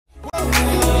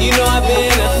You know I've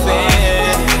been a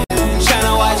fan,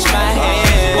 tryna watch my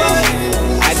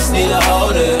hand. I just need a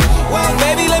holder.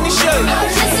 Baby, let me show you.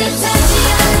 Just a touch of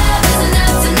your love is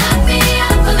enough to knock me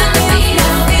off of my feet.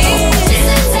 Just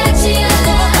a touch of your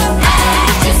love,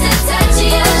 just a touch of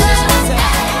your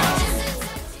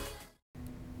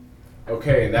love.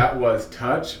 Okay, and that was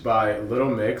Touch by Little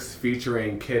Mix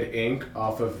featuring Kid Ink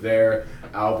off of their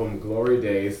album Glory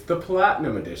Days, the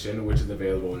Platinum Edition, which is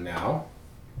available now.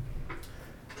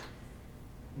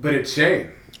 But it's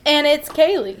Shane. And it's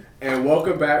Kaylee. And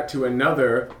welcome back to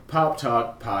another Pop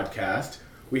Talk podcast.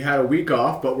 We had a week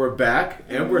off, but we're back,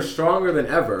 and we're stronger than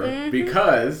ever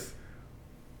because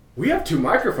we have 2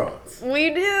 microphones.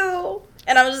 We do.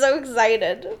 And I'm so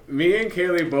excited. Me and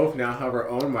Kaylee both now have our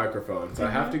own microphones. I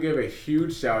have to give a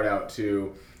huge shout out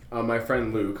to my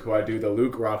friend Luke, who I do the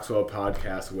Luke Roxwell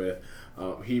podcast with.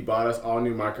 He bought us all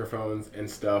new microphones and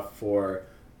stuff for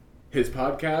his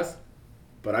podcast,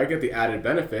 but I get the added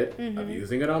benefit of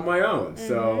using it on my own.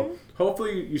 So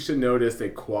hopefully you should notice a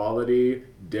quality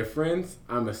difference,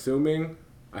 I'm assuming.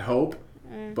 I hope.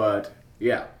 But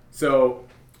yeah. So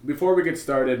before we get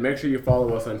started, make sure you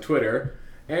follow us on Twitter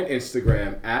and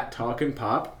Instagram at Talkin'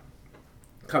 Pop.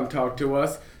 Come talk to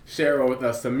us. Share with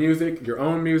us some music, your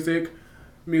own music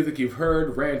you've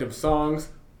heard, random songs.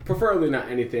 Preferably not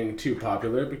anything too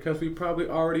popular because we probably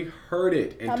already heard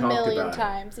it and talked about it. A million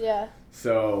times, yeah.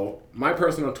 So my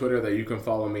personal Twitter that you can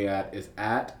follow me at is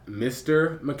at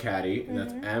Mr. McCatty, and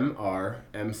that's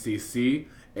MrMCCATTY.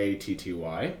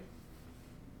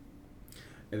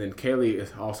 And then Kaylee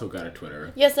has also got a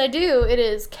Twitter. Yes, I do. It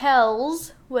is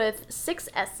Kells with 6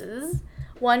 S's,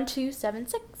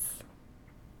 1276.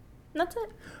 And that's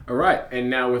it. All right, and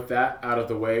now with that out of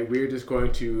the way, we're just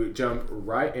going to jump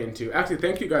right into... Actually,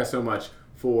 thank you guys so much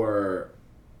for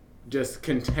just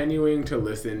continuing to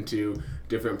listen to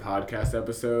different podcast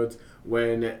episodes.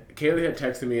 When Kaylee had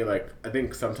texted me, I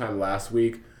think sometime last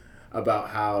week, about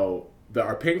how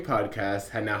our Pink podcast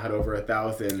had now had over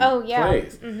 1,000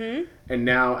 plays. And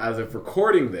now, as of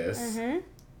recording this,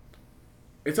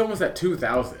 it's almost at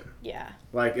 2,000. Yeah.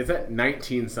 It's at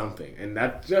 19-something, and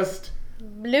that just...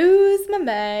 blows my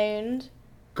mind.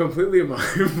 Completely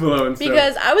mind blown.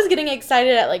 Because I was getting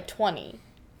excited at 20.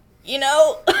 You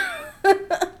know?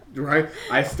 Right?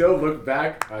 I still look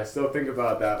back, I still think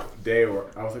about that day where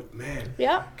I was like, man,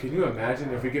 can you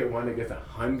imagine if we get one that gets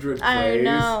 100 plays? I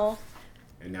know.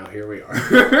 And now here we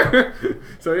are.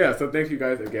 So thank you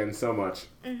guys again so much.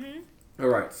 All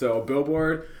right, so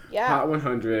Billboard Hot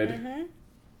 100.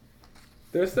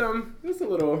 There's a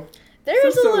little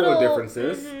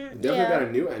differences. Definitely got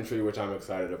a new entry, which I'm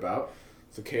excited about.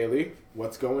 So Kaylee,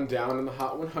 what's going down in the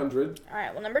Hot 100? All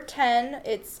right, well, number 10,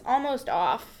 it's almost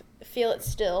off. Feel It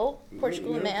Still,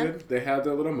 Portugal the Man. Good. They had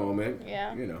their little moment.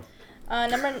 Yeah. You know.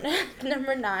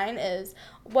 Number 9 is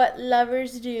What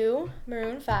Lovers Do,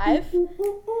 Maroon 5.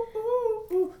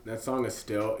 That song is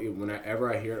still,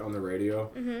 whenever I hear it on the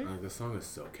radio, the song is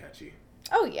so catchy.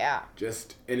 Oh, yeah. It's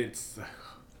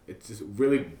just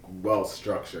really well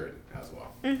structured as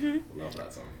well. Love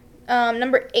that song.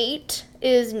 Number 8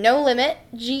 is No Limit,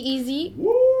 G-Eazy,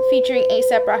 featuring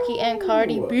A$AP Rocky and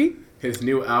Cardi B. His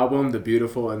new album, The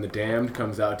Beautiful and the Damned,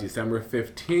 comes out December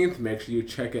 15th. Make sure you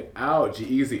check it out.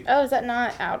 G-Eazy. Oh, is that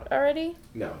not out already?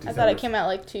 No. I thought it came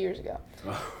out 2 years ago.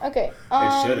 Oh, okay.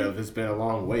 It should have. It's been a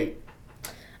long wait.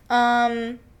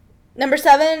 Number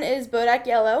 7 is Bodak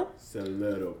Yellow. So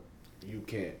little. You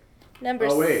can't.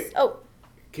 Wait.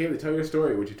 Kaylee, tell your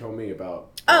story, what you told me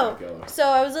about Bodak Yellow. So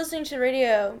I was listening to the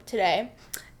radio today,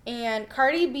 and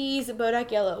Cardi B's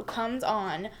Bodak Yellow comes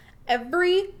on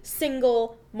every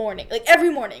single morning. Every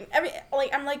morning. I'm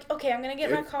like, okay, I'm going to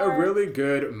get my car. It's a really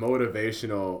good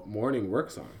motivational morning work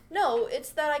song. No, it's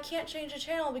that I can't change the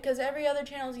channel because every other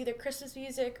channel is either Christmas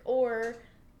music or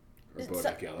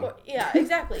Bodak Yellow. Yeah,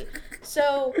 exactly.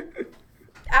 So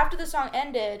after the song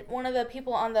ended, one of the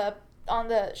people on the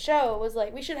show was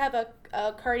like, we should have a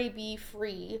Cardi B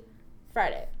free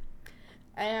Friday.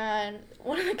 And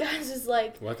one of the guys is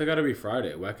like... Why's it gotta be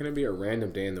Friday? Why can't it be a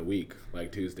random day in the week,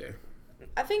 like Tuesday?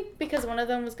 I think because one of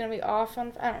them was going to be off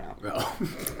on... I don't know. Oh.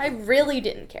 I really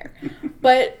didn't care.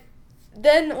 But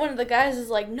then one of the guys is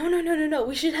like, no.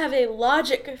 We should have a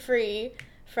Logic-free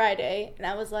Friday. And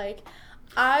I was like,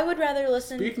 I would rather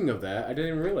listen... Speaking of that, I didn't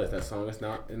even realize that song is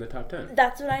not in the top 10.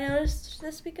 That's what I noticed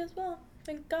this week as well.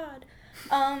 Thank God.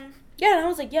 Yeah, and I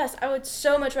was like, yes, I would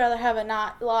so much rather have a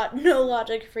no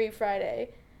Logic-free Friday,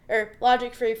 or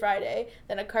Logic-free Friday,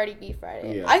 than a Cardi B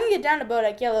Friday. Yeah. I can get down to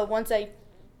Bodak Yellow once I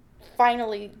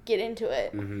finally get into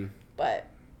it. Mm-hmm. But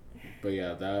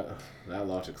yeah, that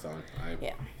Logic song,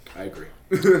 I agree.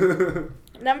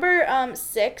 Number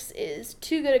 6 is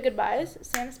Too Good at Goodbyes,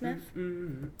 Sam Smith.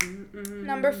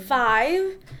 Number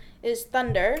 5 is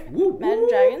Thunder, Woo, Imagine woo.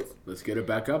 Dragons. Let's get it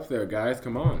back up there, guys.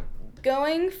 Come on.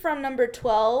 Going from number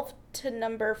 12 to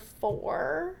number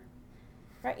 4.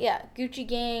 Right, yeah. Gucci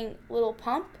Gang, Little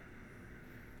Pump.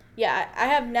 Yeah, I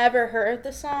have never heard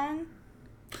the song.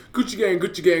 Gucci gang,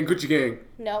 Gucci gang, Gucci gang.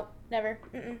 Nope, never.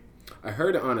 Mm-mm. I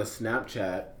heard it on a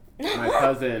Snapchat. My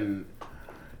cousin,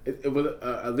 it was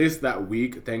at least that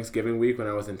week, Thanksgiving week when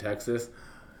I was in Texas.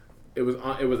 It was a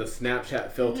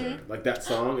Snapchat filter, like that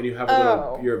song, and you have a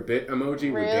little your bit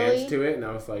emoji would dance to it, and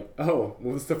I was like, oh,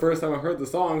 well, it's the first time I heard the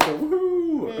song, so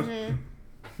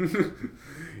woohoo!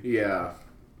 Yeah,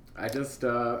 I just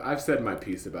I've said my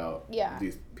piece about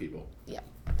these people. Yeah.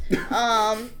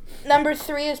 Number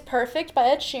 3 is Perfect by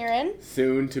Ed Sheeran.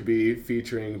 Soon to be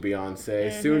featuring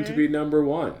Beyonce. Soon to be number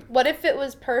 1. What if it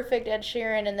was Perfect Ed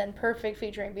Sheeran and then Perfect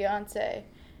featuring Beyonce?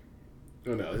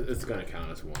 Oh no, it's gonna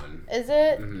count as one. Is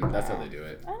it? That's how they do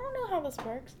it. I don't know how this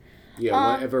works.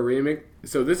 Yeah, if a remix.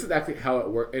 So this is actually how it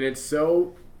works, and it's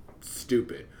so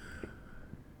stupid.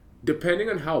 Depending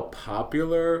on how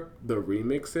popular the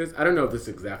remix is, I don't know if this is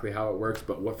exactly how it works,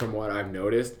 but from what I've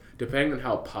noticed, depending on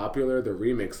how popular the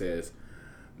remix is,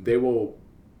 they will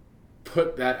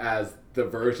put that as the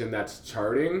version that's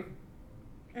charting.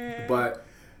 But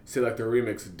say like the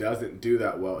remix doesn't do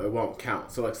that well, it won't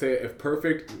count. So like say if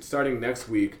Perfect, starting next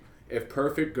week, if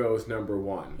Perfect goes number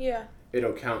 1,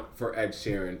 it'll count for Ed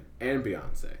Sheeran and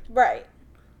Beyonce. Right.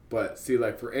 But see,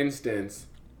 like for instance,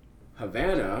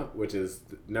 Havana, which is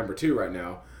number 2 right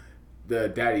now, the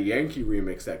Daddy Yankee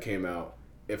remix that came out,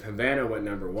 if Havana went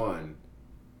number 1,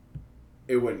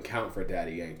 it wouldn't count for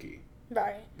Daddy Yankee.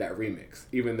 Right. That remix.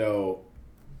 Even though,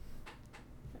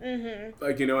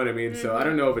 like, you know what I mean? So I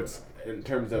don't know if it's in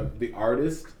terms of the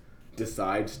artist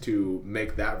decides to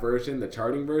make that version, the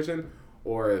charting version,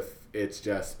 or if it's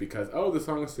just because, oh, the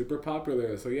song is super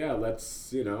popular, so yeah,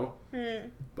 let's, you know.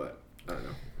 But I don't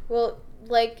know. Well,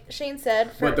 like Shane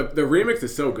said... But the remix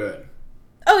is so good.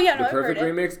 Oh, yeah, no, The I've heard Perfect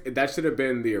it. remix, that should have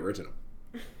been the original.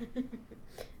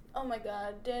 Oh my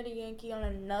god, Daddy Yankee on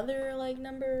another, like,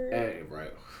 number...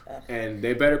 Right. And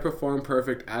they better perform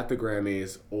Perfect at the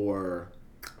Grammys, or...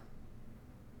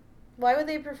 Why would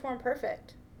they perform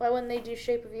Perfect? Why wouldn't they do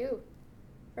Shape of You?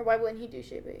 Or why wouldn't he do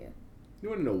Shape of You? You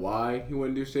want to know why he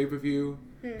wouldn't do Shape of You?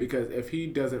 Because if he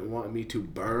doesn't want me to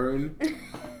burn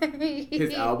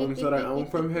his albums that I own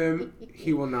from him,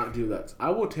 he will not do that. I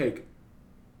will take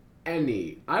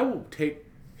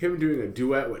him doing a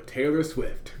duet with Taylor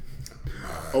Swift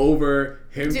over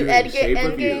him doing Shape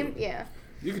of You. Yeah.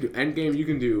 You can do Endgame, you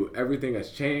can do Everything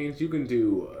Has Changed, you can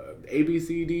do A, B,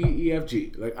 C, D, E, F,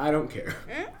 G. Like, I don't care.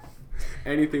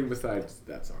 Anything besides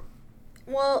that song.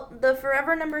 Well, the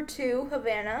forever number 2,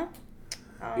 Havana.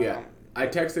 Yeah. I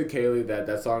texted Kaylee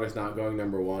that song is not going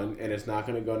number 1, and it's not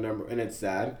going to go and it's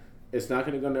sad. It's not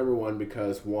going to go number 1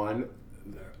 because, one,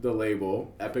 the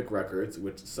label, Epic Records,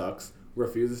 which sucks,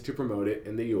 refuses to promote it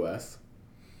in the U.S.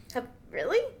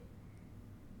 Really?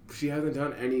 She hasn't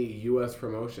done any U.S.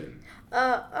 promotion.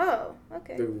 Oh,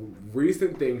 okay. The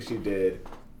recent thing she did,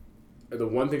 the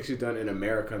one thing she's done in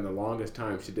America in the longest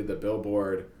time, she did the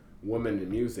Billboard Woman in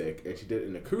Music, and she did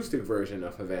an acoustic version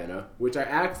of Havana, which I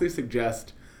actually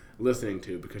suggest listening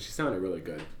to because she sounded really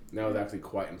good. And I was actually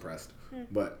quite impressed.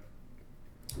 But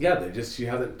yeah,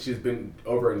 she's been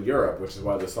over in Europe, which is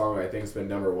why the song I think has been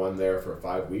number 1 there for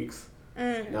 5 weeks.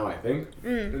 Now I think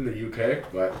in the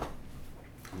UK, but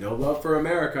no love for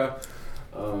America.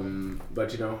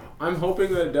 But you know, I'm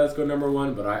hoping that it does go number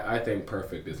 1, but I think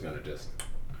Perfect is gonna just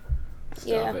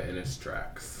stop it in its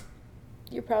tracks.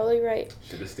 You're probably right.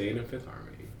 Should have stayed in Fifth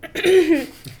Harmony.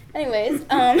 Anyways,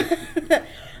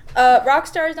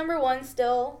 Rockstar is number 1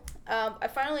 still. I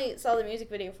finally saw the music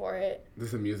video for it. This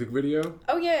is a music video?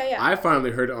 Oh, yeah. I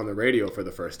finally heard it on the radio for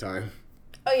the first time.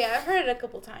 Oh, yeah, I've heard it a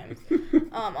couple times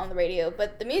on the radio.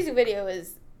 But the music video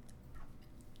is...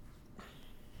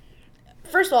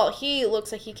 First of all, he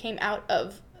looks like he came out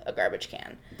of a garbage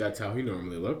can. That's how he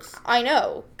normally looks. I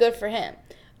know. Good for him.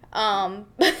 Oh,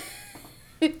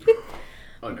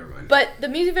 never mind. But the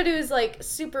music video is, like,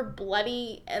 super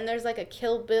bloody, and there's, like, a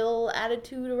Kill Bill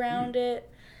attitude around it.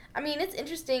 I mean, it's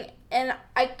interesting, and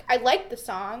I like the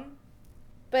song,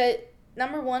 but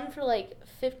number 1 for, like,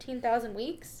 15,000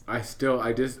 weeks? I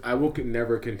will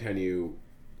never continue.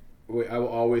 I will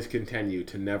always continue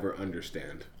to never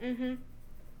understand.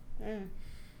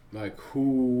 Like,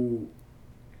 who...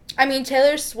 I mean,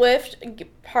 Taylor Swift,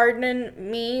 pardon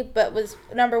me, but was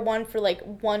number 1 for, like,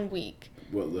 1 week.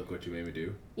 Well, Look What You Made Me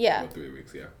Do? Yeah. Well, 3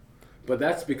 weeks, yeah. But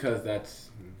that's because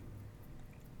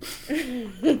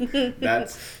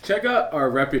Check out our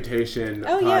Reputation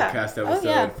podcast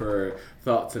episode for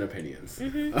thoughts and opinions.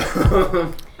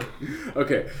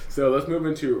 Okay, so let's move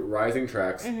into rising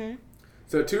tracks.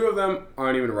 So 2 of them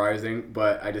aren't even rising,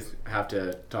 but I just have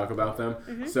to talk about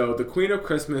them. So The Queen of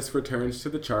Christmas returns to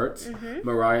the charts.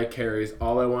 Mariah Carey's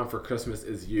All I Want for Christmas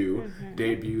Is You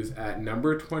debuts at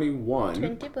number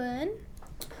 21.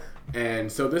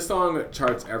 And so this song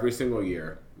charts every single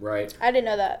year, right? I didn't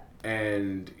know that.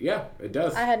 And yeah, it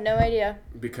does. I had no idea.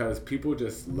 Because people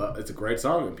just love, it's a great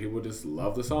song and people just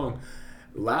love the song.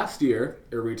 Last year,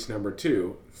 it reached number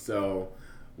 2. So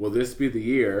will this be the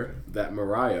year that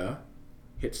Mariah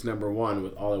hits number 1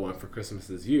 with All I Want for Christmas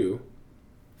Is You?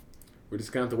 We're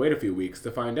just going to have to wait a few weeks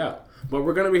to find out. But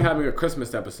we're going to be having a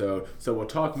Christmas episode, so we'll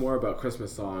talk more about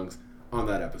Christmas songs on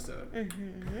that episode.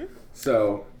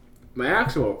 So my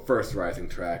actual first rising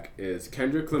track is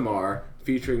Kendrick Lamar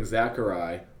featuring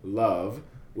Zachariah, Love,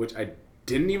 which I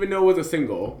didn't even know was a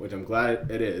single, which I'm glad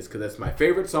it is, because it's my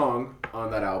favorite song on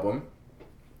that album.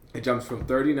 It jumps from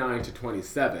 39 to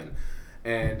 27.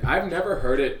 And I've never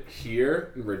heard it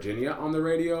here in Virginia on the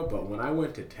radio, but when I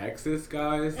went to Texas,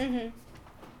 guys,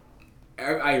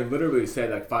 I literally said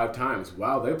like 5 times,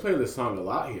 wow, they play this song a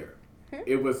lot here.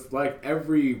 It was like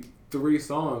every 3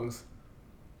 songs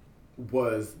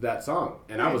was that song.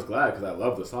 And I was glad because I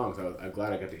love the song, so I'm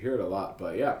glad I got to hear it a lot.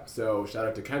 But yeah, so shout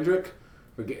out to Kendrick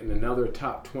for getting another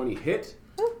top 20 hit.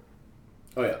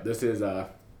 Oh yeah, this is...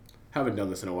 haven't done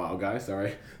this in a while, guys.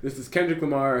 Sorry. This is Kendrick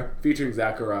Lamar featuring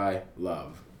Zachariah,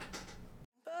 Love.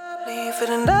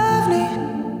 Feeling lovely,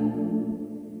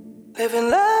 living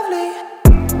lovely.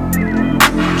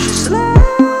 She's lovely.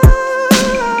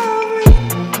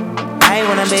 I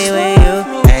wanna be with you.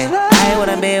 Ay. I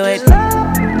wanna be with.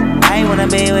 I wanna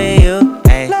be with you.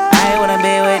 Ay. I wanna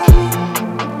be with.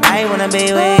 I wanna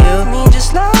be with you. Me,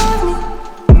 just love me.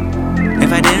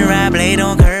 If I didn't ride blade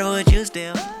on curve, would you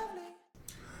still?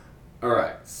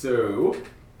 Alright, so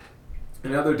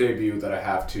another debut that I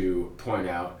have to point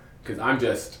out, because I'm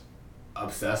just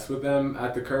obsessed with them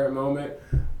at the current moment.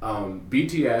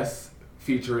 BTS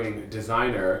featuring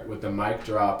Designer with the Mic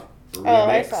Drop remix,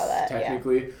 I saw that,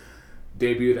 technically,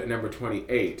 debuted at number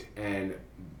 28. And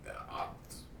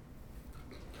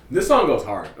this song goes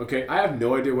hard, okay? I have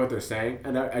no idea what they're saying,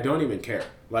 and I don't even care.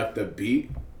 Like, the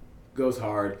beat goes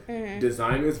hard.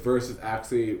 Designer's verse is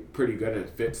actually pretty good and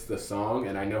fits the song,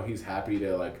 and I know he's happy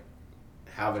to like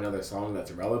have another song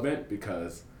that's relevant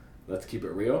because let's keep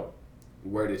it real.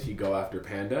 Where did he go after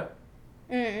Panda?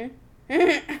 Oh,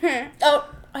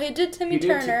 he did Timmy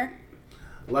Turner.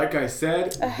 Like I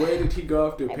said, where did he go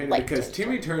after Panda? like Because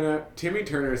Timmy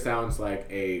Turner sounds like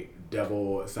a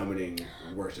devil summoning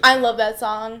worship. I love that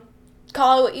song.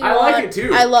 Call it what you want. I like it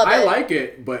too. I love it. I like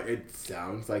it, but it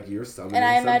sounds like you're summoning. And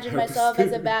I some imagine type of myself as a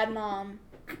stupid- bad mom.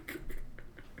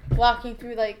 Walking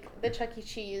through like the Chuck E.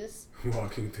 Cheese.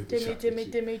 Walking through the Timmy, Chuck E. Timmy,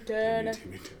 Cheese. Timmy Turner.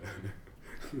 Timmy Turner.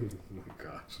 Oh my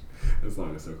gosh. This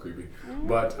song is so creepy.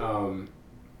 But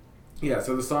yeah,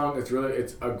 so the song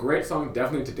it's a great song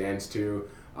definitely to dance to.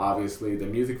 Obviously, the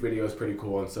music video is pretty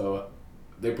cool, and so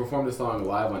they performed the song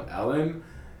live on Ellen,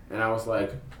 and I was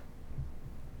like,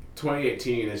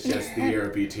 2018 is just the year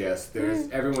of BTS. There's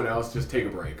everyone else, just take a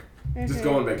break. Just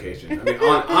go on vacation. I mean,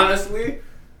 honestly,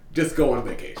 just go on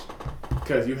vacation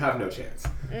because you have no chance.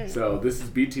 So this is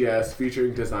BTS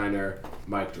featuring Designer,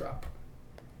 Mic Drop.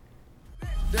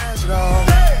 Dash it all,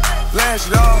 flash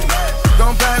it all,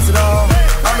 don't pass it all.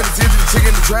 I'm in the tip of the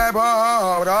chicken, the trap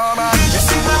hard with all my. Did you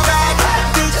see my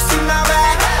bag? Did you see my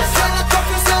bag? Sell the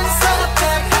coffee, sell the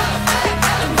bag.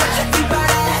 What you think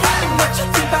about that? What you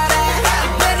think about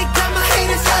that? Better got my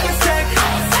haters on the sack.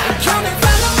 Come and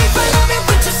follow me,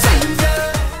 what you saying?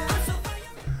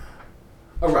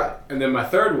 Alright, and then my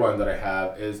third one that I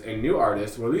have is a new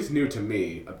artist, or at least new to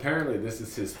me. Apparently this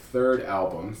is his 3rd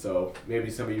album, so maybe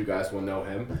some of you guys will know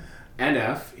him.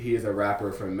 NF, he is a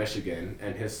rapper from Michigan,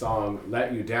 and his song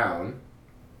Let You Down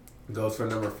goes from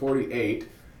number 48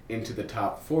 into the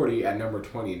top 40 at number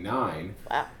 29.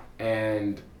 Wow.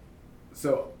 And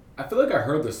so I feel like I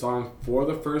heard the song for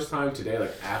the first time today,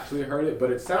 like actually heard it, but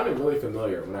it sounded really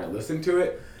familiar when I listened to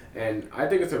it. And I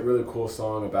think it's a really cool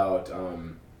song about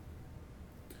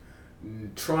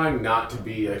trying not to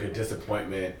be like a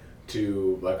disappointment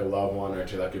to like a loved one or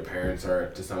to like your parents or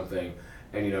to something,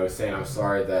 and you know, saying I'm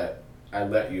sorry that I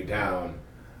let you down,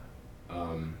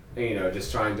 and you know,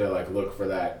 just trying to like look for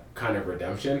that kind of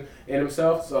redemption in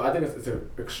himself. So I think it's an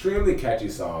extremely catchy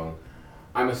song.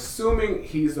 I'm assuming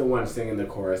he's the one singing the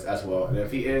chorus as well, and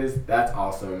if he is, that's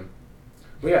awesome.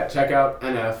 But yeah, check out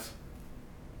NF,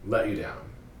 Let You Down.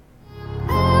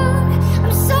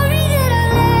 I'm sorry that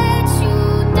I let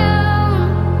you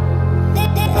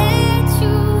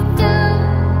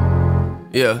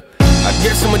Yeah, I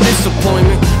guess I'm a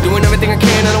disappointment. Doing everything I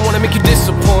can, I don't wanna make you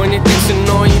disappointed. It's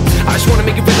annoying. I just wanna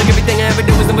make you feel like everything I ever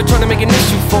did was never trying to make an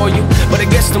issue for you. But I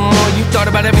guess the more you thought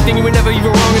about everything, you were never even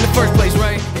wrong in the first place,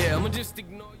 right? Yeah, I'ma just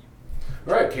ignore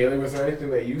you. All right, Kaylee, was there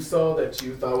anything that you saw that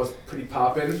you thought was pretty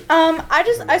poppin'?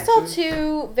 I saw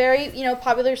two very,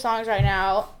 popular songs right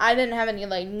now. I didn't have any,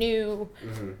 new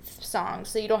songs,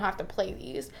 so you don't have to play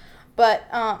these. But,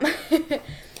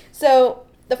 so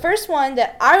the first one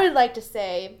that I would like to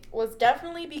say was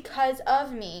definitely Because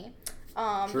of Me.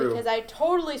 True. Because I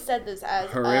totally said this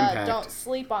as Her impact. Don't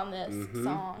Sleep on This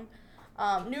song.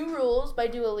 New Rules by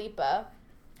Dua Lipa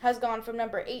has gone from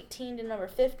number 18 to number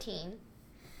 15.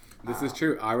 This is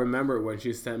true. I remember when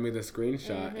she sent me the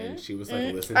screenshot and she was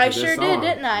like, listen to I this sure song. did,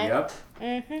 didn't I? Yep.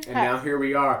 And now here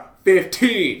we are,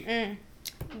 15.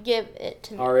 Give it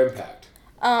to me. Our impact.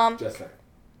 Just saying.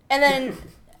 And then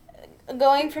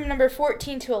going from number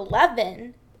 14 to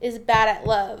 11 is Bad at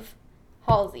Love,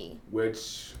 Halsey.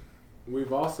 Which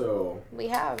we've also We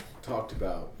have. talked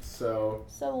about. So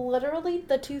literally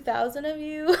the 2,000 of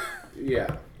you.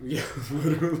 yeah,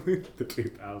 literally the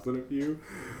 2,000 of you.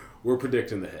 We're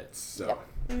predicting the hits. So,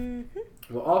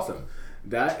 well, awesome.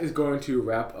 That is going to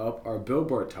wrap up our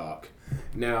Billboard talk.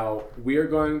 Now, we are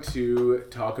going to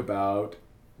talk about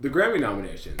the Grammy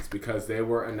nominations because they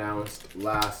were announced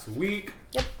last week.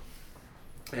 Yep.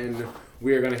 And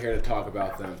we are going to hear to talk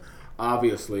about them.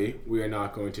 Obviously, we are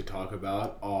not going to talk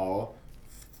about all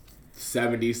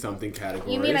 70-something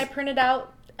categories. You mean I printed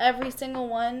out every single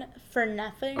one for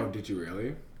nothing? Oh, did you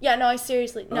really? Yeah, no, I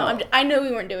seriously. No, Oh. I know we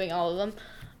weren't doing all of them.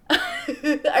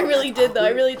 I really did, though. I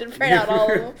really did print out all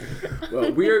of them.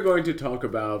 Well, we are going to talk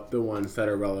about the ones that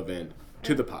are relevant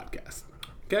to the podcast.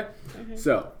 Okay?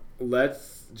 So,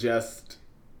 let's just...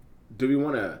 Do we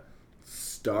want to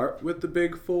start with the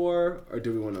big four? Or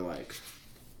do we want to, What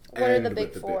are end the with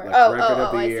big the four? Record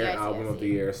of the I year, see, album I of the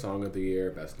see. year, song of the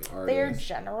year, best new artist. They're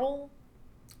general.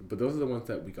 But those are the ones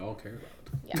that we all care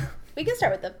about. Yeah. We can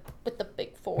start with the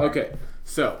big four. Okay,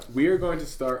 so we are going to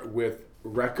start with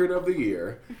Record of the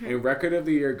Year, and Record of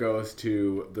the Year goes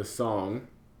to the song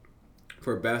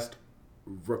for best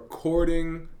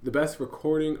recording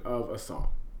of a song.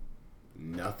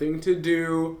 Nothing to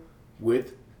do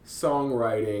with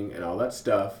songwriting and all that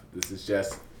stuff. This is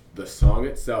just the song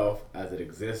itself as it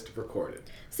exists recorded.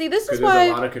 See, this Because is there's why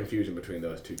a lot of confusion between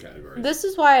those two categories. this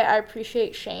is why I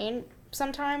appreciate Shane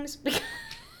sometimes. Because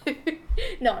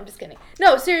no, I'm just kidding.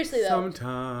 No, seriously though.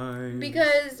 Sometimes.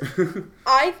 Because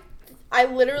I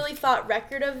literally thought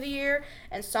Record of the Year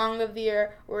and Song of the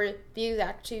Year were the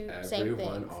exact same Everyone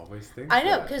things. always thinks I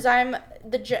know, that. because I'm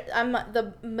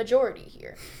the majority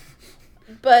here.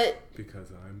 But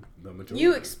Because I'm the majority.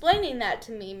 you explaining that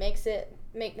to me makes it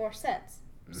make more sense.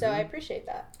 So I appreciate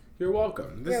that. You're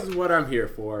welcome. This is what I'm here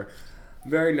for.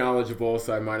 Very knowledgeable,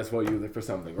 so I might as well use it for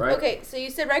something, right? Okay, so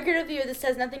you said Record of the Year. This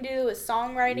has nothing to do with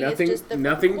songwriting. Nothing, it's just the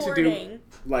nothing recording.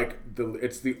 to do.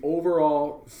 It's the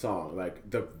overall song,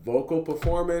 the vocal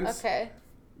performance. Okay.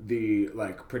 The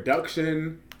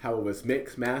production, how it was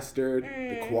mixed, mastered,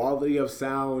 the quality of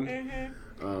sound.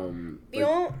 Okay,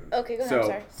 go ahead. So,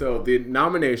 Sorry. so the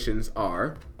nominations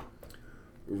are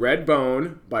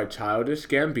Redbone by Childish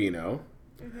Gambino,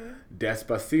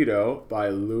 Despacito by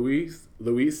Luis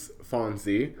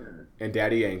Fonsi and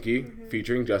Daddy Yankee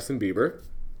featuring Justin Bieber,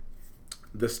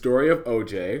 The Story of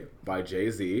OJ by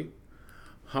Jay-Z,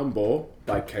 Humble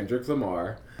by Kendrick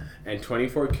Lamar, and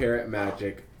 24 Karat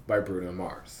Magic by Bruno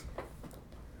Mars.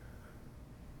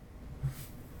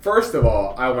 First of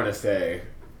all, I want to say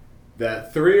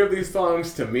that 3 of these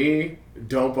songs to me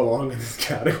don't belong in this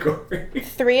category.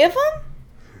 3 of them?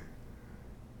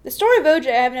 The Story of OJ,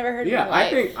 I've never heard of. Yeah, in my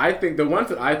life. I think the ones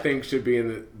that I think should be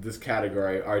in this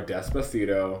category are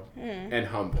Despacito and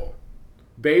Humble,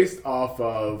 based off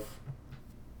of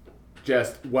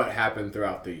just what happened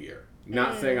throughout the year.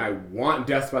 Not saying I want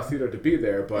Despacito to be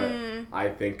there, but I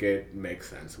think it makes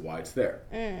sense why it's there.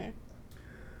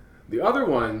 The other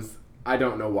ones, I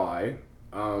don't know why.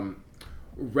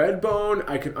 Redbone,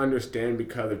 I can understand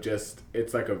because of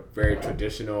it's like a very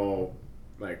traditional,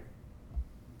 I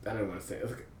don't want to say it.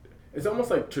 It's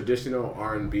almost like traditional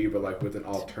R&B, but with an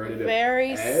alternative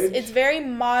edge. It's very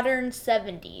modern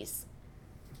 70s.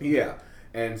 Yeah,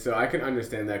 and so I can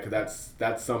understand that because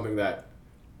that's something that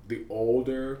the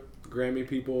older Grammy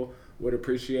people would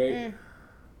appreciate.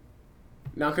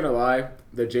 Not gonna lie,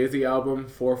 the Jay-Z album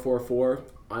 444,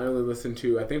 I only listened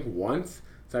to I think once,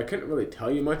 so I couldn't really tell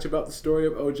you much about the story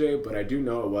of OJ, but I do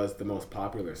know it was the most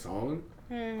popular song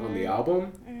on the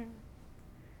album.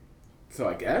 So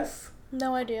I guess.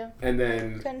 No idea. And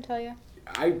then Couldn't tell you.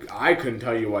 I couldn't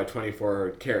tell you why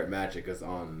 24 Karat Magic is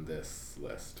on this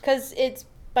list. Because it's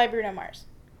by Bruno Mars.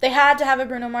 They had to have a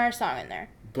Bruno Mars song in there.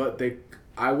 But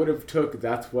I would have took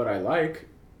That's What I Like.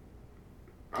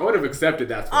 I would have accepted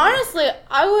That's What Honestly,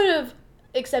 I would have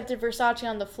accepted Versace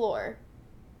on the Floor.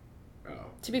 Oh.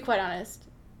 To be quite honest.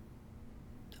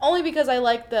 Only because I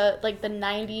like the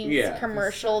 90s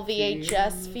commercial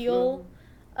VHS feel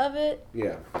of it.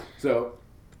 Yeah. So,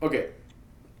 okay.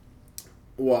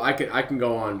 Well, I can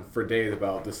go on for days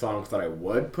about the songs that I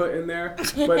would put in there,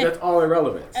 but that's all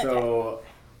irrelevant. Okay. So,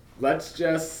 let's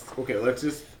just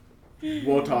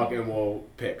we'll talk and we'll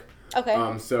pick.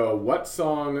 Okay. So what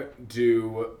song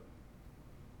do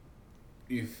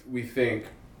we think?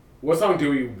 What song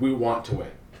do we want to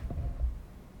win?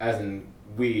 As in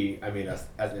we, I mean us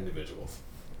as individuals.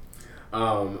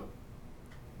 I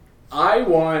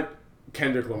want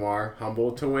Kendrick Lamar,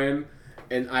 Humble, to win,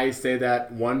 and I say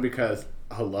that one because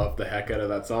I love the heck out of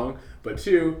that song, but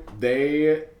two,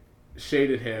 they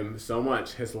shaded him so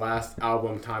much his last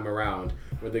album Time Around,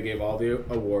 where they gave all the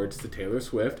awards to Taylor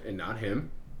Swift and not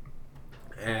him.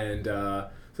 And so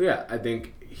yeah, I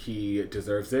think he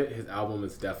deserves it. His album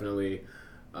is definitely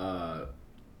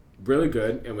really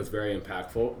good and was very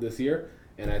impactful this year.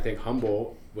 And I think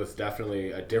Humble was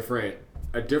definitely a different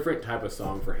type of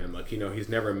song for him. Like, he's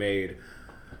never made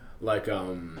like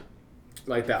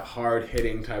that hard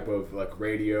hitting type of like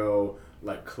radio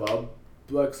like club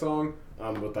like song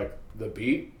with like the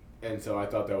beat. And so I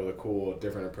thought that was a cool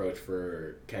different approach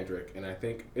for Kendrick, and I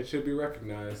think it should be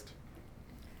recognized.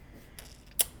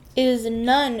 Is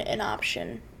none an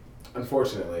option?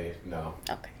 Unfortunately, no.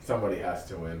 Okay. Somebody has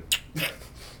to win.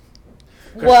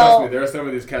 Well, trust me, there are some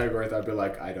of these categories I'd be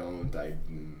like, I'm like,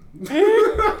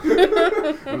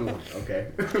 okay.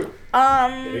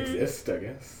 It exists, I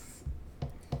guess.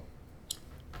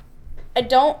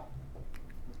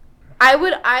 I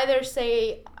would either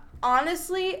say,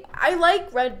 honestly, I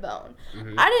like Redbone.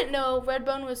 Mm-hmm. I didn't know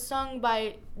Redbone was sung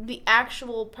by the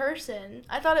actual person.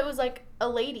 I thought it was like a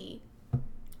lady.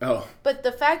 Oh. But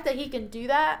the fact that he can do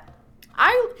that,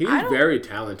 he's very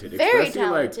talented. Very especially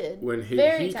talented. Like when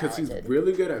because he's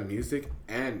really good at music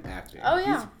and acting. Oh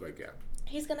yeah.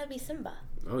 He's gonna be Simba.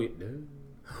 Oh yeah.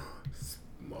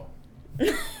 Well,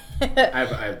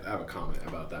 I have a comment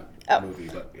about that movie,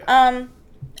 but yeah.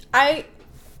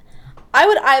 I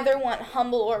would either want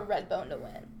Humble or Redbone to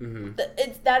win. Mm-hmm.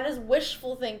 That is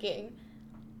wishful thinking,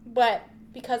 but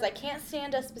because I can't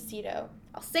stand Despacito,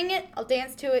 I'll sing it, I'll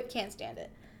dance to it, can't stand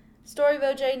it. Story of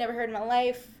OJ, never heard in my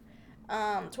life.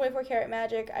 24 Karat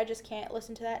Magic, I just can't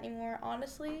listen to that anymore.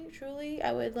 Honestly, truly,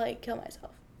 I would kill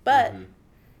myself. But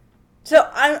so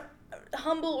I'm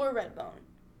Humble or Redbone.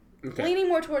 Okay. Leaning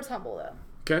more towards Humble though.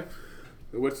 Okay.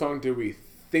 What song do we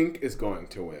think is going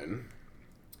to win?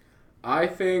 I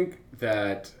think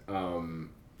that Despacito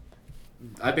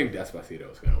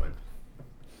is going to win.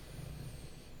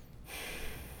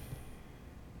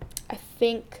 I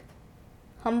think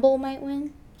Humble might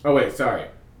win. Oh wait, sorry.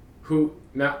 What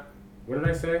did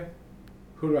I say?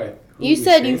 You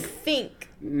said you think.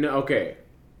 No, okay.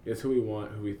 It's who we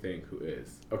want, who we think, who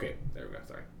is. Okay, there we go,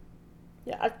 sorry.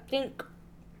 Yeah, I think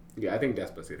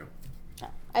Despacito.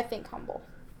 I think Humble.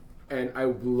 And I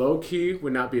low-key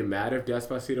would not be mad if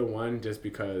Despacito won just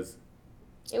because...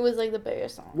 It was the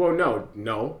biggest song. Well,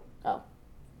 no. Oh.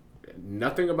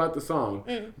 Nothing about the song,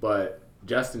 but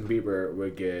Justin Bieber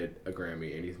would get a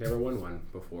Grammy, and he's never won one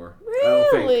before. Really? I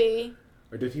don't think.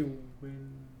 Or did he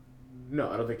win? No,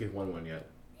 I don't think he's won one yet.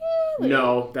 Really?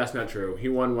 No, that's not true. He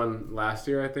won one last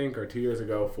year, I think, or 2 years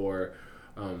ago for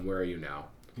Where Are You Now?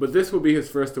 But this will be his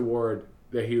first award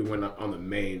that he went up on the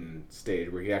main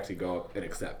stage where he actually go up and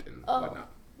accept and whatnot.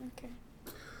 Okay.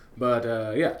 But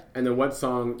yeah, and then what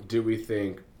song do we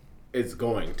think is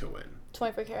going to win?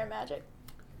 24 Karat Magic.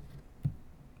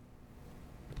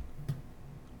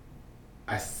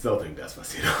 I still think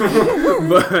Despacito.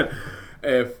 But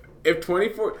if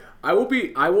 24, I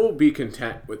will be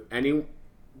content with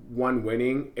anyone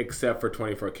winning except for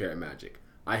 24 Karat Magic.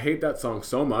 I hate that song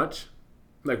so much,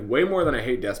 way more than I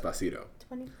hate Despacito.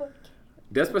 24 Karat.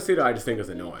 Despacito I just think is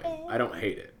annoying. I don't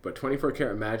hate it, but 24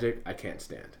 Karat Magic I can't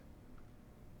stand.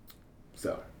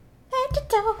 So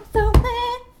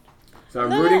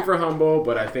I'm rooting for Humble,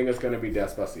 but I think it's going to be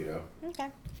Despacito. Okay.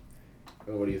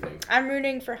 And what do you think? I'm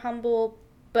rooting for Humble,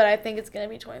 but I think it's going to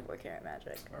be 24 Karat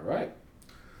Magic. All right.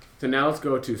 So now let's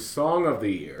go to Song of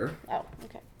the Year. Oh,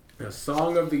 okay. Now,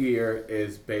 Song of the Year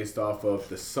is based off of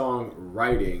the song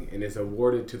writing and is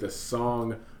awarded to the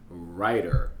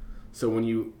songwriter. So when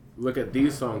you look at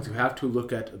these songs, you have to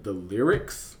look at the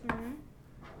lyrics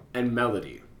and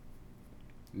melody.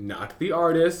 Not the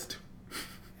artist.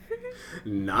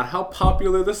 not how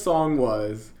popular the song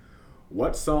was.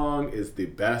 What song is the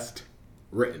best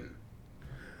written?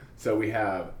 So we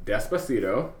have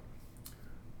Despacito,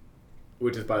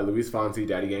 which is by Luis Fonsi,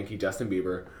 Daddy Yankee, Justin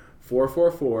Bieber.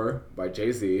 444 by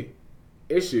Jay-Z.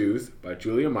 Issues by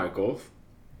Julia Michaels.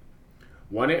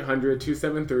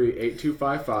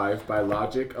 1-800-273-8255 by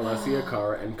Logic, Alessia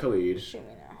Cara, and Khalid. Shoot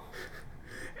me now.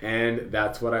 And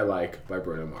That's What I Like by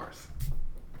Bruno Mars.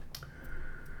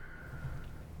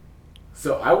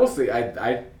 So I will say,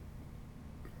 I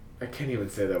can't even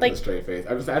say that with a straight face.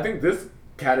 I think this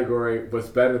category was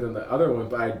better than the other one,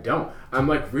 but I don't. I'm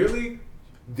like, really?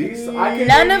 I can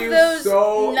none name of you those,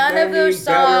 so none many of those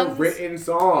better songs. written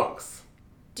songs.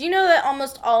 Do you know that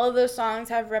almost all of those songs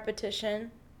have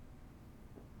repetition?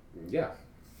 Yeah.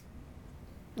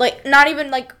 Like, not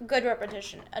even, like, good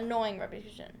repetition. Annoying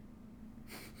repetition.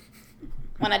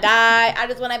 When I die, I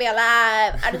just want to be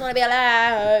alive. I just want to be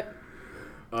alive.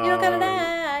 You don't gotta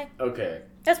die. Okay.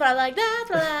 That's what I like. That's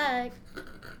what I like.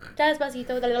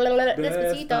 Despacito.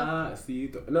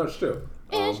 Despacito. No, it's true.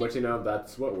 But, you know,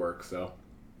 that's what works, so.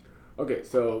 Okay,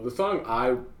 so the song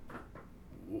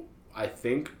I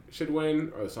think should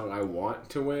win, or the song I want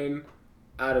to win,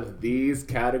 out of these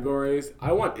categories,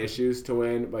 I want Issues to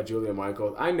win by Julia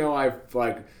Michaels. I know I've,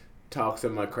 like, talked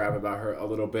some, like, crap about her a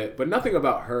little bit, but nothing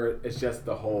about her. It's just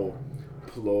the whole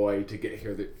ploy to get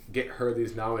her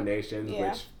these nominations,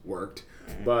 which worked.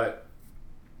 But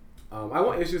I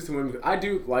want Issues to win because I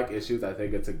do like Issues. I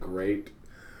think it's a great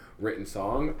written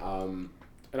song.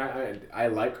 And I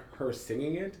like her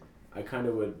singing it. I kind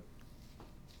of would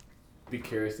be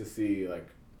curious to see, like,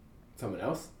 someone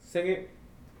else sing it,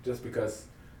 just because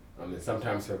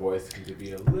sometimes her voice can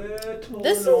be a little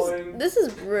annoying. This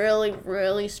is really,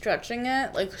 really stretching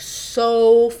it, like,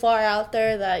 so far out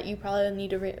there that you probably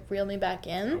need to reel me back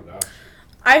in. Oh, gosh.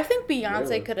 I think Beyonce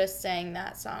Really? could have sang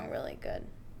that song really good.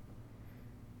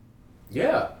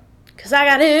 Yeah. Cause I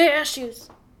got issues,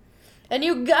 and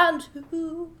you got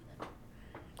to.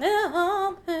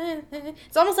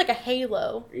 It's almost like a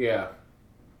Halo. Yeah.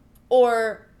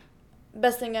 Or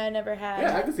Best Thing I Never Had.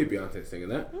 Yeah, I can see Beyonce singing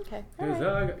that. Okay. All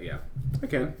right. Yeah, I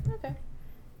can. Okay.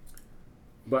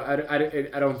 But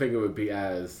I don't think it would be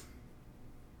as,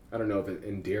 I don't know if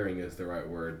endearing is the right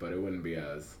word, but it wouldn't be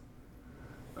as,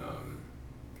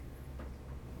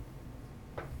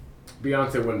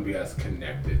 Beyonce wouldn't be as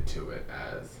connected to it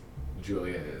as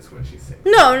Julia is when she sings.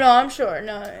 No, I'm sure.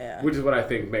 No, yeah. Which is what I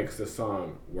think makes the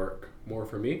song work more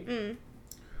for me. Mm.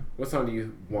 What song do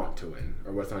you want to win?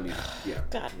 Or what song do you... Yeah.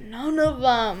 God, none of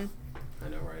them. I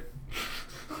know, right?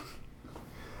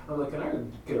 I'm like, can I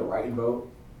get a writing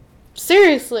vote?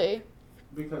 Seriously.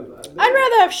 Because... I'd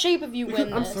rather have Shape of You win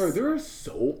this. I'm sorry, there are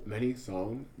so many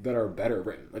songs that are better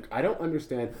written. Like, I don't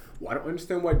understand why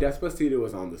Despacito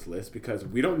is on this list, because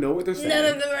we don't know what they're saying. None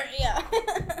of them are... Yeah.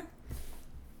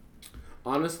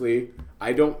 Honestly,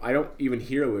 I don't even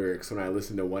hear lyrics when I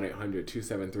listen to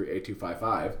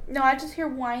 1-800-273-8255. No, I just hear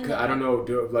whining. I don't know.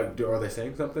 Are they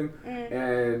saying something? Mm.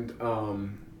 And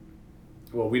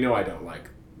well, we know I don't like.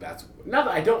 That's not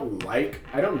that I don't like.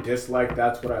 I don't dislike.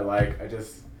 That's what I like. I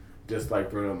just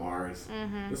dislike Bruno Mars.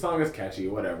 Mm-hmm. The song is catchy.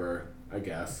 Whatever. I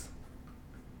guess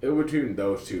it would between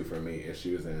those two for me.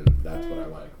 Issues and That's What I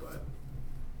Like. But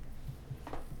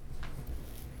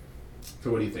so,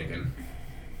 what are you thinking?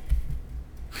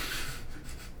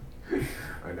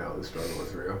 I know, the struggle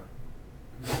is real.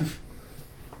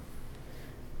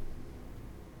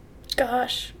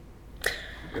 Gosh.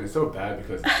 And it's so bad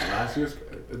because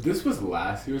this was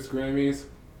last year's Grammys.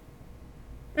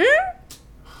 Mm?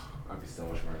 I'd be so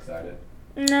much more excited.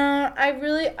 No,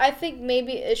 I think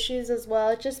maybe Issues as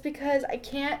well, just because I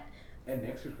can't And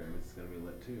next year's Grammys is going to be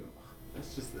lit too.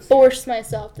 That's just the force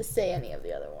myself to say any of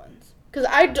the other ones. Because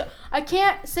I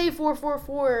can't say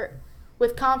 444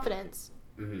 with confidence.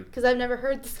 Because I've never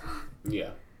heard the song.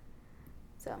 Yeah.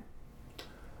 So.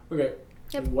 Okay.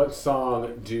 Yep. What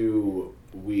song do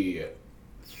we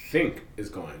think is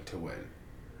going to win?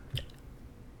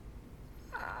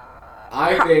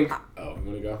 I think... Oh, you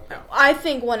want to go? I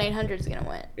think 1-800 is going to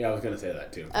win. Yeah, I was going to say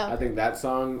that too. Oh. I think that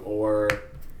song or...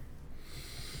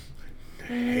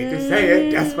 I hate to say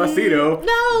it, Despacito.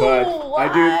 No, but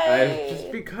why?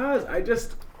 just because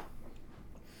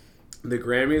the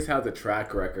Grammys have the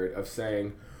track record of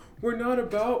saying, we're not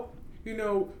about,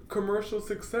 commercial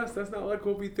success. That's not like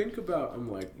what we think about.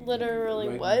 I'm like,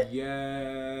 literally what?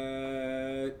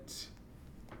 Yet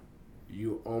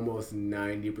you almost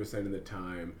 90% of the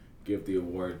time give the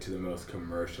award to the most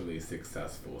commercially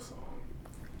successful song.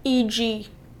 E.g.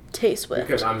 Tay-Swift.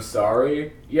 Because I'm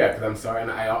sorry. Yeah, because I'm sorry.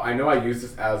 And I know I use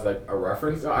this as like a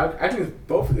reference. No, I think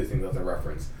both of these things as a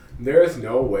reference. there is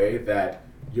no way that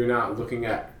you're not looking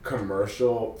at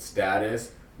commercial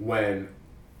status when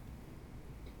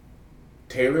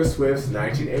Taylor Swift's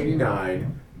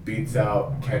 1989 beats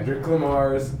out Kendrick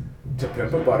Lamar's To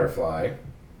Pimp a Butterfly,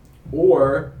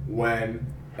 or when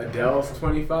Adele's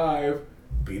 25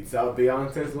 beats out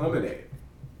Beyonce's Lemonade.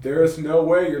 There is no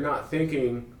way you're not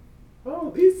thinking,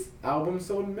 oh, these albums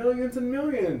sold millions and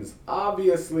millions.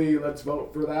 Obviously, let's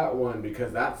vote for that one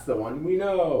because that's the one we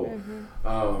know.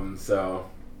 So,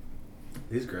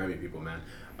 these Grammy people, man.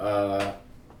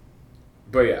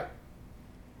 But yeah.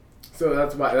 So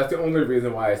that's the only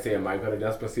reason why I say it might go to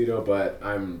Despacito, but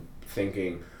I'm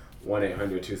thinking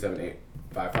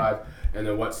 1-800-278-55. And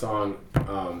then what song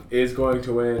is going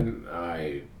to win?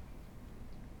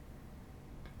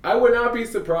 I would not be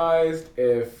surprised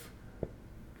if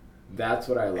That's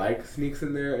What I Like sneaks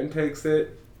in there and takes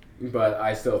it, but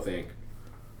I still think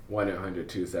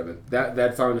 1-800-278.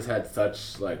 That song just had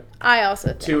such like I also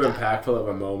think too that. impactful of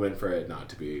a moment for it not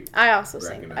to be. I also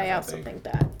recognized, think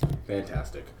that.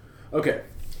 Fantastic. Okay,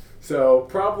 so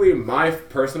probably my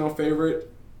personal favorite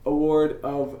award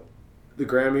of the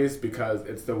Grammys, because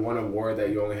it's the one award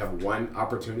that you only have one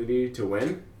opportunity to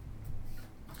win,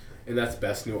 and that's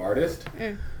Best New Artist.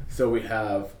 So we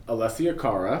have Alessia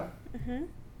Cara,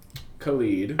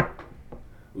 Khalid,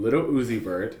 Little Uzi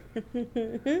Vert,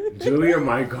 Julia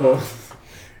Michaels,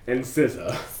 and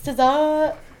SZA.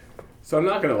 SZA. So I'm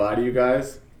not gonna lie to you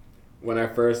guys. When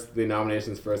the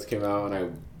nominations first came out, and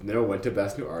I went to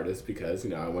Best New Artist because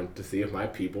I went to see if my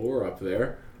people were up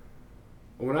there.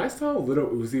 When I saw Little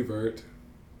Uzi Vert,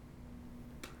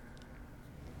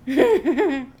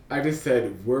 I just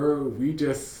said, were we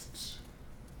just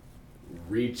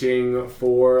reaching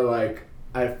for like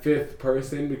a fifth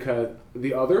person? Because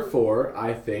the other four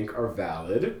I think are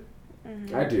valid.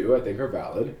 I think are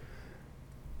valid.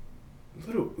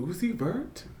 Little Uzi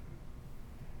Vert?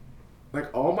 Like,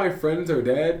 All My Friends Are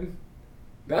Dead?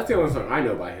 That's the only song I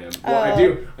know by him. Well,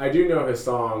 I do know his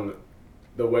song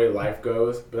The Way Life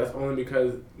Goes, but that's only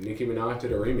because Nicki Minaj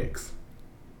did a remix.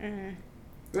 And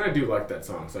I do like that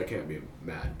song, so I can't be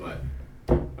mad, but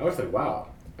I was like, wow.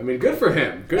 I mean, good for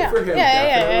him. Good for him,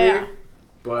 definitely. Yeah.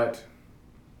 But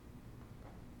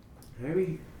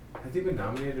maybe, has he been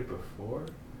nominated before?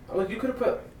 Like, you could have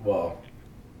put,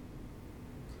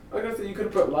 like I said, you could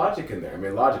have put Logic in there. I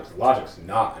mean, Logic's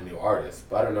not a new artist,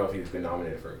 but I don't know if he's been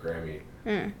nominated for a Grammy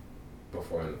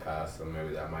before in the past, so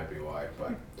maybe that might be why.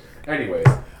 But anyways,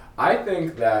 I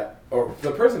think that, or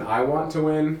the person I want to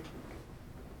win,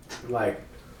 let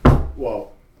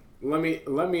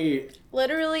me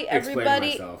Literally explain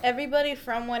myself. everybody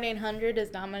from 1-800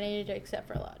 is nominated except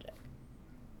for Logic.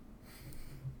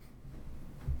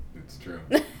 It's true.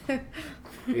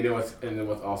 What's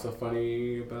also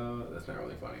funny about, that's not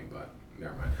really funny, but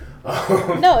never mind.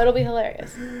 No, it'll be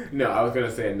hilarious. No, I was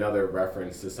gonna say another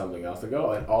reference to something else. Like,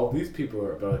 and all these people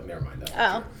are, but never mind. That's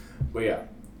not true. But yeah,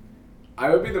 I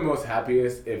would be the most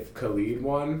happiest if Khalid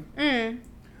won.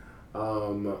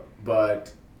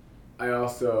 But I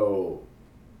also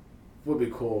would be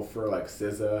cool for like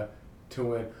SZA to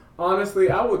win. Honestly,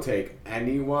 I will take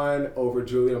anyone over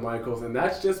Julia Michaels, and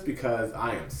that's just because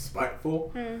I am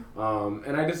spiteful.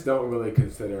 And I just don't really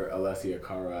consider Alessia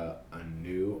Cara a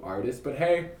new artist. But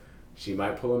hey, she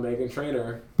might pull a Meghan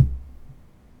Trainor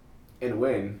and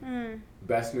win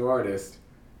Best New Artist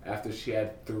after she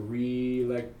had 3,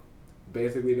 like,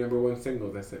 basically #1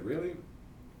 singles. I said, really?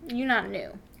 You're not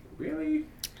new. Really?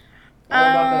 All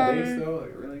about that bass, though?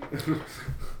 Like, really?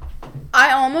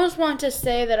 I almost want to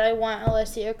say that I want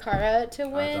Alessia Cara to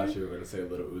win. I thought you were going to say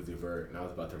Little Uzi Vert, and I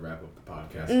was about to wrap up the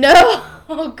podcast. No!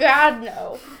 Oh, God,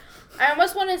 no. I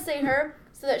almost want to say her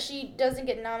so that she doesn't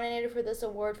get nominated for this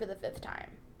award for the 5th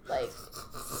time. Like,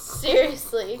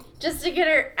 seriously. Just to get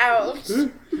her out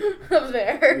of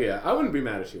there. Yeah, I wouldn't be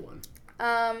mad if she won.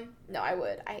 No, I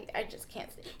would. I just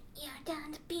can't say, you're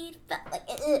down to beat,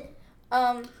 like,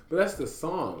 But that's the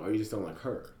song, or you just don't like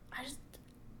her?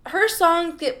 her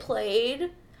songs get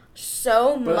played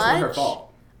so much. But that's not her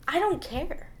fault. I don't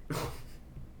care.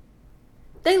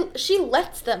 She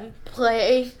lets them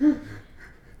play.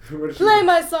 Play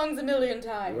my songs a million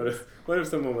times. What if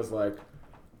someone was like,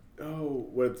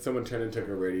 what if someone turned into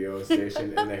a radio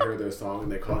station and they heard their song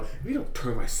and they call it, you don't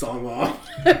turn my song off.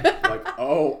 Like,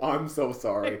 oh, I'm so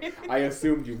sorry. I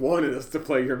assumed you wanted us to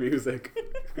play your music.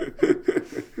 I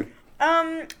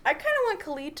kind of want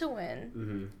Khalid to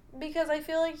win because I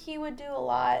feel like he would do a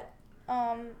lot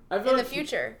in the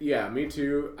future. Yeah, me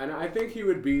too. And I think he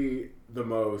would be the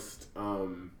most,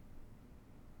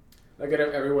 like,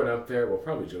 everyone up there, well,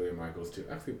 probably Julia Michaels too.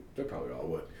 Actually, they probably all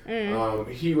would.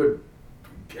 He would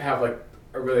have, like,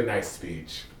 a really nice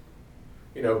speech.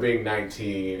 being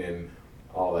 19 and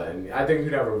all that. And I think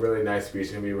he'd have a really nice speech.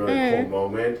 It's going to be a really cool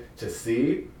moment to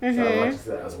see. So I'd like to see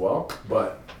that as well.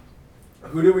 But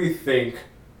who do we think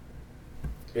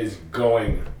is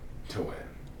going to win?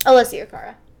 Alessia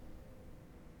Cara.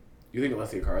 You think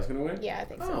Alessia Cara is going to win? Yeah, I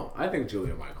think so. Oh, I think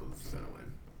Julia Michaels is going to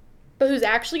win. But who's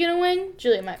actually going to win?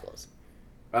 Julia Michaels.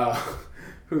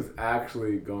 Who's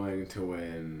actually going to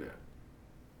win?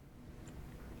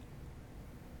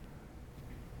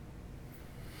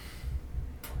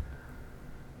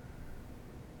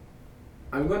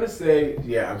 I'm going to say,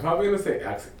 I'm probably going to say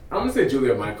I'm going to say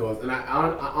Julia Michaels. And I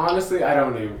honestly, I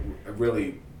don't even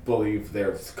really believe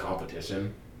there's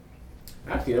competition.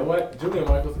 Actually, you know what? Julia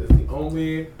Michaels is the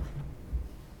only...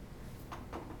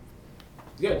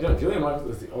 Julia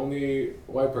Michaels is the only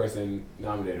white person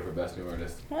nominated for Best New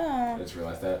Artist. Oh. I just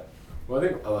realized that. Well, I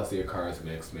think Alessia Cara is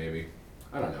mixed, maybe.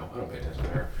 I don't know. I don't pay attention to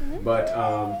her. But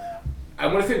I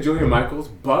want to say Julia Michaels,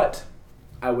 but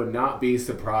I would not be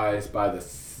surprised by the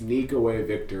sneak away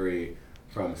victory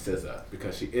from SZA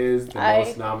because she is the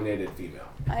most nominated female.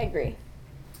 I agree.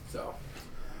 So,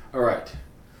 all right.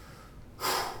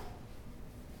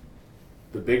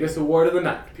 The biggest award of the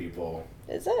night, people.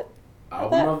 Is it?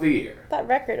 Album of the year. That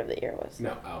record of the year was.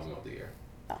 No, album of the year.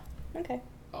 Oh, okay.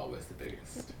 Always the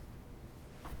biggest.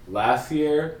 Last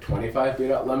year, 25 Beat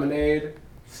Out Lemonade.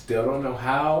 Still don't know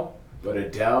how, but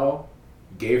Adele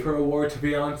gave her award to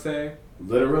Beyonce.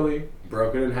 Literally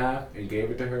broke it in half and gave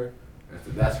it to her. I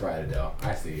said, that's right, Adele.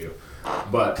 I see you.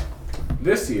 But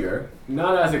this year,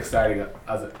 not as exciting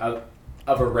of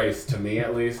a race to me,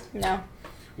 at least. No.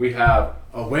 We have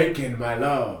Awaken My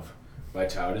Love by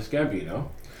Childish Gambino.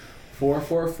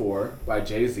 444 by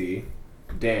Jay-Z,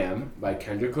 Damn by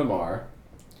Kendrick Lamar,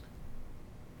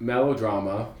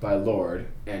 Melodrama by Lorde,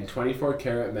 and 24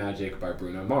 Karat Magic by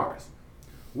Bruno Mars.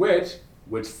 Which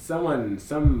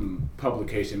some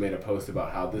publication made a post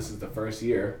about how this is the first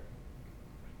year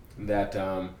that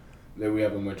we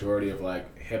have a majority of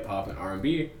like hip hop and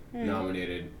R&B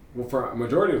nominated. Well, for a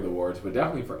majority of the awards, but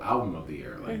definitely for album of the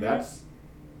year. Like that's.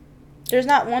 There's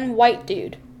not one white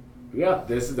dude. Yeah,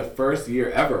 this is the first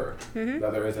year ever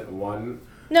that there isn't one.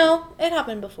 No, it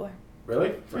happened before.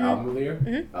 Really? For album of the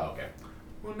year? Oh, okay.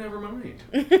 Well, never mind.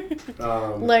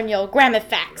 Learn your grammar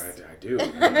facts. I do.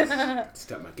 I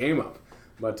step my game up.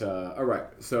 But, all right.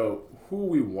 So, who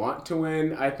we want to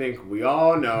win, I think we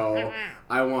all know.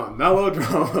 I want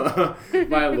Melodrama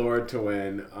by Lorde to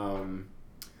win.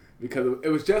 Because it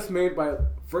was just made by...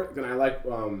 And I like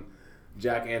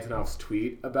Jack Antonoff's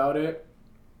tweet about it.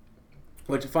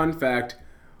 Which, fun fact,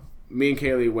 me and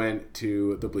Kaylee went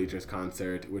to the Bleachers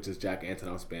concert, which is Jack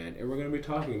Antonoff's band, and we're going to be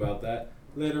talking about that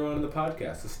later on in the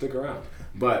podcast, so stick around.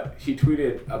 But he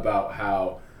tweeted about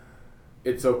how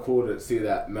it's so cool to see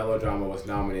that Melodrama was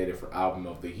nominated for Album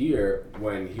of the Year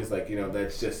when he's like,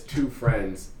 that's just two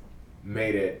friends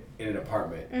made it in an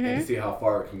apartment and to see how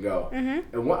far it can go. And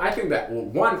I think that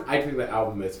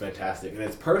album is fantastic, and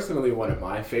it's personally one of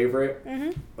my favorite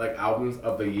like albums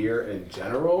of the year in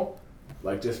general.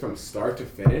 Like, just from start to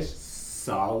finish,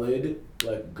 solid,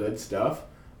 like, good stuff.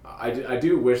 I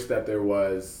do wish that there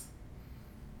was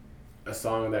a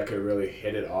song that could really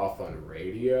hit it off on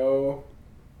radio.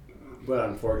 But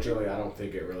unfortunately, I don't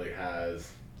think it really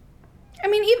has. I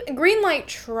mean, even Greenlight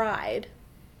tried.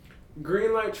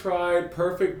 Greenlight tried.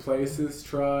 Perfect Places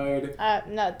tried.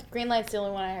 No, Greenlight's the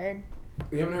only one I heard.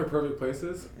 You haven't heard Perfect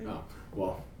Places? Oh,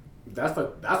 well, that's the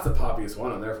poppiest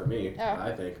one on there for me,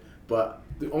 I think. But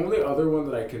the only other one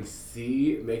that I can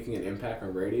see making an impact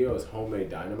on radio is Homemade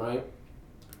Dynamite.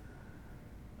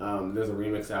 There's a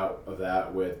remix out of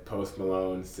that with Post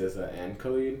Malone, SZA, and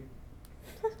Khalid.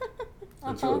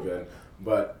 It's really good.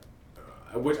 But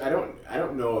which I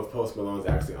don't know if Post Malone's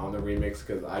actually on the remix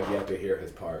because I've yet to hear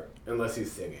his part unless he's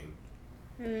singing.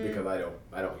 Because I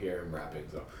don't hear him rapping.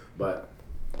 So, but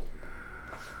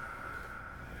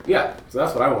yeah, so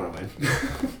that's what I want to win.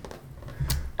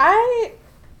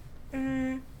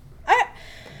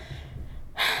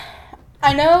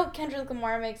 I know Kendrick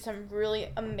Lamar makes some really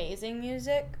amazing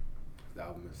music. The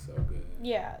album is so good.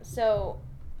 Yeah, so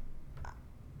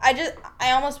I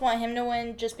almost want him to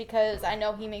win just because I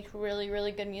know he makes really,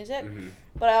 really good music.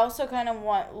 But I also kind of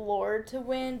want Lorde to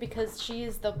win because she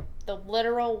is the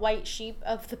literal white sheep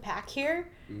of the pack here.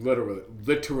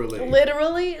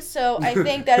 Literally. So I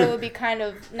think that it would be kind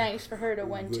of nice for her to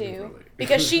win too,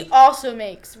 because she also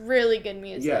makes really good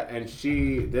music. Yeah, and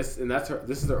this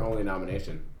is her only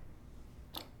nomination.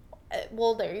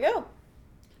 Well, there you go.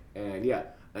 And yeah,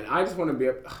 and I just want to be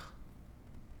up.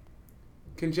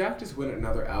 Can Jack just win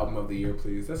another album of the year,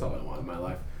 please? That's all I want in my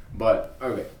life. But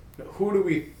okay, who do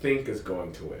we think is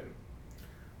going to win?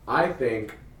 I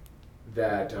think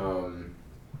that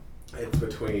it's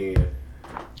between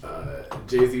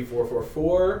Jay-Z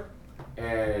 444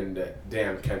 and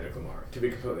damn Kendrick Lamar, to be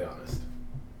completely honest.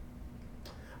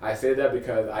 I say that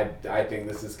because I think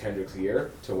this is Kendrick's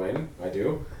year to win. I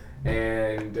do.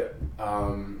 And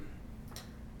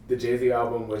the Jay-Z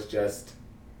album was just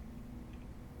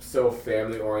so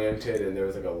family oriented, and there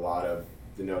was like a lot of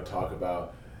talk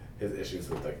about his issues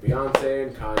with like Beyonce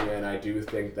and Kanye, and I do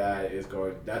think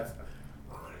that's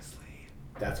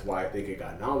why I think it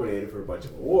got nominated for a bunch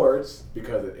of awards,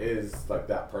 because it is like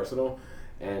that personal,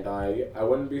 and I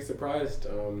wouldn't be surprised.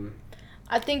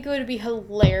 I think it would be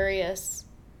hilarious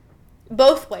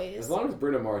both ways. As long as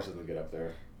Bruno Mars doesn't get up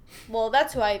there. Well,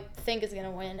 that's who I think is going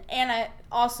to win. And I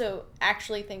also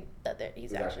actually think that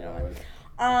he's actually going to win.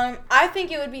 I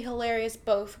think it would be hilarious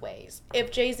both ways.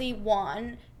 If Jay-Z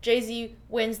won, Jay-Z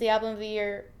wins the album of the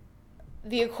year,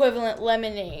 the equivalent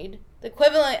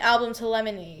album to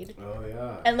Lemonade. Oh,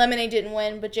 yeah. And Lemonade didn't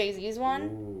win, but Jay-Z's won.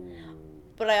 Ooh.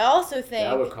 But I also think...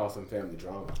 That would cause some family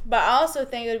drama. But I also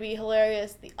think it would be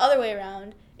hilarious the other way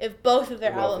around if both of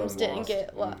their albums didn't lost.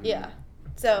 get... Mm-hmm. Yeah.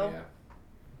 So... Yeah.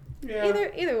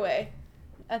 Either way,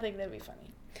 I think that'd be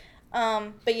funny.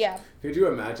 But yeah. Could you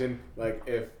imagine, like,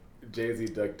 if Jay-Z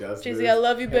like does Jay-Z, this, I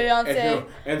love you, Beyonce.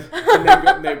 And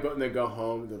they go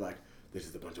home. They're like, this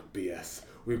is a bunch of BS.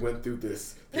 We went through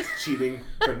this cheating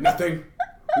for nothing.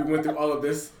 We went through all of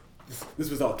this.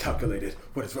 This was all calculated.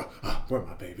 What is wrong? Where are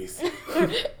my babies?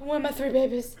 Where are my 3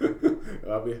 babies?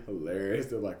 That'd be hilarious.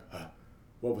 They're like,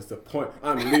 what was the point?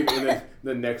 I'm leaving. And then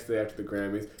the next day after the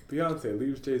Grammys, Beyonce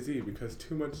leaves Jay-Z because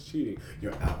too much cheating.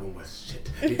 Your album was shit.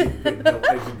 It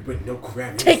didn't win no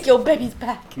Grammys. Take your babies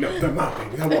back. No, they're my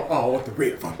babies. I want all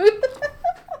 3 of them.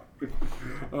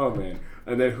 Oh, man.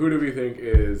 And then who do we think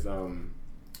is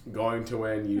going to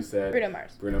win? You said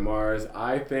Bruno Mars.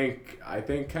 I think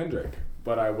Kendrick.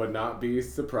 But I would not be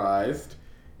surprised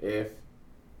if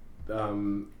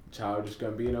Childish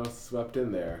Gambino swept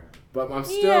in there. But I'm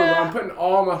putting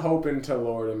all my hope into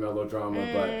Lord and Melodrama,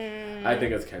 but I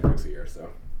think it's Kendrick's year, so.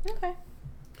 Okay.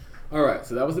 All right,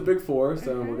 so that was the big 4,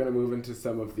 so we're going to move into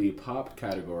some of the pop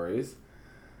categories.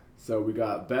 So we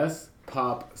got Best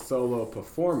Pop Solo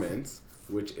Performance,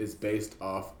 which is based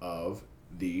off of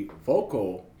the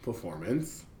vocal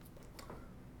performance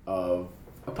of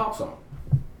a pop song.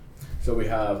 So we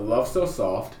have Love So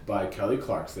Soft by Kelly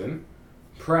Clarkson,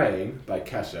 Praying by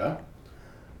Kesha,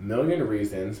 Million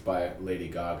Reasons by Lady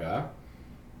Gaga,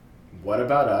 What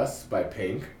About Us by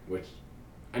Pink, which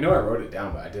I know I wrote it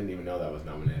down, but I didn't even know that was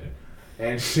nominated,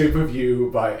 and Shape of You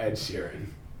by Ed Sheeran.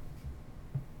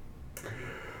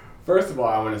 First of all,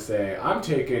 I want to say I'm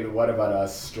taking What About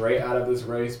Us straight out of this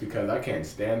race because I can't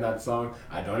stand that song.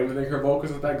 I don't even think her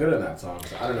vocals are that good in that song,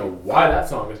 so I don't know why that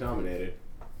song is nominated.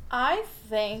 I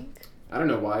don't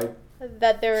know why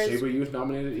that there is Shape of You is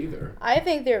nominated either. I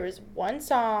think there is one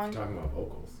song Talking about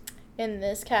vocals in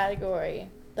this category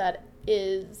that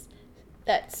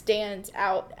stands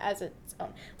out as its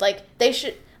own. Like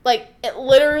it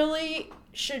literally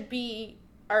should be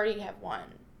already have won,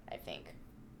 I think.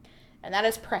 And that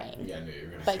is Praying Yeah, I knew you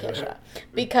were gonna by say Kesha. that.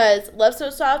 Because Love So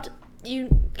Soft,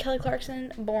 Kelly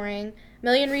Clarkson, boring.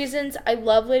 Million Reasons, I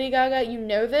love Lady Gaga, you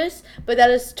know this, but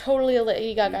that is totally a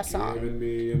Lady Gaga song.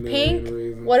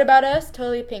 Pink, What About Us,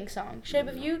 totally a Pink song. Shape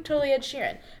of You, totally Ed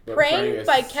Sheeran. Praying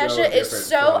by Kesha is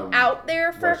so out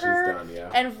there for her,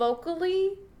 and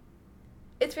vocally,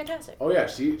 it's fantastic. Oh yeah,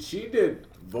 she did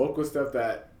vocal stuff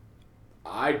that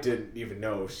I didn't even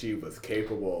know she was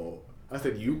capable. I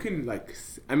said, you can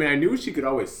I knew she could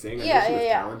always sing. I knew she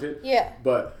was talented. Yeah.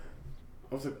 But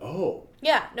I was like, oh.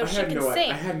 Yeah, no, she can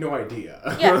sing. I had no idea.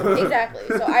 Yeah, exactly.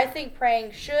 So I think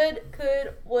Praying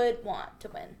would, want to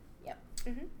win. Yep.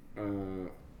 Mm-hmm.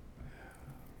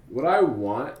 Would I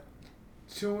want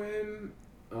to win?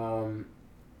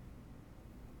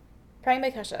 Praying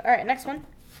by Kesha. All right, next one.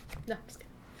 No, I'm just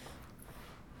kidding.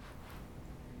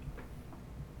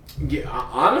 Yeah,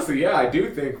 honestly, yeah, I do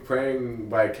think Praying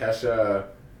by Kesha.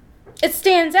 It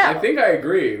stands out. I think I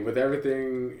agree with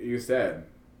everything you said.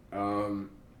 I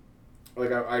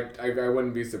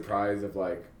wouldn't be surprised if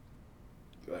like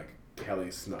Kelly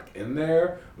snuck in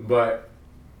there, but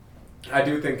I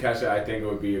do think Kesha, I think it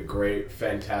would be a great,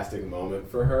 fantastic moment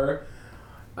for her.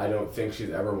 I don't think she's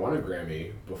ever won a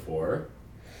Grammy before,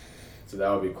 so that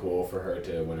would be cool for her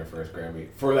to win her first Grammy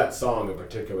for that song in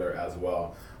particular as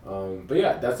well. But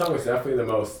yeah, that song was definitely the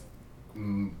most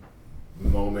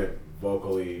moment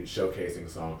vocally showcasing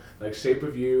song. Like Shape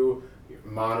of You,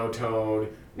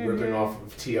 monotone, ripping off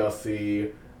of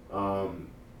TLC.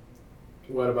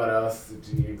 What About Us?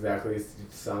 Exactly, it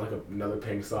sound like another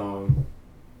Pink song.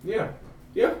 Yeah,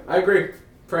 Yeah, I agree.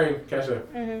 Praying,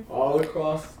 Kesha. All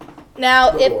across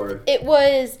Now, the if board. it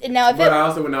was But I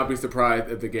also would not be surprised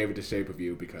if they gave it to Shape of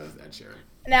You because Ed Sheeran.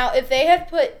 now if they had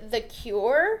put The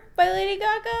Cure by Lady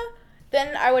Gaga,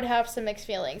 then I would have some mixed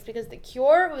feelings because The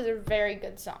Cure was a very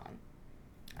good song.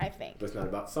 I think. But it's not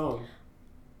about song.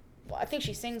 Well, I think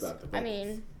she sings. It's about the I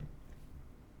vocals.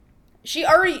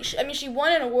 mean, she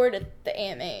won an award at the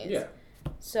AMAs. Yeah,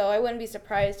 So I wouldn't be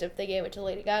surprised if they gave it to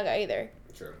Lady Gaga either.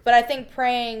 true. But I think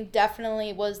Praying definitely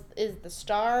is the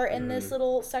star in this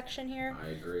little section here. I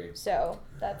agree. So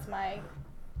that's my.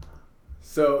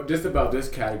 So, just about this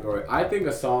category, I think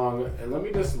a song, and let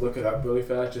me just look it up really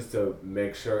fast just to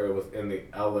make sure it was in the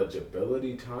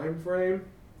eligibility time frame.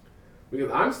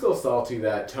 Because I'm still salty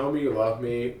that Tell Me You Love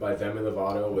Me by Demi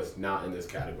Lovato was not in this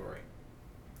category.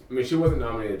 I mean, she wasn't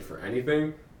nominated for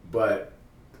anything, but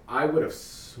I would have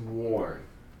sworn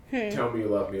Tell Me You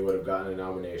Love Me would have gotten a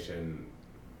nomination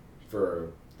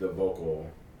for the vocal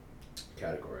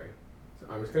category. So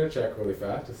I'm just going to check really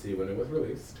fast to see when it was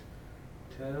released.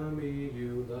 Tell me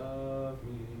you love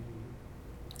me.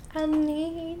 I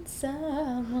need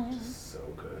someone. So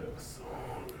good of a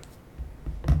song.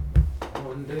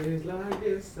 On days like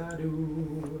this I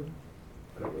do.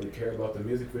 I don't really care about the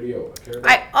music video. I care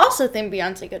about... I also think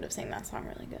Beyonce could have sang that song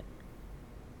really good.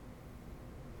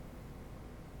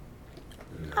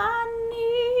 No. I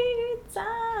need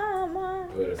someone.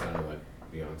 It would have sounded like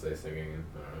Beyonce singing. And,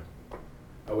 I don't know.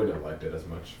 I wouldn't have liked it as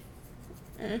much.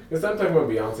 Because sometimes when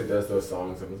Beyonce does those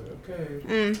songs, I was like,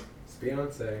 okay, it's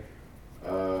Beyonce.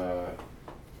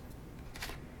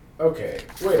 Okay,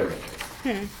 wait a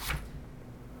minute.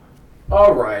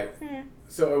 All right.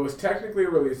 So it was technically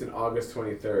released on August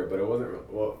 23rd, but it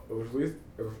wasn't. Well, it was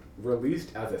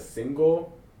released as a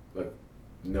single, like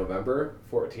November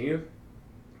 14th.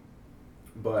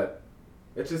 But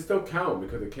it should still count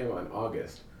because it came out in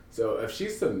August. So if she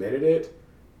submitted it,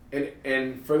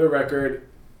 and for the record,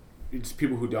 just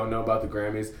people who don't know about the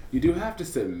Grammys, you do have to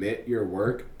submit your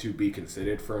work to be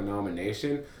considered for a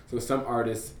nomination. So some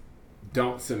artists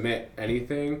don't submit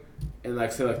anything, and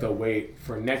say they'll wait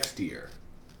for next year,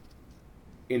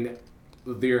 in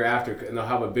the year after, and they'll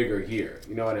have a bigger year.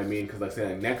 You know what I mean? Because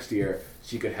next year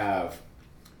she could have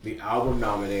the album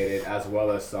nominated as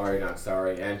well as Sorry Not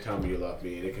Sorry and Tell Me You Love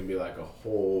Me, and it can be a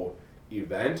whole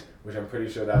event, which I'm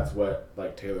pretty sure that's what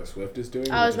Taylor Swift is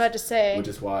doing. I was about to say. Which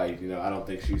is why I don't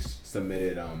think she's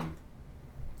submitted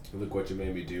Look What You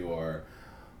Made Me Do or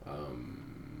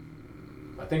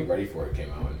I think Ready For It came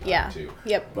out in time too.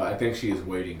 Yep. But I think she is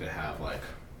waiting to have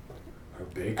her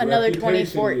big Another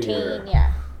reputation 2014. year.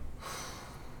 Yeah.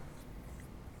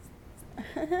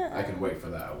 I can wait for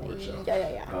that award show.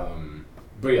 Yeah.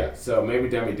 But yeah, so maybe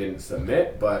Demi didn't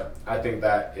submit, but I think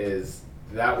that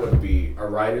would be a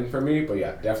write-in for me. But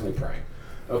yeah, definitely Praying.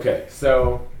 Okay,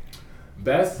 so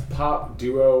best pop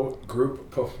duo group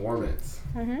performance.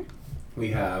 We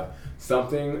have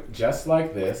Something Just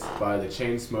Like This by the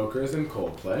Chainsmokers and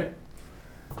Coldplay,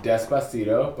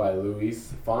 Despacito by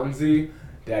Luis Fonsi,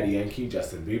 Daddy Yankee,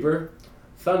 Justin Bieber,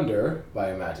 Thunder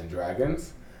by Imagine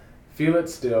Dragons, Feel It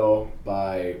Still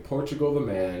by Portugal the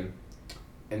Man,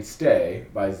 and Stay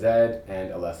by Zed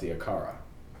and Alessia Cara.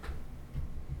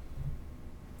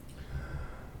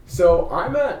 So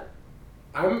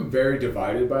I'm very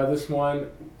divided by this one.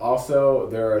 Also,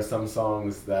 there are some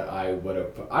songs that I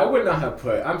would not have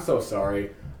put, I'm so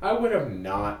sorry, I would have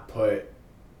not put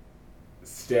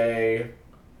Stay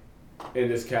in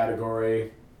this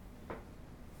category.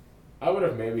 I would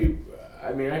have maybe,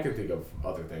 I can think of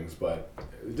other things, but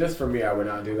just for me, I would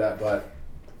not do that, but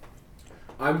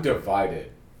I'm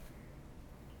divided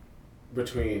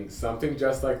between Something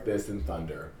Just Like This and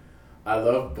Thunder. I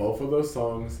love both of those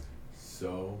songs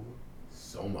so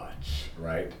much,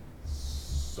 right?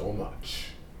 So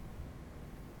much.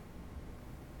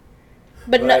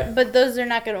 But those are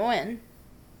not going to win.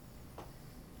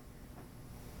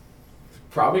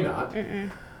 Probably not.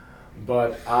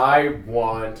 But I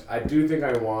do think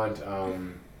I want,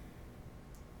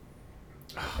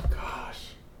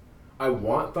 I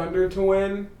want Thunder to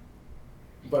win,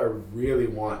 but I really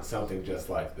want Something Just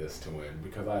Like This to win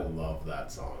because I love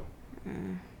that song.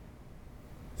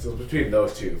 So it's between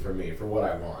those two for me, for what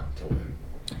I want to win.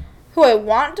 Who I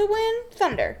want to win?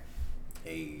 Thunder.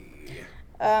 Hey.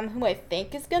 Who I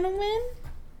think is going to win?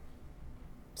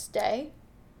 Stay.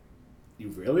 You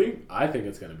really? I think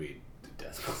it's going to be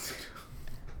Despacito.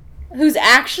 Who's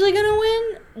actually going to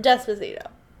win? Despacito.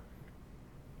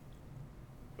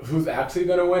 Who's actually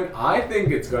going to win? I think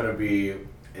it's going to be,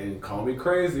 and call me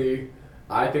crazy,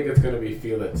 I think it's going to be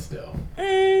Feel It Still.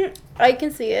 I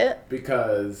can see it.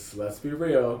 Because, let's be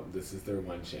real, this is their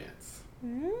one chance.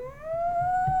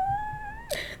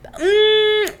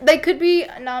 They could be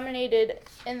nominated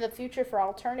in the future for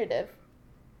alternative.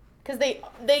 Because they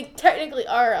technically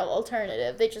are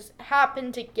alternative. They just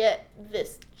happen to get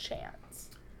this chance.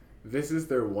 This is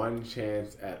their one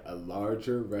chance at a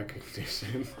larger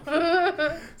recognition.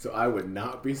 So I would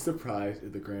not be surprised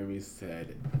if the Grammys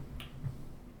said,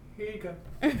 "Here you go."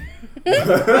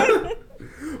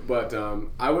 But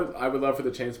I would love for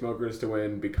the Chainsmokers to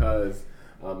win because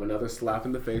another slap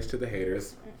in the face to the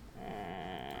haters.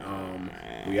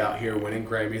 We out here winning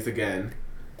Grammys again,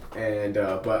 and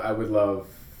but I would love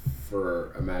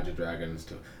for Imagine Dragons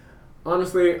to.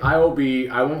 Honestly, I won't be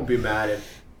mad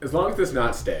as long as it's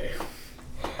not Stay.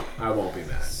 I won't be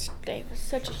mad. Stay was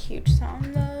such a huge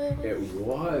song, though. It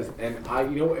was, and I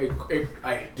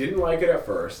didn't like it at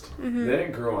first. Then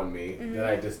it grew on me. Then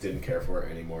I just didn't care for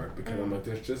it anymore because I'm like,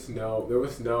 there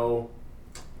was no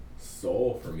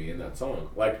soul for me in that song.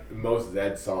 Like most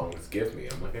Zed songs give me.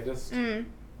 I'm like, I just,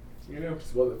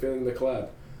 just wasn't feeling the collab.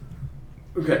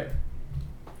 Okay,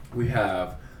 we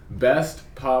have Best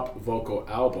Pop Vocal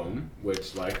Album,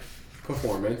 which like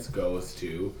performance goes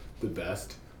to the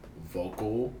best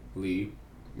vocally,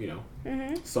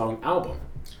 song album.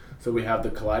 So we have the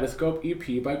Kaleidoscope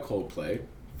EP by Coldplay.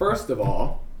 First of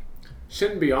all,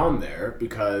 shouldn't be on there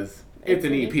because it's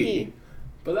an EP,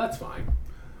 but that's fine.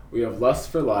 We have Lust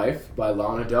for Life by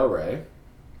Lana Del Rey,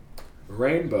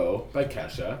 Rainbow by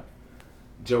Kesha,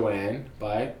 Joanne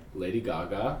by Lady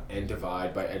Gaga, and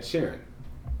Divide by Ed Sheeran.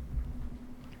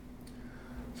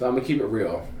 So I'm going to keep it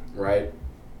real, right?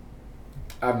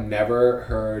 I've never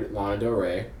heard Lana Del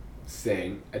Rey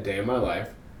sing A Day in My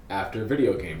Life after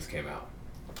video games came out.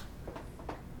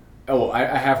 Oh, well, I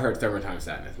have heard Summertime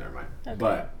Sadness, never mind. Okay.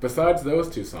 But besides those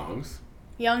two songs...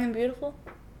 Young and Beautiful?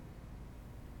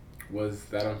 Was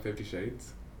that on 50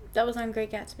 Shades? That was on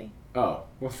Great Gatsby. Oh,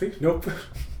 well see, nope.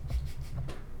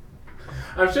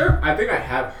 I'm sure, I think I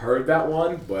have heard that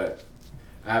one, but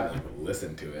I haven't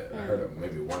listened to it. I heard it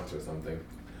maybe once or something.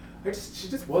 She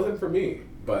just wasn't for me,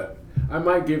 but I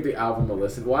might give the album a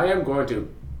listen. Well, I am going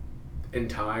to, in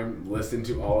time, listen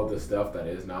to all of the stuff that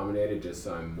is nominated just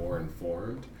so I'm more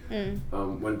informed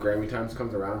when Grammy times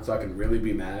comes around so I can really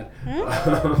be mad.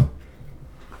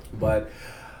 But,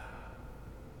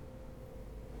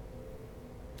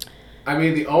 I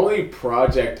mean, the only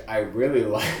project I really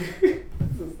like,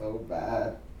 this is so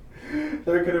bad.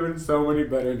 There could have been so many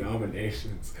better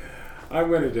nominations.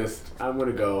 I'm gonna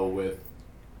go with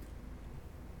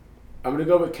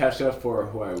Kesha for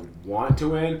who I want to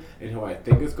win and who I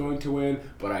think is going to win,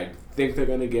 but I think they're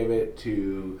going to give it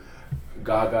to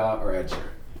Gaga or Ed Sheeran.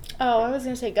 Oh, I was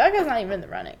going to say, Gaga's not even in the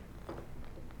running.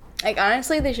 Like,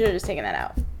 honestly, they should have just taken that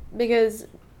out. Because...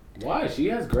 Why? She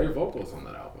has great vocals on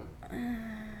that album.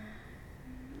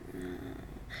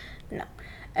 No.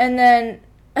 And then...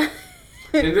 And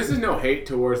this is no hate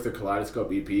towards the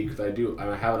Kaleidoscope EP, because I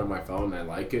have it on my phone and I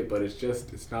like it, but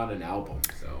it's not an album,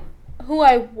 so... Who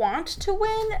I want to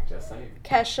win, just saying.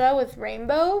 Kesha with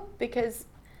Rainbow, because,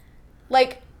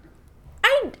 like,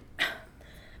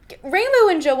 Rainbow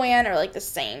and Joanne are like the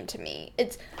same to me.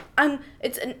 It's an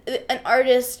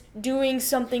artist doing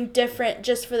something different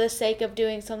just for the sake of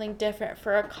doing something different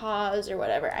for a cause or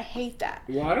whatever. I hate that.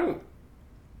 Well, I don't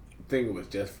think it was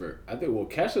just for. I think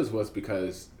Kesha's was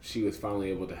because she was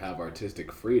finally able to have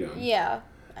artistic freedom. Yeah.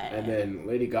 And then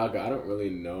Lady Gaga, I don't really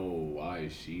know why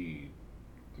she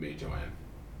made Joanne.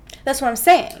 That's what I'm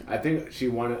saying. I think she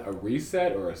wanted a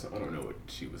reset I don't know what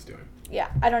she was doing. Yeah,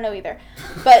 I don't know either.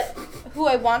 But who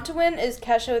I want to win is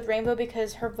Kesha with Rainbow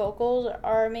because her vocals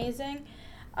are amazing.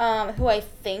 Who I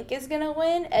think is going to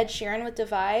win, Ed Sheeran with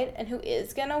Divide. And who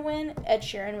is going to win, Ed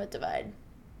Sheeran with Divide.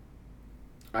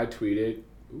 I tweeted,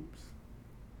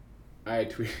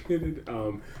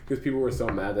 because people were so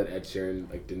mad that Ed Sheeran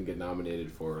didn't get nominated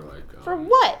for for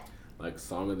what? Like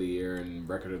Song of the Year and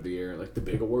Record of the Year, like the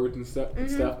big awards and stuff.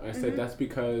 I said that's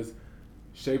because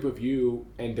Shape of You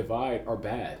and Divide are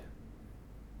bad.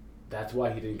 That's why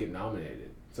he didn't get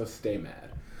nominated. So stay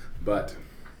mad. But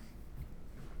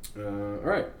all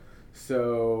right.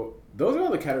 So those are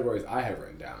all the categories I have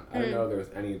written down. I don't know if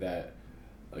there's any that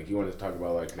you wanted to talk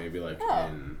about,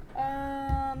 in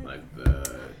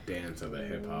the dance or the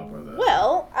hip hop or the.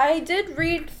 Well, I did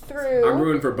read through. I'm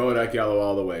rooting for Bodak Yellow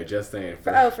all the way. Just saying.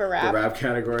 For rap. The rap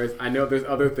categories. I know there's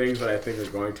other things that I think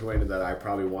are going to win that I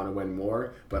probably want to win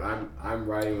more, but I'm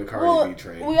riding the Cardi B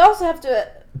train. We also have to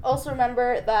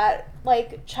remember that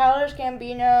Childish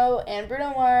Gambino and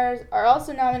Bruno Mars are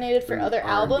also nominated for other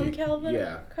album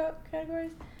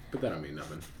categories. But that don't mean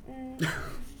nothing.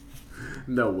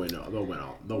 They'll win them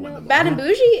all. Bad and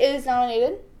Bougie is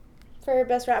nominated for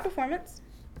Best Rap Performance.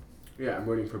 Yeah, I'm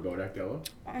waiting for Bodak Yellow.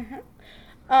 Uh-huh.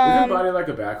 Isn't Body Like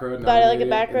a Back Road Body Like a nominated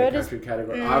Back in the Road is- country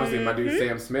category? Obviously, my dude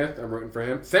Sam Smith. I'm rooting for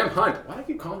him. Sam Hunt. Why do I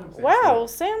keep calling him Sam Wow,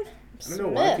 Smith? Sam I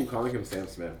don't know why I keep calling him Sam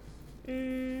Smith.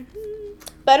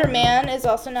 Better Man is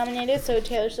also nominated, so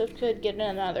Taylor Swift could get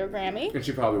another Grammy. And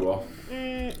she probably will.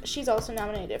 She's also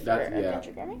nominated for That's- a yeah.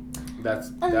 country Grammy.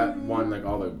 That won like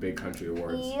all the big country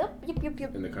awards Yep.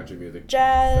 in the country music.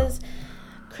 Jazz,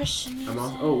 Christian music. I'm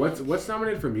also, what's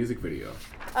nominated for music video?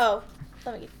 Oh,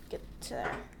 let me get to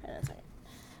there in a second.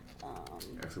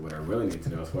 Actually, what I really need to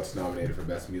know is what's nominated for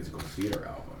best musical theater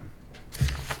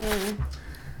album.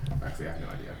 Actually, I have no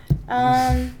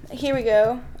idea. Here we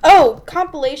go. Oh,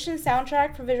 compilation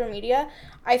soundtrack for visual media.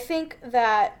 I think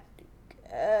that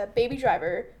Baby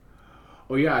Driver.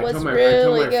 Oh yeah, I Was told my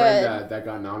really friend that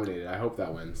got nominated. I hope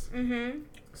that wins. Mm-hmm.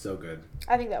 So good.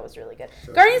 I think that was really good.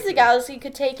 So Guardians of the good. Galaxy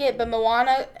could take it, but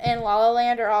Moana and La La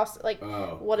Land are also like,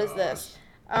 Oh, what is this?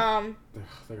 They're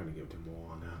gonna give it to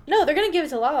Moana. No, they're gonna give it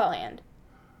to La La Land.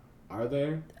 Are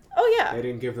they? Oh They yeah.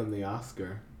 didn't give them the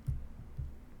Oscar.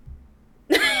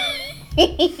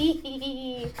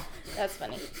 That's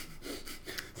funny.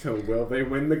 So will they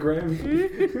win the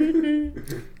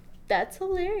Grammy? That's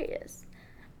hilarious.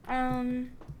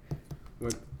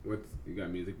 What you got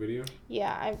music video?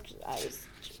 Yeah, I was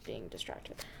just being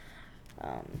distracted.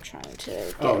 Trying to.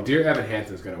 Get... Oh, Dear Evan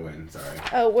Hansen's gonna win. Sorry.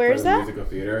 Oh, where's For the that? Musical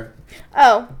theater.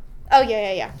 Oh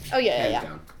yeah. Oh yeah. Hands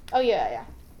down. Oh yeah.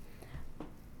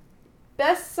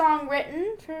 Best song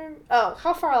written for. Oh,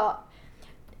 how far out?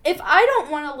 If I Don't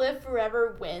Want to Live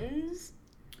Forever wins.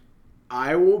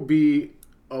 I will be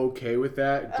okay with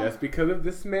that just because of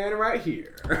this man right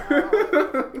here.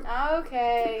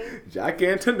 Okay. Jack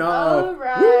Antonoff.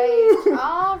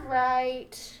 All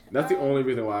right. That's the only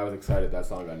reason why I was excited that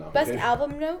song got nominated. Best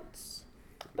album notes.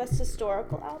 Best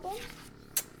historical album.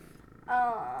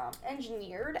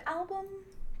 Engineered album.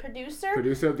 Producer.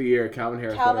 Producer of the year, Calvin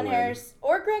Harris. Calvin gonna win. Harris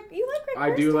or Greg. You like Greg? I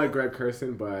do Kirsten? like Greg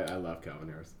Kirsten, but I love Calvin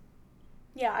Harris.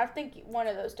 Yeah, I think one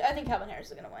of those two. I think Calvin Harris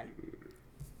is gonna win.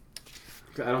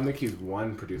 I don't think he's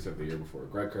won Producer of the Year before.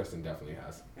 Greg Kirsten definitely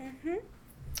has. Mhm.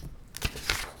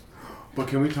 But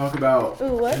can we talk about?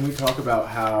 Ooh, what? Can we talk about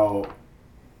how?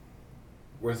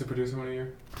 Where's the producer one of your?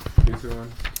 Producer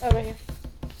one. Oh, right here.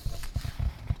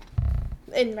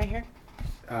 Right here.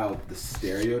 How the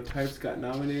Stereotypes got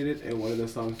nominated, and one of the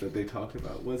songs that they talked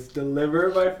about was "Deliver"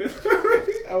 by Fifth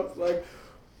Harmony. I was like,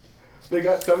 they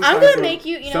got some. I'm type gonna of- make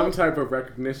you. You some know. type of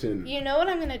recognition. You know what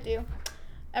I'm gonna do?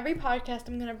 Every podcast,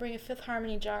 I'm gonna bring a Fifth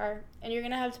Harmony jar, and you're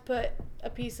gonna have to put a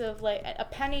piece of like a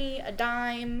penny, a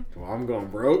dime. Well, I'm going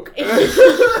broke.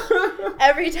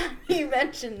 Every time you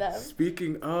mention them.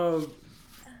 Speaking of,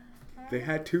 they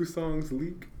had 2 songs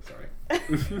leak. Sorry.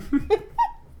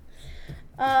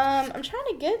 I'm trying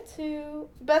to get to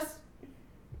best.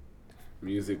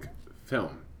 Music,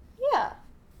 film. Yeah.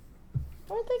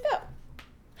 Where'd they go?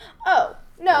 Oh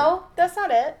no, that's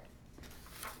not it.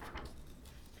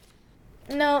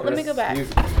 No, let me go Best back.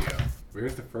 Music video.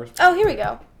 Where's the first? Oh, here we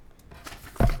go.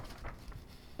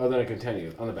 Oh, then it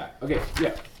continues on the back. Okay,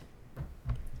 yeah.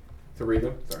 So read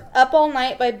them. Sorry. Up All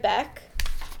Night by Beck.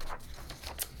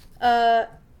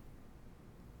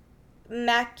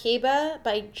 Makeba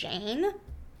by Jane.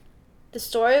 The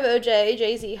Story of O.J.,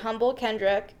 Jay-Z, Humble,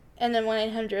 Kendrick, and then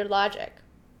 1-800-LOGIC.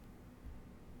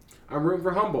 I'm rooting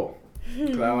for Humble.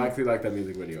 Because I actually like that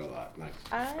music video a lot. Like,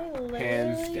 I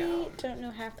Hands literally down. don't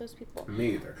know half those people.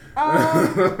 me either.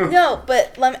 No,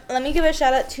 but let me give a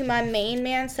shout out to my main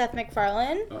man, Seth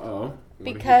MacFarlane. Uh-oh. What did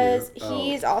he Because do? Oh,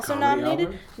 he's also comedy nominated.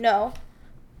 album? No.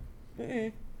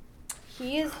 Mm-mm.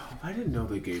 He is. I didn't know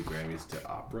they gave Grammys to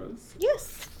operas.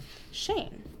 Yes.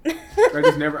 Shane. I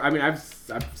just never. I mean, I've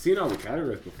seen all the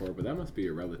categories before, but that must be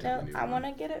a relatively No, new I one. want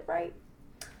to get it right.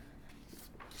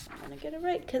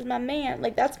 Because my man,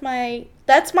 like, that's my,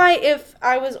 if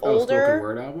I was Oh, spoken older.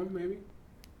 word album, maybe.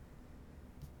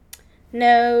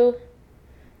 No.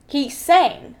 He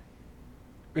sang.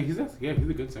 Hey, he's a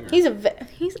good singer. He's a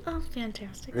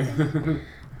fantastic singer.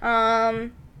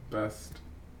 Best.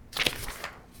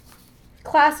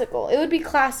 Classical. It would be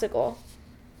classical.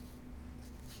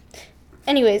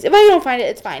 Anyways, if I don't find it,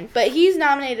 it's fine. But he's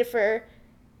nominated for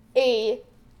a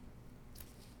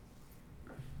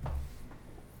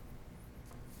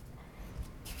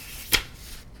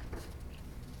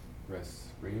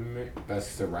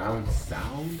Best surround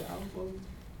sound album.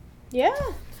 yeah.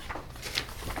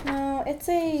 No, it's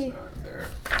a. Not there.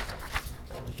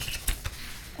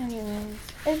 Anyways,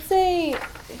 it's a.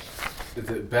 Is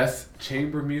it best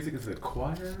chamber music? Is it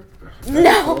choir?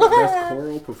 No. Best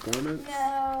choral performance.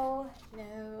 No.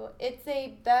 It's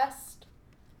a best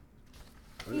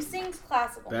He sings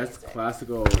classical Best music.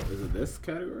 classical. Is it this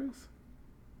categories?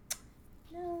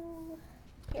 No.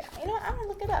 Here, you know what? I'm gonna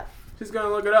look it up. She's gonna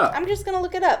look it up. I'm just gonna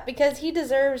look it up because he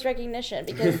deserves recognition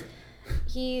because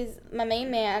he's my main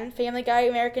man. Family Guy,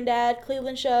 American Dad,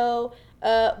 Cleveland Show,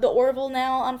 The Orville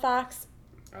now on Fox.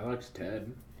 I liked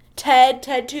Ted.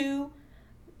 Ted 2,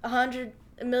 100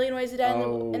 Million Ways to Die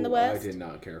in the West. I did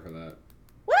not care for that.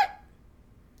 What?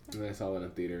 And I saw it in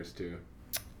theaters too.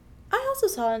 I also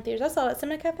saw it in theaters. I saw it at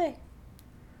Cinema Cafe.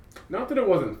 Not that it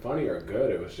wasn't funny or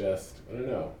good. It was just I don't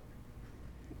know.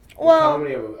 The Well,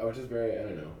 comedy. I was just very. I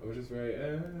don't know. It was just very.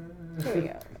 here we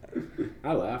go.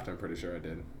 I laughed. I'm pretty sure I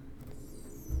did.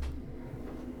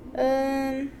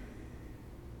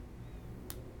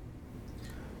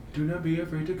 Do not be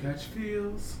afraid to catch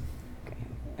feels.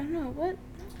 I don't know what.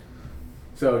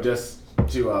 So just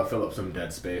to fill up some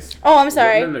dead space. Oh, I'm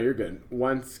sorry. No, you're good.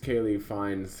 Once Kaylee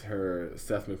finds her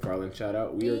Seth MacFarlane shout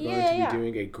out, we are going to be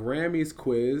doing a Grammys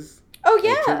quiz. Oh A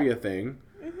yeah. trivia thing.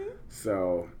 Mhm.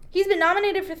 So. He's been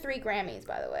nominated for 3 Grammys,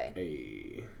 by the way.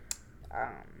 Hey.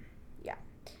 Yeah.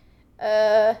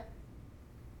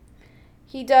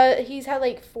 He's had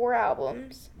like 4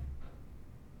 albums.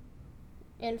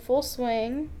 In Full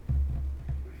Swing,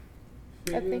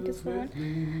 I think is the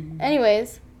one.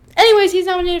 Anyways, he's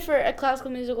nominated for a classical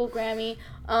musical Grammy.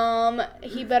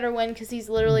 He better win because he's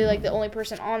literally like the only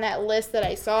person on that list that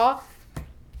I saw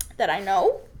that I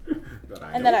know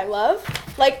and that I love.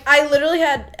 Like I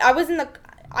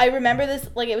remember this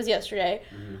like it was yesterday.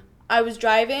 Mm-hmm. I was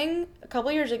driving a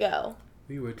couple years ago.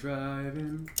 We were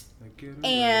driving.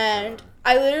 And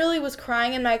I literally was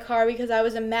crying in my car because I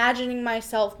was imagining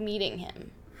myself meeting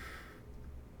him.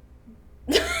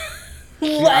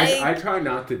 I try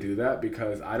not to do that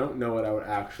because I don't know what I would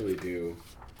actually do.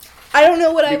 I don't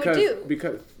know what I would do.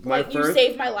 Because you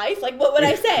saved my life? Like, what would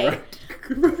I say?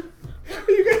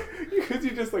 Because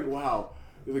you're just like, wow.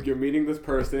 Like, you're meeting this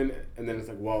person, and then it's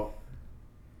like, well,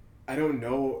 I don't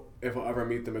know if I'll ever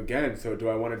meet them again, so do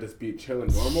I want to just be chill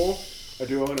and normal? Or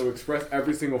do I want to express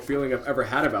every single feeling I've ever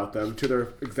had about them to their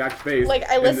exact face? Like,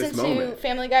 I listen to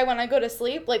Family Guy when I go to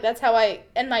sleep. Like, that's how I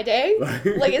end my day.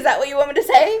 Like, is that what you want me to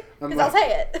say? Because I'll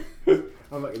say it.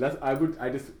 I'm like,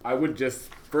 I would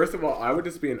just, first of all, I would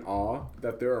just be in awe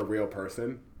that they're a real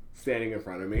person standing in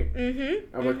front of me.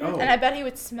 Mm-hmm. I'm like, oh. And I bet he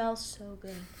would smell so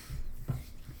good.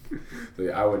 So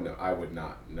yeah, I would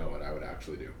not know what I would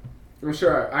actually do. I'm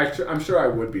sure I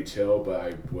would be chill, but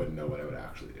I wouldn't know what I would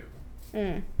actually do.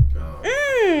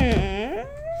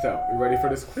 So, you ready for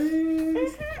this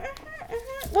quiz?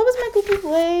 What was Michael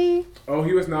Bublé? Oh,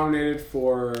 he was nominated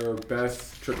for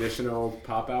Best Traditional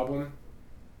Pop Album.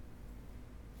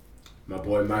 My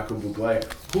boy Michael Bublé,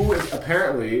 who is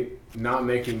apparently not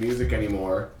making music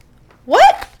anymore.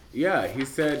 What? Yeah, he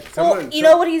said you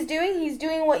know what he's doing? He's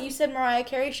doing what you said Mariah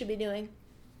Carey should be doing.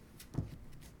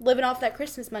 Living off that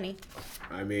Christmas money.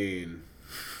 I mean,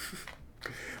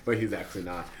 but he's actually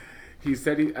not. He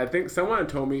said I think someone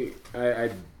told me,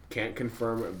 I can't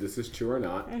confirm if this is true or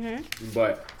not,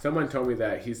 but someone told me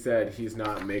that he said he's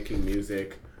not making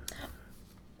music.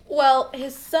 Well,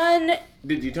 his son...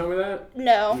 Did you tell me that?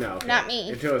 No, okay. Not me.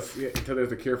 Until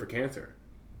there's a cure for cancer.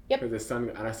 Yep. For his son,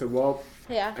 and I said, well,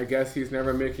 yeah. I guess he's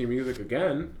never making music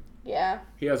again. Yeah.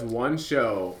 He has one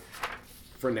show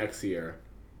for next year.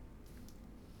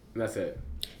 And that's it.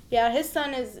 Yeah, his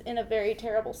son is in a very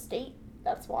terrible state.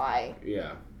 That's why.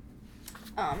 Yeah.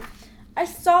 I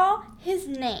saw his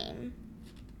name.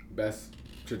 Best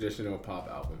Traditional Pop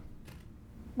Album.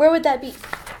 Where would that be?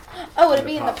 Oh, would it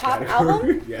be in the pop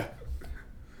album? Yeah.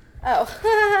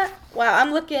 Oh. Wow,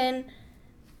 I'm looking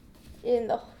in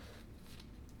the...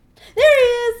 There he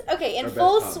is! Okay, in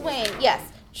Full Swing. Yes.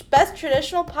 Best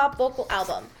Traditional Pop Vocal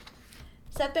Album.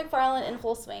 Seth MacFarlane in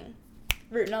Full Swing.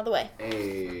 Rooting all the way.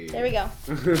 Hey. There we go.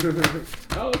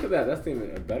 Oh, look at that. That's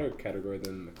even a better category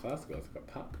than the classical. It's like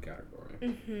a pop category.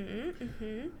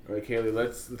 All right, Kaylee,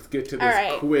 let's get to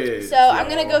this quiz. So I'm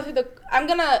gonna go to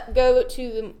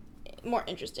the more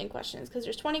interesting questions because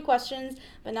there's 20 questions,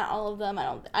 but not all of them.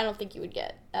 I don't think you would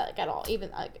get at all.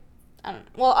 Even like I don't.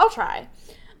 Well, I'll try.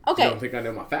 Okay. I don't think I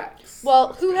know my facts.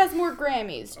 Well, who has more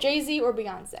Grammys, Jay-Z or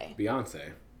Beyonce?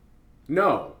 Beyonce.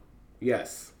 No.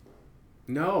 Yes.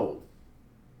 No.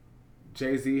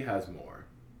 Jay-Z has more.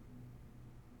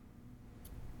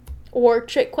 Or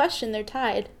trick question, they're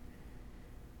tied.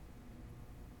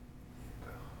 Oh,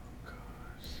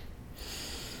 gosh.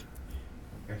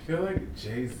 I feel like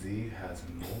Jay-Z has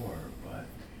more, but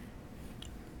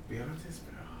Beyonce's...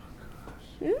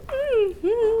 Oh,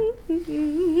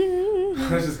 gosh.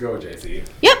 Let's just go with Jay-Z.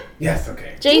 Yep. Yes,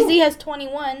 okay. Jay-Z has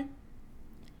 21.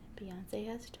 Beyonce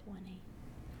has 20.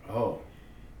 Oh.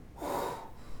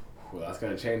 Well, that's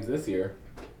gonna change this year.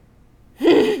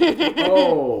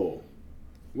 Oh,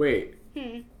 wait.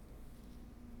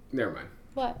 Never mind.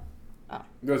 What? Oh.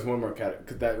 There's one more category,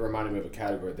 because that reminded me of a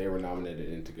category they were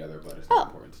nominated in together, but it's not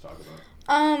important to talk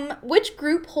about. Which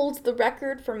group holds the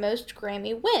record for most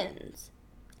Grammy wins?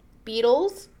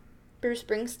 Beatles, Bruce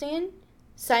Springsteen,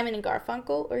 Simon and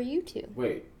Garfunkel, or U2?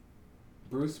 Wait,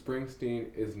 Bruce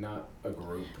Springsteen is not a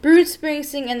group. Bruce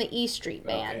Springsteen and the E Street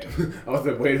Band. Okay. I was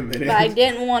like, wait a minute. But I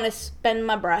didn't want to spend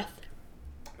my breath.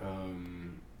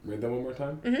 Read them one more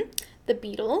time. The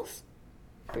Beatles,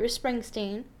 Bruce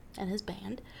Springsteen and his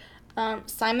band,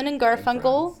 Simon and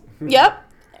Garfunkel,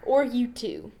 yep, or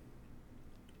U2.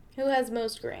 Who has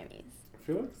most Grammys? I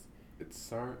feel like it's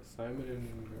Simon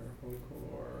and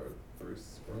Garfunkel or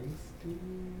Bruce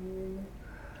Springsteen.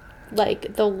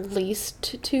 Like the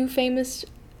least two famous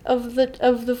of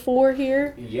the four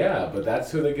here. Yeah, but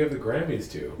that's who they give the Grammys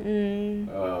to.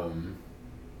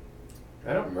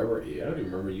 I don't remember. I don't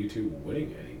even remember U2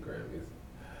 winning any Grammys.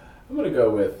 I'm gonna go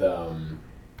with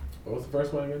what was the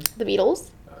first one again? The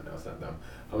Beatles. Oh no, it's not them.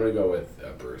 I'm gonna go with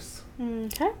Bruce.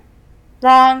 Okay.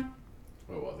 Wrong.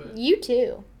 What was it?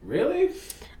 U2. Really?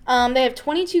 They have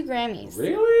 22 Grammys.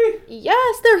 Really?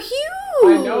 Yes, they're huge.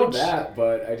 I know that,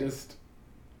 but I don't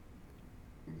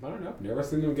know. Never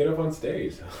seen them get up on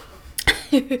stage.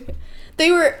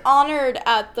 They were honored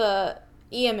at the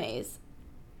EMAs.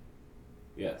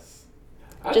 Yes.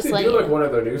 I Just actually like do like one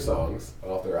of their new songs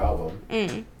off their album.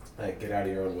 Like Get Out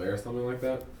of Your Own Way or something like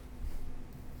that.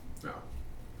 No.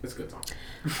 It's a good song.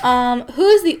 Who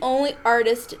is the only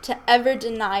artist to ever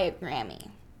deny a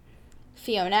Grammy?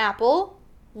 Fiona Apple,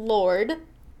 Lorde,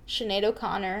 Sinead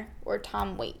O'Connor, or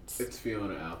Tom Waits? It's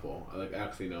Fiona Apple. I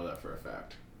actually know that for a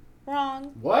fact.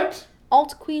 Wrong. What?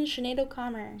 Alt Queen Sinead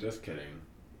O'Connor. Just kidding.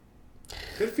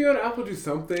 Did Fiona Apple do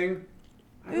something?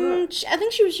 I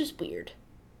think she was just weird.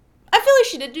 I feel like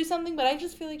she did do something, but I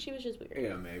just feel like she was just weird.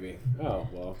 Yeah, maybe. Oh,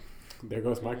 well. There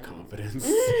goes my confidence.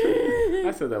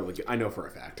 I said that I know for a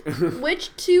fact.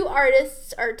 Which two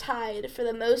artists are tied for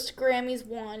the most Grammys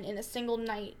won in a single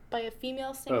night by a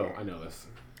female singer? Oh, I know this.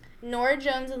 Norah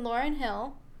Jones and Lauryn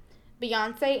Hill,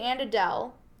 Beyonce and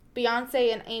Adele,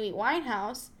 Beyonce and Amy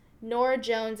Winehouse, Norah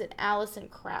Jones and Alison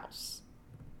Krauss.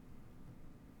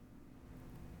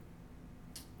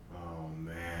 Oh,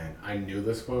 man. I knew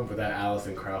this one, but that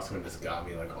Alison Krauss one just got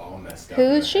me like all messed up. Who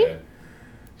is she? Head.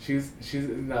 She's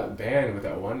in that band with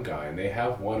that one guy, and they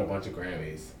have won a bunch of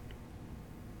Grammys.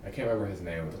 I can't remember his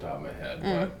name off the top of my head,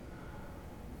 but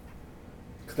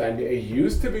because it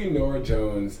used to be Norah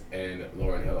Jones and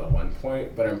Lauryn Hill at one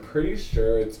point, but I'm pretty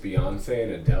sure it's Beyonce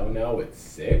and Adele now with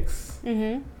 6.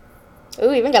 Ooh,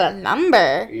 even got a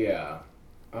number. Yeah.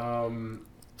 Was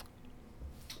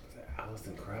that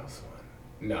Alison Krauss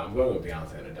one? No, I'm going with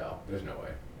Beyonce and Adele. There's no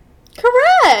way.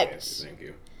 Correct. Yes, thank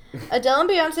you. Adele and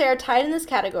Beyonce are tied in this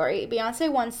category. Beyonce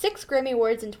won 6 Grammy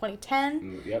Awards in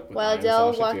 2010, Yep, with while I Am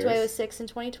Adele Sasha walked away Fierce. with 6 in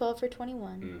 2012 for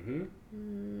 21.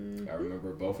 I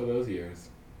remember both of those years.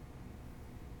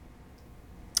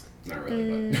 Not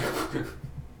really, but...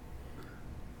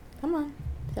 Come on.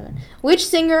 7. Which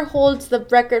singer holds the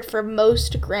record for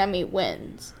most Grammy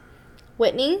wins?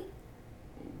 Whitney,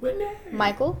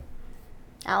 Michael,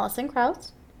 Alison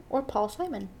Krauss, or Paul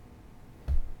Simon?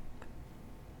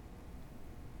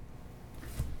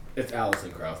 It's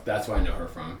Alison Krauss. That's where I know her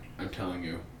from. I'm telling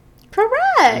you. Correct.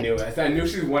 I knew it. I knew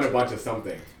she won a bunch of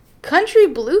something. Country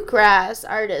bluegrass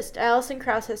artist Alison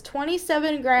Krauss has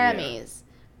 27 Grammys.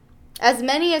 As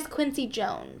many as Quincy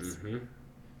Jones.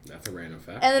 That's a random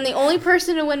fact. And then the only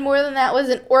person to win more than that was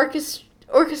an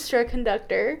orchestra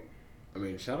conductor. I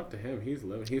mean, shout out to him. He's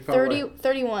living. He's probably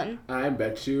 31. I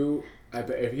bet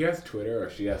if he has Twitter or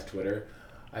she has Twitter,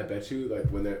 I bet you like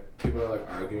when people are like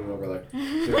arguing over like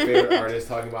their favorite artist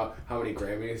talking about how many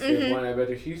Grammys they've won, I bet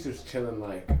you he's just chilling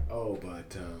like, oh,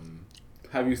 but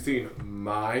have you seen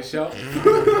my shelf? That's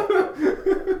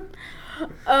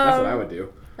what I would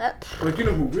do. Like, you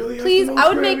know who really has Please, the most I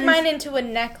would make Grammys? Mine into a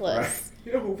necklace. Right.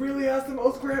 You know who really has the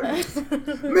most Grammys?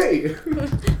 Me.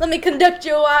 Let me conduct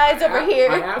your eyes over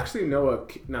here. I actually know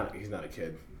he's not a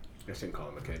kid. I shouldn't call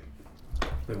him a kid.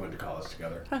 We went to college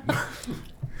together.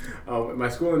 My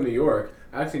school in New York,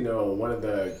 I actually know one of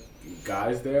the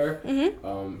guys there.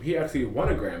 He actually won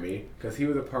a Grammy because he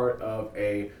was a part of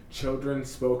a children's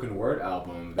spoken word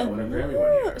album that won a Grammy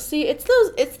one year. See, it's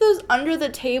those under the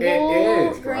table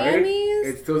It is, Grammys. right?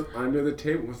 It's those under the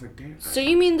table. It's like, damn. So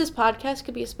you mean this podcast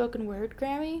could be a spoken word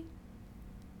Grammy?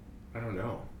 I don't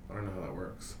know. I don't know how that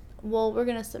works. Well, we're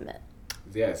gonna submit.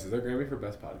 Yes, is there a Grammy for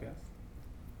best podcast?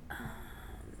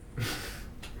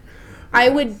 I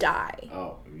would die.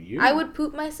 Oh, you? I would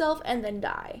poop myself and then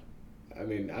die. I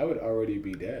mean, I would already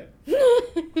be dead.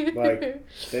 Like,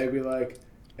 they'd be like,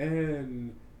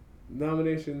 and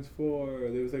nominations for,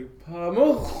 there was like,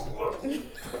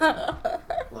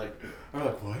 like, I'm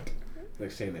like, what?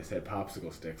 Like saying they said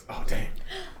popsicle sticks. Oh, dang.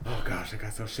 Oh, gosh, I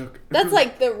got so shook. That's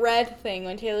like the Red thing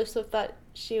when Taylor Swift thought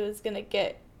she was going to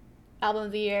get Album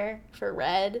of the Year for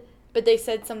Red, but they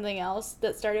said something else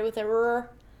that started with a R.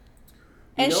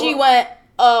 And she went,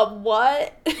 what? Oh,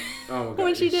 my God.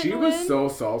 When she didn't was win? so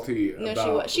salty No, about she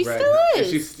was. She Red. still And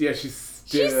is. she still She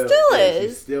She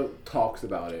still talks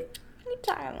about it. What are you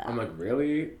talking about? I'm like,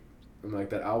 really? I'm like,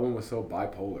 that album was so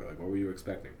bipolar. Like, what were you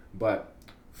expecting? But,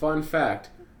 fun fact,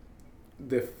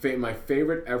 my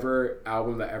favorite ever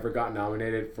album that ever got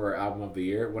nominated for Album of the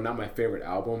Year, well, not my favorite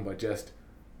album, but just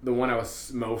the one I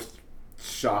was most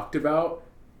shocked about,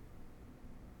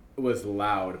 was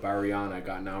Loud by Rihanna.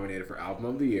 Got nominated for Album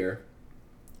of the Year,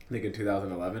 I think in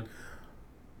 2011.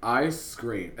 I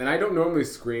screamed. And I don't normally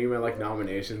scream at, like,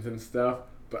 nominations and stuff,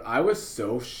 but I was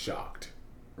so shocked,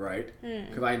 right?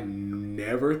 Because I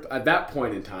never, at that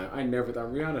point in time, I never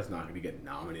thought Rihanna's not going to get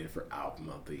nominated for Album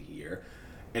of the Year.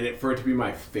 And for it to be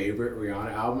my favorite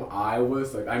Rihanna album, I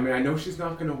was like, I mean, I know she's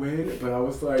not going to win, but I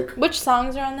was like... Which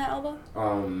songs are on that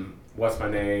album? What's My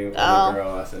Name, Oh. Only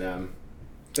Girl, S&M.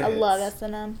 I love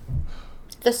S&M.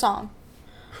 The song.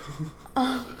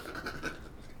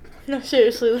 No,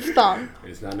 seriously, the song.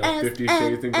 It's not no 50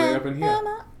 Shades of Grey up in here.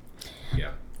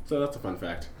 Yeah. So that's a fun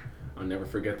fact. I'll never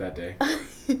forget that day.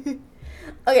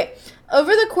 Okay.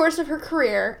 Over the course of her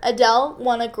career, Adele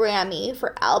won a Grammy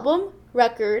for Album,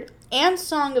 Record, and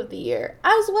Song of the Year,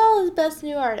 as well as Best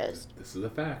New Artist. This is a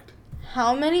fact.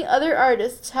 How many other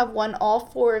artists have won all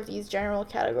 4 of these general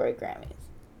category Grammys?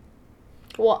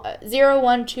 0,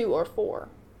 1, 2, or 4.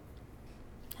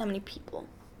 How many people?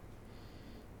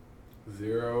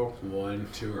 0, 1,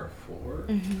 2, or 4?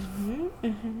 Mm-hmm.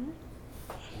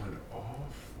 Won all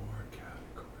 4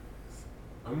 categories.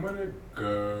 I'm going to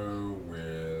go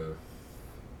with...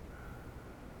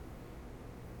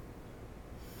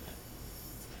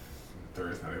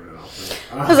 Third's not even an option.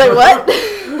 I was like, what?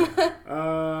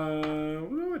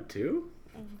 We'll go with 2?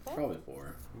 Probably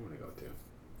 4. I'm going to go with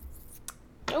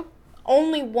 2. Nope.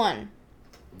 Only 1.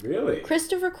 Really?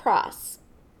 Christopher Cross,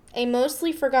 a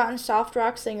mostly forgotten soft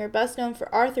rock singer best known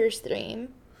for Arthur's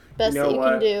Theme, Best You know That You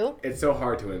what? Can Do, It's so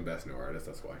hard to win Best New Artist,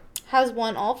 that's why. has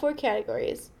won all 4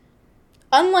 categories.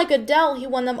 Unlike Adele, he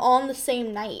won them all on the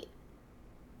same night.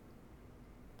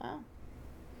 Wow.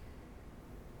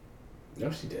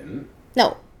 No, she didn't.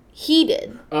 No, he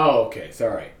did. Oh, okay.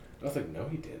 Sorry. I was like, no,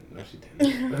 he didn't. No, she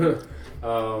didn't.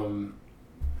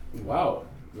 Wow.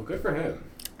 Well, good for him.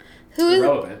 Who is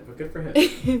Irrelevant, but good for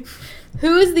him.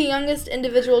 Who is the youngest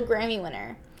individual Grammy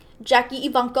winner? Jackie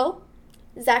Ivanko,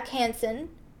 Zach Hansen,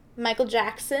 Michael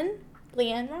Jackson,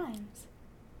 Leanne Rimes.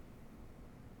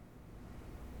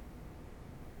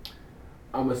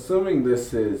 I'm assuming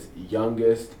this is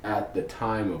youngest at the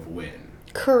time of win.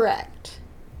 Correct.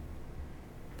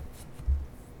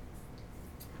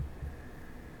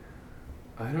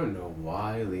 I don't know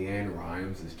why Leanne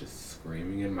Rimes is just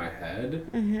screaming in my head.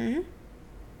 Mm-hmm.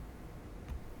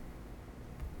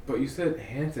 But you said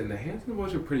Hanson. The Hanson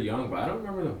boys are pretty young, but I don't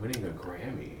remember them winning a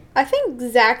Grammy. I think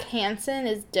Zach Hansen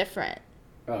is different.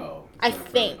 Oh. I it's not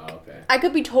from- think. oh, okay. I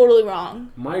could be totally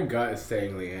wrong. My gut is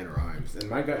saying Leanne Rimes, and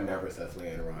my gut never says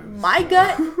Leanne Rimes. My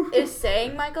gut is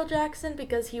saying Michael Jackson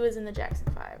because he was in the Jackson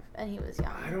 5 and he was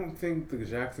young. I don't think the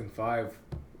Jackson 5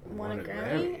 Won a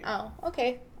Grammy? Oh,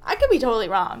 okay. I could be totally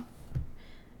wrong.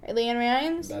 Right, Leanne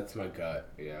Rimes? That's my gut,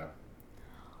 yeah.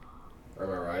 Am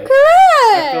I right? Correct!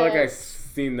 I feel like I've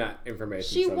seen that information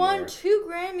She somewhere. won 2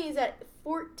 Grammys at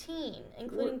 14,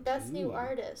 including Best New 14?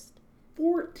 Artist.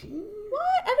 14? What?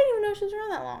 I didn't even know she was around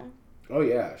that long. Oh,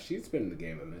 yeah. She's been in the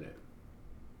game a minute.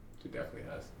 She definitely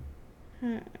has.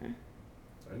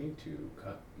 I need to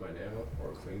cut my nails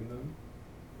or clean them.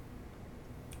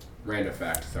 Random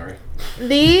fact, sorry.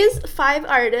 These 5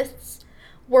 artists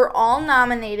were all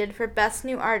nominated for Best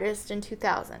New Artist in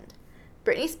 2000.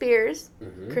 Britney Spears,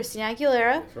 Mm-hmm. Christina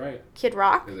Aguilera, That's right. Kid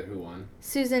Rock, Is it who won?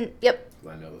 Susan, yep.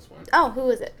 I know this one. Oh, who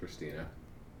was it? Christina.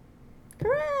 It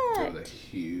was a Correct.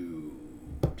 huge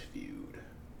feud.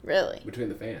 Really? Between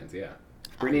the fans, yeah.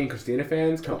 Britney and Christina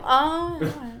fans, come on. Oh,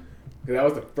 yeah. 'Cause that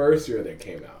was the first year they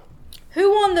came out.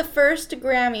 Who won the first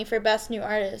Grammy for Best New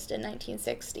Artist in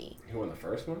 1960? Who won the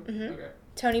first one? Mhm. Okay.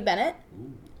 Tony Bennett,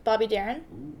 Ooh. Bobby Darin,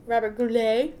 Ooh. Robert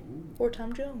Goulet, Ooh. or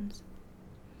Tom Jones?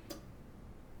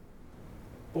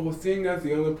 Well, seeing as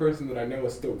the only person that I know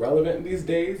is still relevant these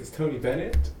days is Tony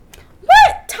Bennett.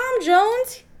 What? Tom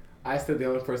Jones? I said the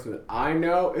only person that I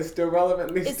know is still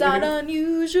relevant these It's days. not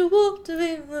unusual to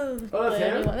be loved Oh, that's by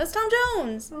him? anyone. That's Tom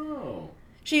Jones. Oh.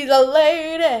 She's a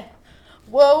lady.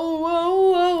 Whoa,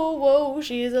 whoa, whoa, whoa.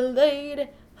 She's a lady.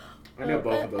 I know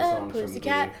both of those songs from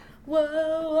Pussycat. the... Whoa,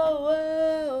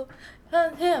 whoa, whoa.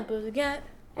 Here, Pussycat.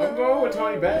 I'm going with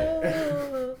Tony Bennett.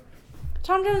 Whoa.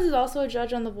 Tom Jones is also a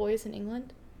judge on The Voice in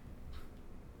England.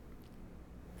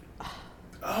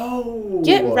 Oh.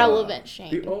 Get relevant,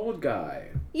 Shane. The old guy.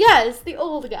 Yes, the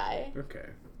old guy. Okay.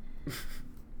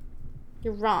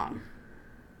 You're wrong.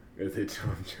 Is it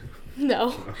Tom Jones?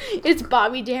 No, it's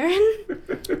Bobby Darin.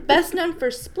 Best known for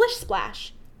Splish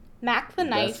Splash, Mac the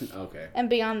Knife, Okay. and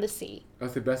Beyond the Sea. I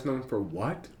was the best known for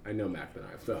what? I know Mac the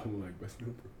Knife, so I'm like, best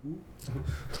known for who?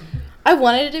 I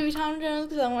wanted it to be Tom Jones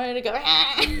because I wanted to go.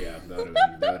 Yeah, that would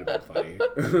have been funny.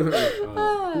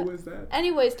 Who is that?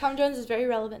 Anyways, Tom Jones is very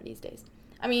relevant these days.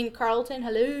 I mean, Carlton,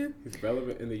 hello. He's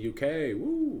relevant in the UK.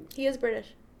 Woo. He is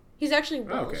British. He's actually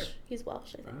Welsh. Oh, okay. He's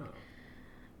Welsh, I think.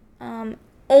 Oh.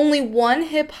 Only one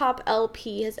hip hop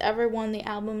LP has ever won the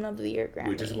Album of the Year Grammy.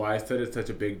 Which is why I said it's such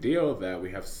a big deal that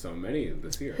we have so many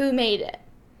this year. Who made it?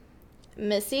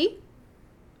 Missy,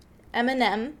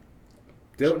 Eminem,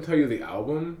 They don't tell you the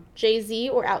album? Jay-Z,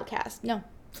 or Outkast? No.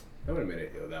 That would have made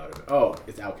it. That would have been. Oh,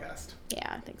 it's Outkast.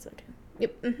 Yeah, I think so too.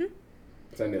 Yep. Mm-hmm.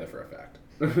 So I knew that for a fact.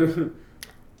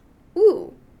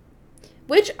 Ooh.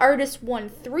 Which artist won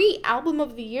 3 Album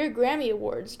of the Year Grammy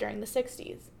Awards during the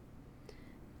 60s?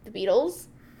 The Beatles,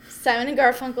 Simon and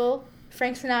Garfunkel,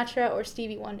 Frank Sinatra, or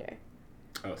Stevie Wonder?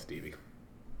 Oh, Stevie.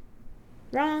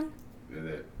 Wrong. Is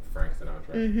it Frank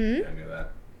Sinatra? Mhm. Yeah, I knew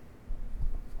that.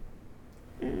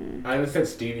 I only said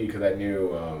Stevie because I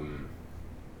knew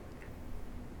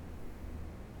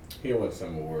he won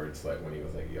some awards like when he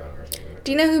was like young or something.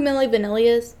 Do you know who Milli Vanilli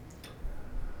is?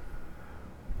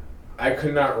 I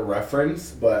could not reference,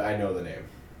 but I know the name.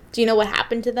 Do you know what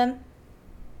happened to them?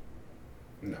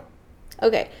 No.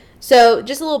 Okay, so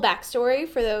just a little backstory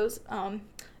for those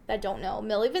that don't know.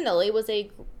 Milli Vanilli was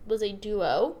a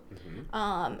duo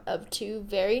of 2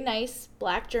 very nice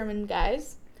black German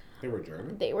guys. They were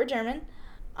German? They were German.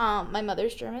 My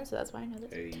mother's German, so that's why I know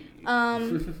this. Hey.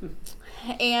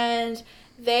 And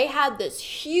they had this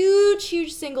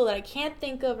huge single that I can't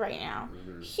think of right now.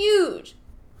 Huge.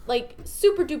 Like,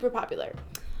 super duper popular.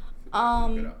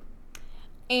 Look it up.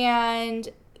 And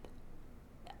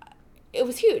it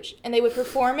was huge. And they would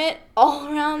perform it all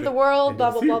around the world, blah,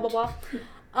 blah, blah, blah,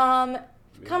 blah.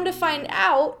 Come to find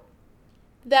out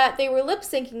that they were lip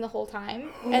syncing the whole time,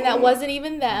 and that wasn't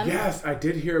even them. Yes, I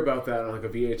did hear about that on like a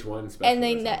VH1 special. And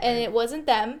it wasn't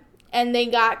them, and they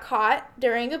got caught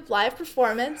during a live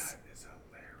performance. That is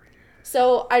hilarious.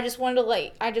 So I just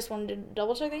wanted to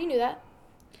double check that you knew that.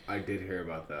 I did hear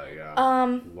about that, yeah.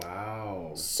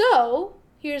 Wow. So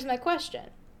here's my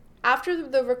question: after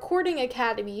the Recording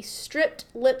Academy stripped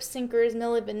lip syncers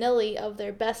Milli Vanilli of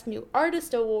their Best New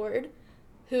Artist award,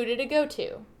 who did it go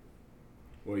to?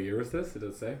 What year was this? Did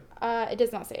it say? It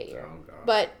does not say a year, Oh, gosh.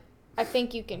 but I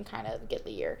think you can kind of get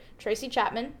the year. Tracy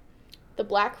Chapman, The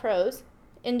Black Crowes,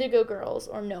 Indigo Girls,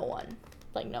 or no one.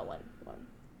 Like no one won.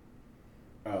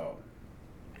 Oh.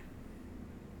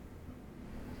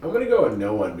 I'm gonna go with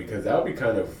no one because that would be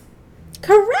kind of...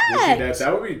 Correct!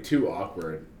 That would be too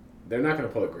awkward. They're not gonna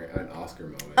pull an Oscar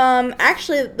moment.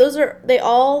 Actually,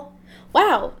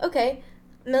 wow, okay.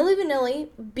 Milli Vanilli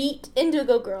beat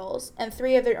Indigo Girls and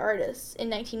 3 other artists in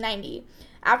 1990.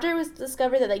 After it was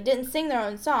discovered that they didn't sing their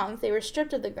own songs, they were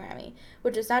stripped of the Grammy,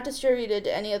 which was not distributed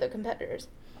to any other competitors.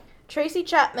 Tracy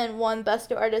Chapman won Best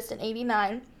New Artist in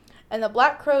 89, and the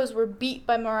Black Crowes were beat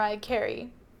by Mariah Carey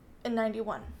in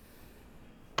 91.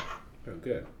 Oh,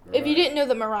 good. If you didn't know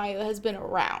that Mariah has been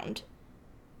around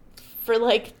for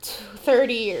like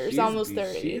 30 years, almost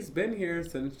 30. She's been here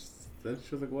since she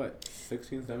was like, what,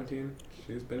 16, 17?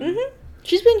 She's been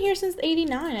She's been here since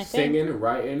 89, I think. singing,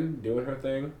 writing, doing her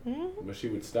thing. Mhm. But she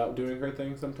would stop doing her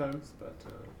thing sometimes. But,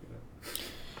 you know.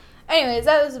 Anyways,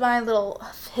 that was my little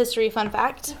history fun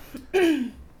fact.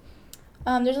 There's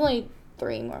only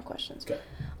 3 more questions. Okay.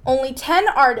 Only 10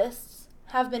 artists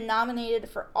have been nominated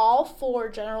for all 4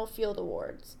 General Field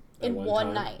Awards in At one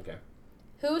time? night. Okay.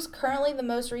 Who is currently the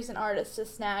most recent artist to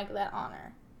snag that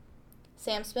honor?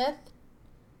 Sam Smith,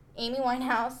 Amy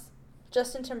Winehouse,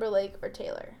 Justin Timberlake, or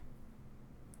Taylor?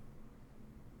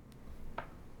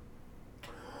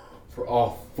 For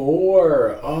all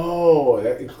 4. Oh,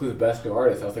 that includes Best New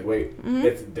Artist. I was like, wait,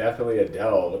 it's definitely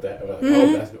Adele. What the heck?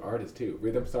 Oh, Best New Artist, too.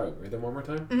 Read them one more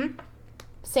time.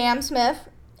 Sam Smith,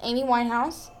 Amy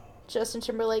Winehouse, Justin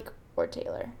Timberlake, or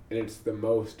Taylor? And it's the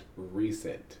most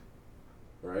recent,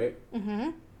 right?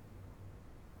 Mm-hmm.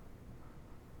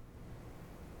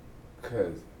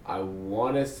 Because I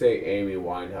want to say Amy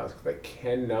Winehouse, because I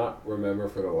cannot remember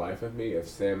for the life of me if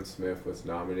Sam Smith was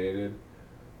nominated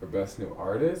for Best New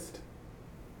Artist.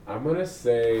 I'm going to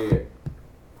say...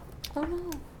 Oh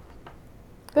no.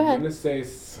 Go I'm ahead. going to say...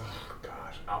 Oh,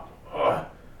 gosh.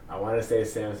 I want to say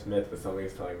Sam Smith, but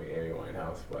somebody's telling me Amy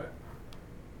Winehouse, but...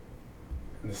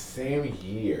 In the same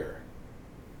year...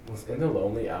 Was In the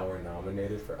Lonely Hour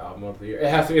nominated for Album of the Year?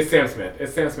 It has to be Sam Smith.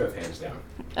 It's Sam Smith, hands down.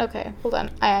 Okay, hold on.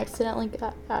 I accidentally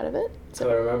got out of it. So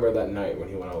I remember that night when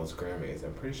he won all those Grammys.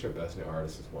 I'm pretty sure Best New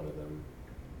Artist is one of them.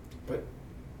 But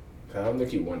I don't think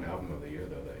he won Album of the Year,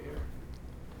 though, that year.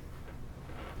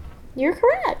 You're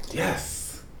correct.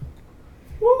 Yes!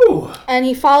 Woo! And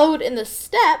he followed in the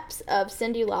steps of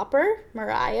Cyndi Lauper,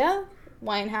 Mariah,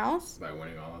 Winehouse, By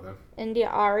winning all of them. India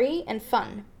Ari, and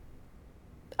Fun.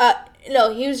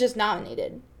 No, he was just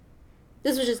nominated.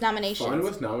 This was just nominations. Fun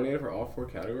was nominated for all 4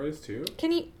 categories, too? Can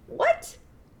he... What?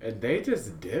 And they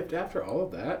just dipped after all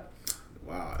of that?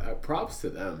 Wow, props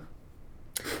to them.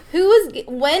 Who was...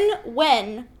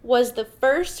 When was the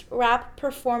first Rap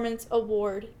Performance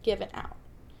Award given out?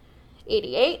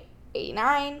 88,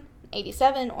 89,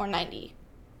 87, or 90?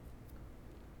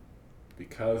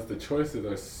 Because the choices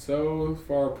are so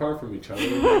far apart from each other,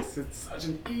 it makes it such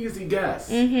an easy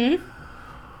guess. Mm-hmm.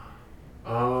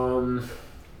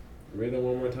 Read that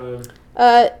one more time.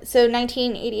 So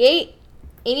 1988,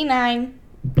 89,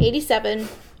 87,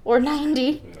 or 90.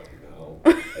 I don't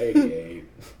know. 88.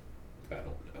 I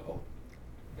don't know.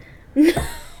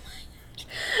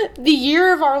 The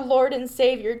year of our Lord and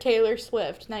Savior Taylor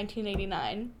Swift,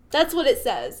 1989. That's what it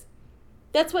says.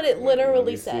 That's what it Wait, literally let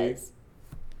me see. says.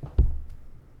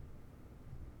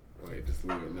 Wait, just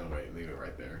leave it. No, wait, leave it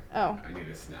right there. Oh. I need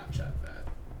to Snapchat that.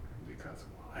 Because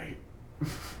why?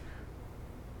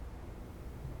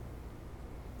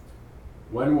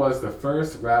 When was the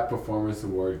first Rap Performance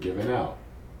Award given out?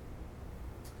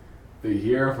 The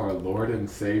year of our Lord and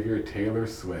Savior Taylor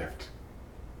Swift.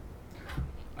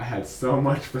 I had so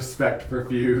much respect for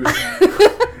Fuse.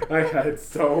 I had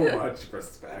so much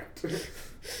respect.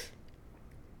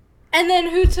 And then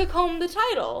who took home the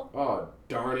title? Oh,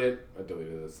 darn it. I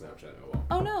deleted the Snapchat. Oh, well.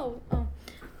 Oh no.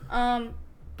 Oh.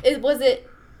 Was it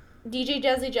DJ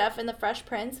Jazzy Jeff and the Fresh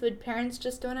Prince with Parents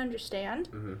Just Don't Understand?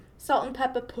 Mhm. Salt and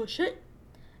Pepper Push It?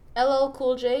 LL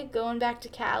Cool J Going Back to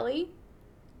Cali?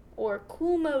 Or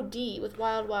Cool Mo D with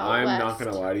Wild Wild I'm West? not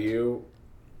going to lie to you.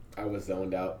 I was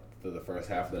zoned out for the first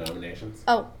half of the nominations.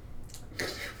 Oh.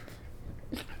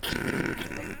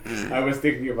 I was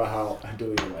thinking about how I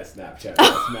deleted my Snapchat.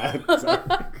 I was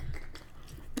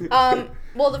mad. Sorry.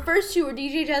 Well, the first two were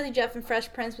DJ Jazzy Jeff and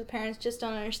Fresh Prince with Parents Just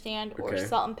Don't Understand, or Okay.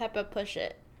 Salt and Pepper Push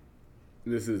It.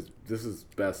 This is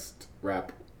best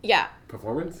rap Yeah.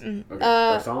 performance? Mm-hmm.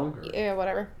 Okay. Or song? Or? Yeah,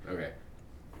 whatever. Okay.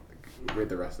 Read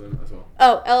the rest of them as well.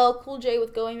 Oh, LL Cool J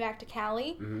with Going Back to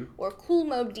Cali, Mhm. or Cool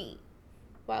Mo D,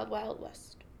 Wild Wild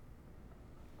West.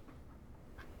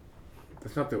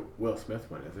 That's not the Will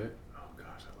Smith one, is it? Oh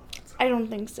gosh, I love that song. I don't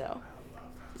think so. I love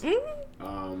that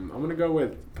song. Mm, I'm gonna go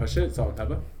with Push It, Salt and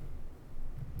Pepper.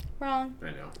 wrong.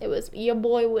 I know. It was your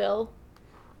boy Will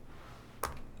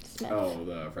Smith. Oh,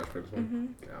 the Fresh Prince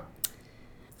one? Yeah.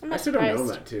 I'm I not should have known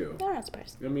surprised. that too. No, I'm not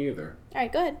surprised. Yeah, me either. All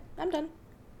right, go ahead. I'm done.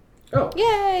 Oh.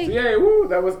 Yay! So yay, woo!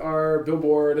 That was our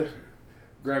Billboard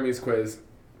Grammys quiz.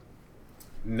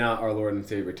 Not our Lord and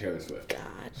Savior Taylor Swift.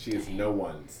 God. She is no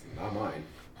one's, not mine.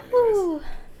 Anyways. Woo.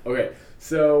 Okay,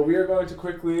 so we are going to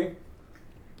quickly.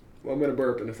 Well, I'm gonna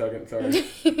burp in a second. Sorry.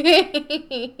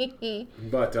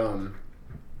 But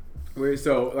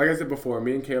so like I said before,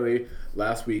 me and Kaylee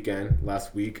last week,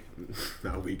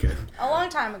 not weekend. A long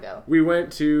time ago. We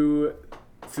went to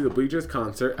see the Bleachers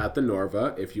concert at the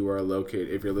Norva. If you're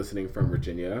listening from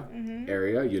Virginia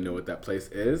area, you know what that place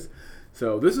is.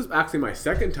 So this was actually my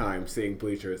second time seeing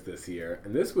Bleachers this year,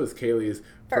 and this was Kaylee's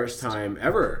first time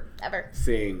ever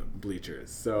seeing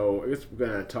Bleachers. So I guess we're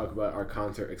gonna talk about our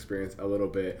concert experience a little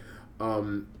bit.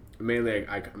 Mainly,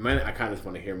 I kind of just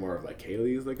want to hear more of like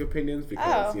Kaylee's like opinions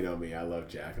because you know me, I love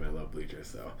Jack and I love Bleachers.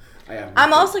 So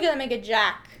I'm also gonna make a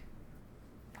Jack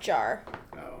jar.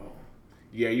 Oh,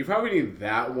 yeah, you probably need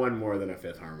that one more than a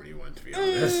Fifth Harmony one, to be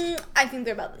honest. I think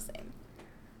they're about the same.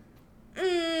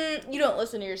 You don't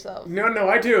listen to yourself. No,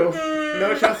 I do.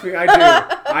 No, trust me, I do.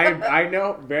 I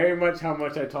know very much how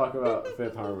much I talk about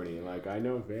Fifth Harmony. Like, I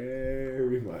know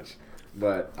very much.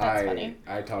 But That's funny.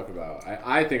 I talk about,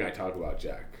 I think I talk about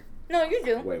Jack No, you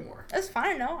do. way more. That's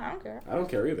fine. No, I don't care. I don't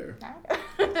care either. I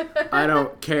don't care. I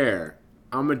don't care.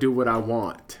 I'm going to do what I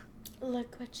want.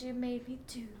 Look what you made me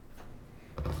do.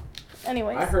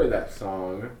 Anyways. I heard that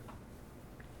song.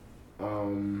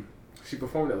 She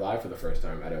performed it live for the first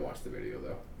time. I didn't watch the video,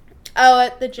 though. Oh,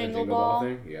 at the The Jingle Ball.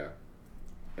 thing? Yeah.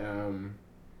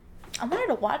 I wanted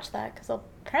to watch that because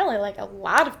apparently, like, a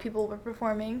lot of people were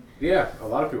performing. Yeah, a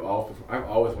lot of people. I've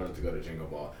always wanted to go to Jingle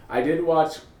Ball. I did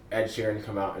watch Ed Sheeran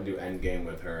come out and do Endgame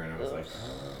with her, and I was like,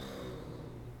 oh.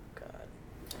 God.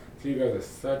 So you guys are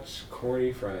such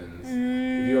corny friends.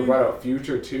 If you had brought out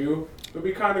Future too, it would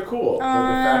be kind of cool. But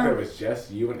the fact that it was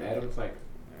just you and Ed, I was like.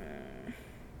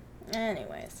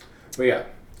 Anyways. But yeah,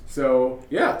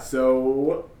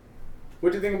 so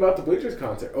what do you think about the Bleachers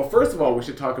concert? Well, first of all, we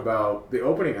should talk about the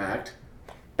opening act.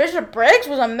 Bishop Briggs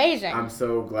was amazing. I'm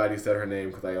so glad you said her name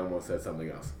because I almost said something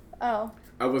else. Oh.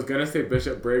 I was gonna say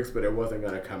Bishop Briggs, but it wasn't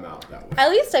gonna come out that way. At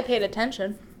least I paid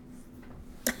attention.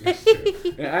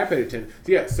 And I paid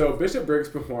attention. So Bishop Briggs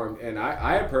performed, and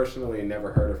I had personally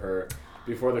never heard of her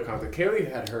before the concert.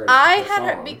 Kaylee had heard. I the had song.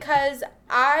 her because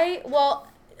I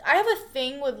have a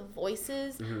thing with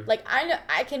voices. Mm-hmm. Like,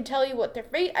 I can tell you what their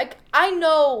face. I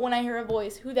know when I hear a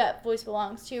voice who that voice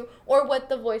belongs to or what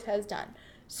the voice has done.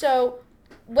 So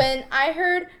when I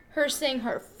heard her sing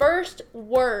her first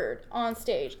word on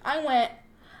stage, I went,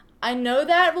 I know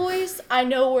that voice. I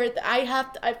know where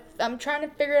I'm trying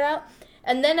to figure it out.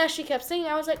 And then as she kept singing,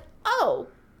 I was like, oh,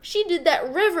 she did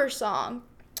that River song.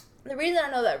 The reason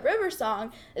I know that River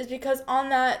song is because on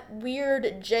that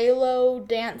weird J-Lo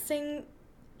dancing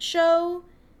show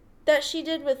that she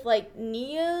did with, like,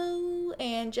 Neo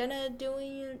and Jenna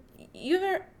doing... You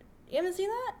haven't seen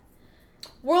that?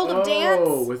 World of Dance?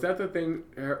 Oh, was that the thing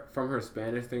from her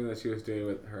Spanish thing that she was doing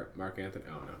with her Mark Anthony?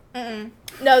 Oh, no. Mm-mm.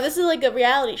 No, this is like a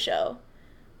reality show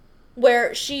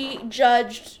where she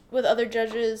judged with other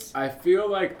judges. I feel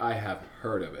like I have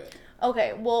heard of it.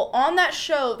 Okay, well, on that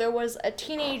show, there was a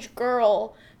teenage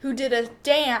girl who did a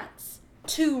dance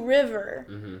to River.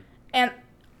 Mm-hmm. And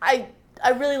I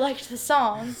really liked the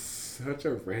song. Such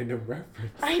a random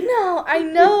reference. I know.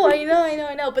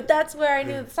 But that's where I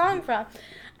knew the song from.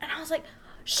 And I was like,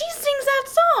 she sings that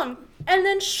song. And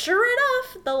then sure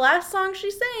enough, the last song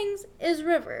she sings is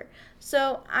River.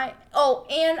 So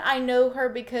and I know her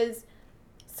because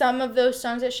some of those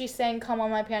songs that she sang come on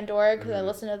my Pandora because I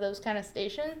listen to those kind of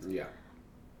stations. Yeah.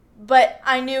 But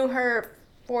I knew her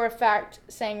for a fact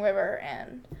sang River,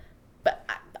 but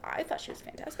I thought she was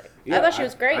fantastic. Yeah, I thought she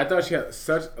was great. I thought she had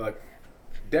such, like,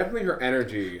 definitely her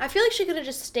energy. I feel like she could have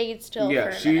just stayed still for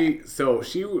a she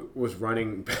minute. Was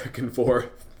running back and forth.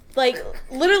 Like,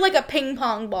 literally like a ping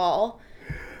pong ball.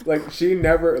 Like, she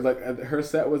never, like, her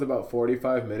set was about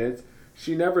 45 minutes.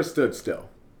 She never stood still.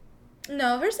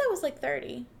 No, her set was like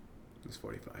 30. It was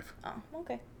 45. Oh,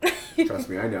 okay. Trust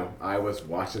me, I know. I was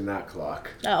watching that clock.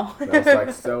 Oh. And I was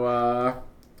like, so,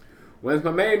 when's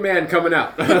my main man coming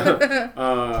out?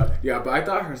 Yeah, but I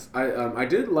thought I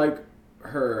did like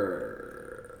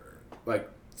her, like,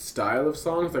 style of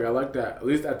songs. Like, I liked that, at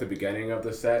least at the beginning of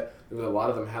the set, there was a lot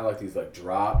of them had, like, these, like,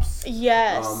 drops.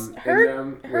 Yes. In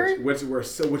them, which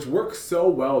work so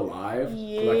well live, for,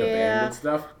 like, a band and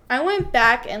stuff. I went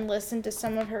back and listened to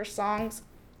some of her songs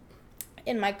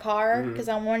in my car because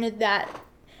I wanted that.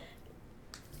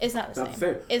 It's not the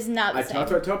same. It's not the same.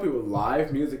 That's what I tell people.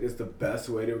 Live music is the best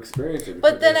way to experience it.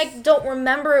 But then I don't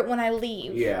remember it when I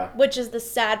leave. Yeah. Which is the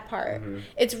sad part.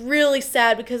 It's really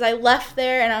sad because I left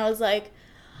there and I was like,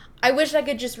 I wish I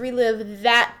could just relive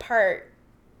that part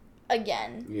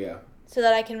again. Yeah. So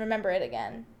that I can remember it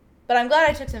again. But I'm glad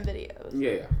I took some videos.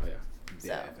 Yeah. So.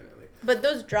 Definitely. But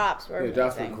those drops were amazing. The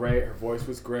drops were great. Her voice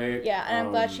was great. Yeah, and I'm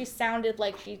glad she sounded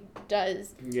like she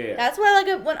does. Yeah. That's why I like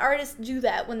it when artists do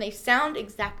that, when they sound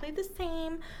exactly the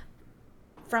same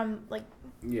from, like,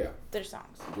 their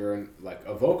songs. You're, like,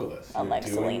 a vocalist. Unlike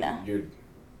Selena.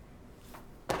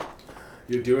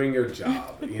 You're doing your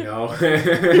job, you know?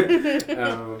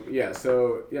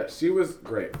 She was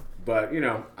great. But, you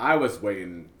know, I was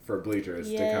waiting for Bleachers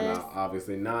to come out,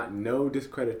 obviously. No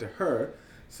discredit to her.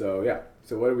 So, yeah.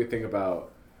 So what do we think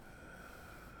about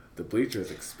the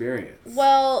Bleachers experience?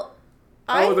 Well,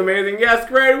 it was amazing. Yes,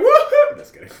 great. Woohoo!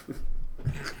 Just kidding.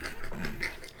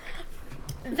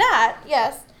 That,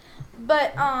 yes.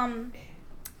 But,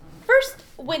 first,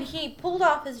 when he pulled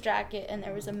off his jacket and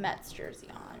there was a Mets jersey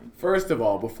on. First of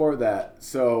all, before that,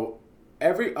 so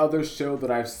every other show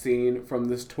that I've seen from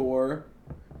this tour,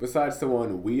 besides the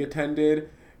one we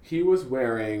attended, he was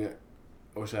wearing...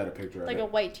 I wish I had a picture of it. Like a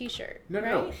white t-shirt.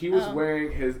 No. He was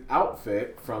wearing his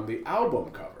outfit from the album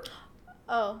cover.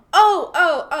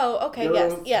 Okay.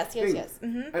 Yes.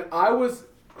 Mm-hmm. And I was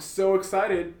so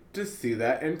excited to see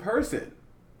that in person.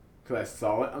 Because I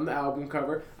saw it on the album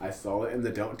cover. I saw it in the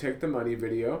Don't Take the Money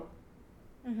video.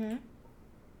 Mm-hmm.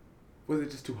 Was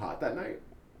it just too hot that night?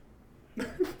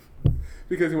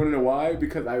 Because you want to know why?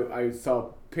 Because I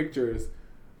saw pictures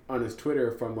on his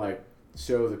Twitter from like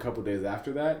shows a couple days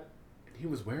after that, and he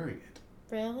was wearing it.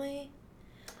 Really?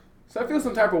 So I feel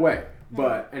some type of way.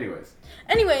 But Anyways,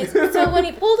 so when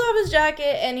he pulled off his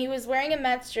jacket and he was wearing a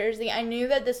Mets jersey, I knew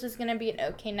that this was going to be an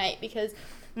okay night because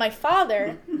my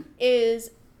father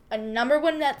is a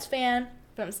 #1 Nets fan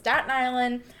from Staten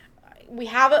Island.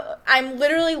 I'm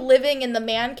literally living in the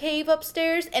man cave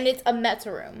upstairs, and it's a Mets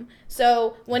room.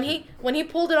 So when he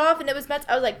pulled it off and it was Mets,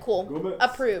 I was like, cool,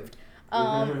 approved,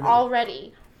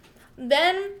 already.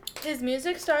 Then his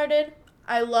music started.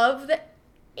 I love the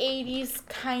 80s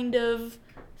kind of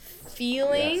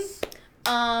feeling. Yes.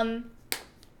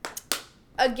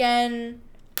 Again,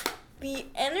 the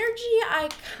energy I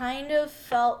kind of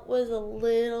felt was a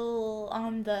little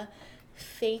on the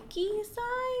fakey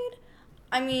side.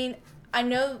 I mean, I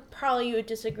know probably you would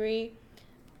disagree,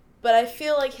 but I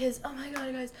feel like his, oh my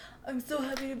god, guys, I'm so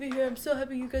happy to be here. I'm so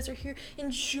happy you guys are here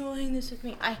enjoying this with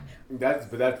me.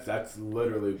 That's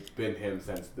literally been him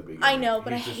since the beginning. I know,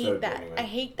 but He's I just hate so that. genuine. I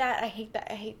hate that. I hate that.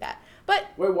 I hate that. But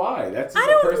wait, why? That's I just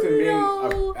a don't person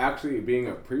know. actually being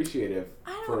appreciative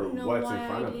I for don't know what's why in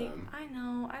front of them. I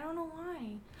know. I don't know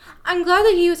why. I'm glad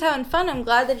that he was having fun. I'm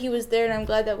glad that he was there, and I'm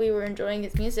glad that we were enjoying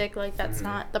his music. Like, that's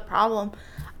not the problem.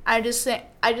 I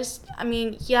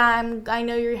mean, yeah, I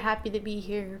know you're happy to be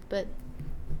here, but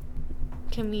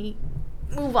can we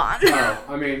move on? Oh,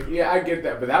 I mean, yeah, I get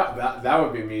that, but that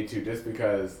would be me too, just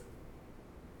because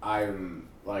I'm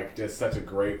like just such a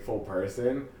grateful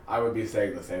person. I would be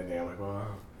saying the same thing. I'm like, wow.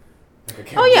 Like, I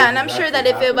can't Oh believe yeah, and this I'm sure actually that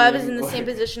if I was happening. in the same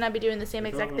Like, position, I'd be doing the same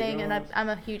like, exact oh my thing, and gosh. I'm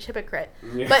a huge hypocrite.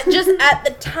 Yeah. But just at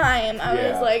the time, I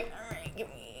Yeah. was like, all right, give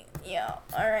me, yeah,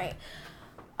 all right.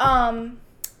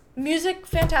 Music,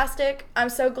 fantastic. I'm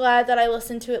so glad that I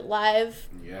listened to it live.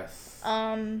 Yes.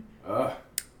 I'm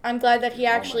glad that he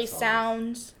All my actually songs.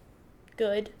 sounds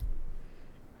good.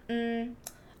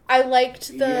 I liked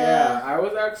the. Yeah, I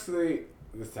was actually.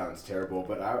 This sounds terrible,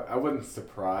 but I wasn't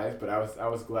surprised, but I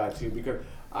was glad too because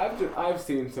I've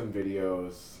seen some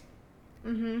videos.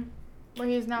 Where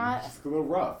he's not. Just a little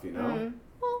rough, you know,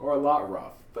 Well, or a lot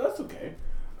rough, but that's okay.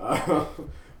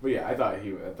 But yeah, I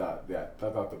thought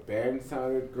the band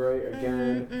sounded great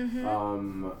again.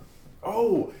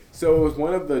 Oh, so it was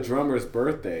one of the drummer's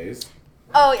birthdays.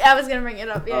 oh, yeah, I was gonna bring it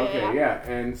up. Yeah, Okay, yeah,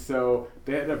 and so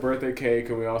they had a birthday cake,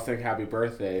 and we all sang happy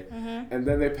birthday, and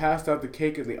then they passed out the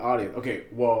cake in the audience. Okay,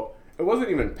 well, it wasn't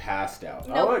even passed out.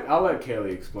 Nope. I'll let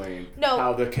Kaylee explain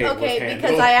how the cake was handled.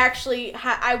 Because I actually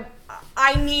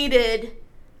I needed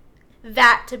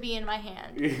that to be in my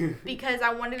hand because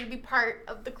I wanted to be part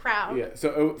of the crowd. Yeah,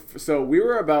 so we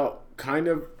were about kind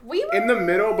of We were in the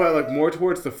middle, but like more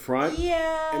towards the front.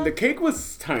 Yeah. And the cake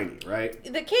was tiny, right?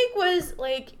 The cake was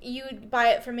like you would buy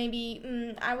it for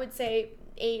maybe I would say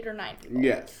 8 or 9 people.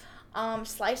 Yes.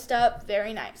 Sliced up,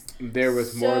 very nice. There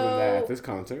was more than that at So- this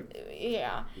concert.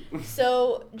 Yeah.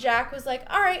 So Jack was like,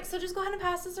 "All right, so just go ahead and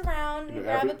pass this around and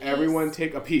grab a piece." Everyone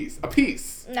take a piece. A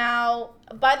piece. Now,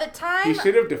 by the time He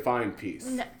should have defined piece.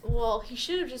 he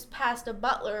should have just passed a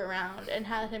butler around and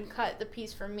had him cut the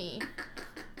piece for me.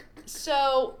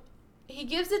 So he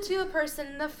gives it to a person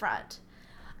in the front.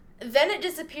 Then it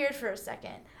disappeared for a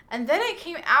second, and then it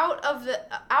came out of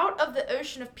the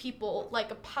ocean of people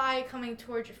like a pie coming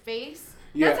towards your face.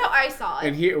 Yeah. That's how I saw it.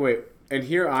 And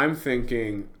here I'm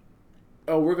thinking,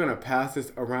 oh, we're gonna pass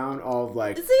this around all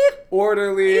like See?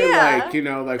 orderly, Yeah. like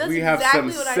like That's we have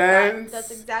exactly some what I thought. sense.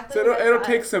 That's exactly so what I it'll thought.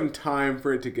 take some time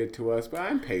for it to get to us, but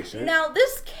I'm patient. Now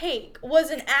this cake was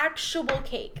an actual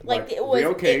cake. Like it was.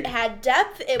 real cake. It had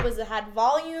depth. It had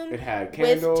volume. It had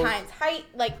candles. With times height.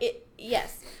 Like it.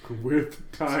 Yes.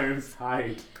 With times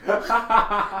height.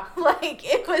 Like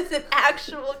it was an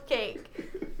actual cake.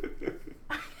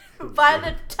 By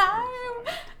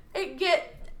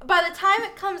the time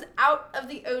it comes out of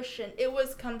the ocean, it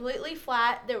was completely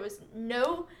flat. There was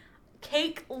no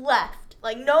cake left.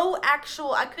 Like no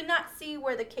actual. I could not see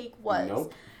where the cake was.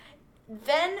 Nope.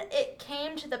 Then it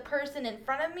came to the person in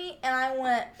front of me, and I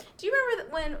went. Do you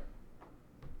remember when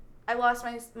I lost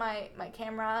my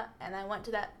camera and I went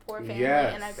to that poor family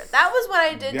Yes. and that was what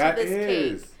I did That to this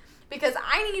is. cake because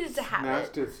I needed to have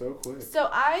Smashed it. it so quick.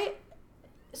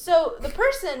 So the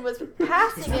person was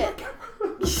passing it.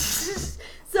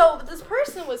 So this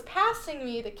person was passing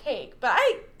me the cake, but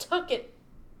I took it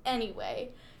anyway,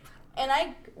 and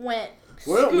I went.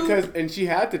 Well, scoop. and she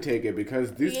had to take it because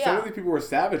some of these people were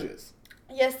savages.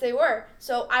 Yes, they were.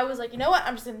 So I was like, you know what?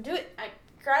 I'm just gonna do it. I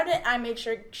grabbed it. I made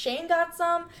sure Shane got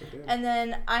some, and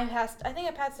then I think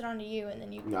I passed it on to you, and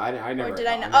then you. No, I never. Or did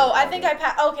I not? never Oh, I had think it. I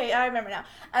passed. Okay, I remember now.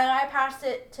 And I passed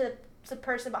it to the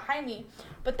person behind me.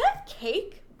 But that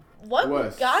cake, what we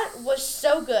got was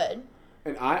so good.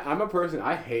 And I'm a person,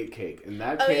 I hate cake. And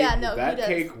that Oh, cake, yeah, no, he that does.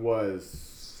 cake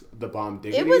was the bomb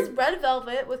diggity. It was red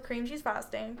velvet with cream cheese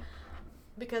frosting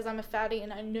because I'm a fatty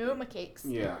and I know my cakes.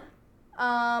 Yeah.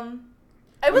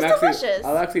 It was actually, delicious.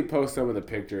 I'll actually post some of the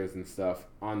pictures and stuff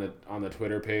on the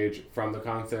Twitter page from the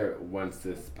concert once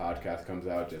this podcast comes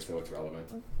out, just so it's relevant.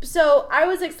 So I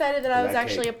was excited that I was that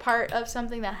actually cake. a part of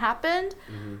something that happened,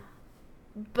 Mm-hmm.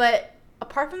 but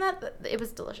apart from that, it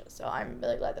was delicious. So I'm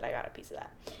really glad that I got a piece of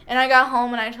that. And I got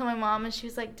home and I told my mom, and she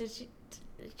was like, "Did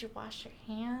you wash your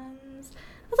hands?"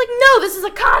 I was like, "No, this is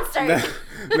a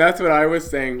concert." That's what I was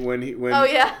saying when Oh,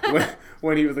 yeah.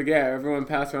 when he was like, "Yeah, everyone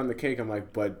passed around the cake." I'm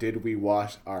like, "But did we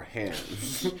wash our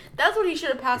hands?" That's what he should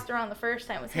have passed around the first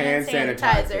time was Hand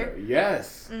sanitizer.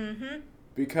 Yes. Mm-hmm.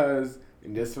 Because,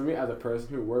 and just for me, as a person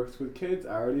who works with kids,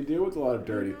 I already deal with a lot of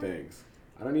dirty things.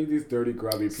 I don't need these dirty,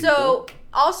 grubby people. So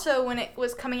also when it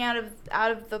was coming out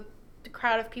of the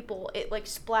crowd of people, it like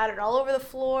splattered all over the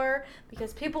floor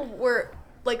because people were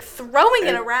like throwing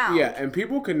it around. Yeah, and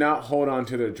people could not hold on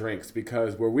to their drinks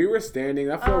because where we were standing,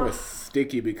 that floor was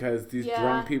sticky because these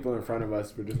drunk people in front of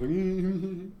us were just like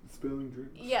spilling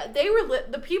drinks. Yeah, they were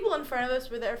the people in front of us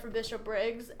were there for Bishop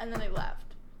Briggs, and then they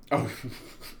left. Oh.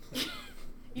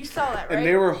 You saw that, right? And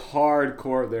they were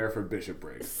hardcore there for Bishop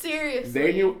Briggs. Seriously.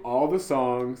 They knew all the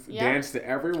songs, Yep. danced to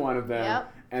every one of them,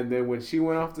 Yep. and then when she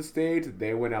went off the stage,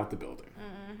 they went out the building.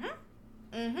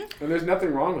 Mm-hmm. And there's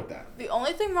nothing wrong with that. The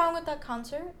only thing wrong with that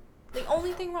concert, the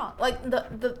only thing wrong, like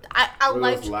I Were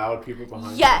liked. those loud people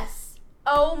behind Yes.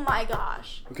 Oh my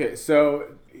gosh. you? Okay, so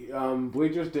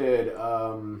Bleachers did,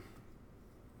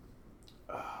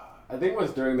 I think it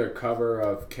was during their cover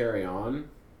of Carry On,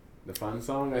 the fun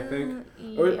song, I think.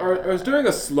 Or it was during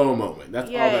a slow moment. That's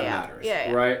all that matters,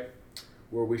 yeah. right?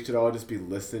 Where we should all just be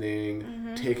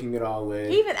listening, taking it all in.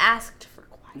 He even asked for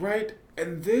quiet. Right?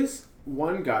 And this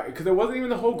one guy, because it wasn't even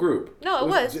the whole group. No, it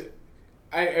was.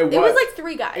 It was like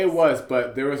 3 guys. It was,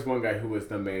 but there was one guy who was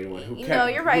the main one who kept. No,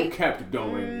 you're right. Who kept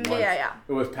going. Yeah.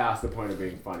 It was past the point of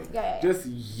being funny. Yeah. Just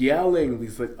yelling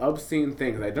these like obscene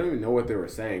things. I don't even know what they were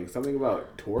saying. Something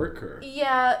about torque or.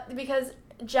 Yeah, because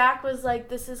Jack was like,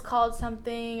 "This is called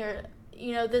something," or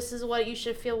this is what you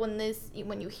should feel when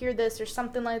you hear this, or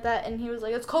something like that. And he was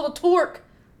like, "It's called a torque.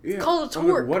 It's called a I'm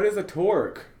like, torque." what is a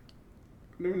torque?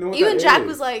 I don't even know what Even that Jack is.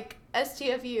 was like,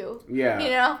 "STFU."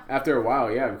 Yeah. After a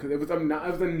while, yeah, because it was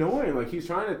annoying. Like he's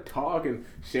trying to talk and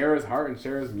share his heart and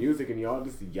share his music, and y'all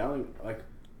just yelling like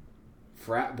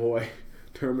frat boy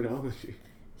terminology.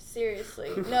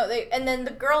 Seriously, no. And then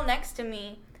the girl next to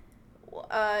me,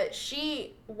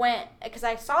 she went because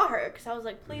I saw her because I was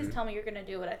like, "Please tell me you're gonna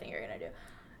do what I think you're gonna do."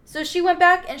 So she went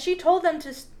back and she told them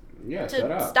to shut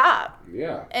up. stop.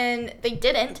 Yeah. And they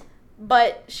didn't,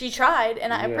 but she tried,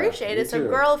 and I appreciate me it. So, too.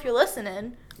 girl, if you're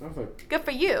listening, I was like, good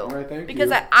for you. all right, thank because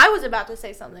you. I was about to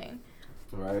say something.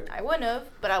 Right. I wouldn't have,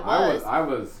 but I was. I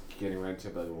was getting ready to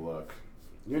be like, look,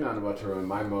 you're not about to ruin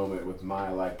my moment with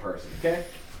my person, okay?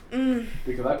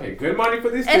 Because I paid good money for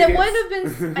these And tickets. it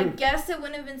wouldn't have been, I guess it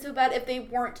wouldn't have been so bad if they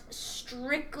weren't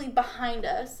strictly behind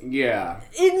us. Yeah.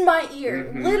 In my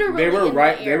ear. Literally They were in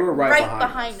right. my ear. They were right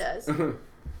behind us.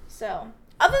 So,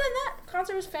 other than that,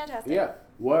 concert was fantastic. Yeah.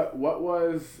 What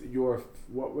was your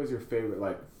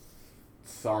favorite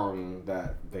song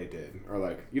that they did,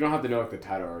 or you don't have to know the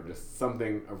title or just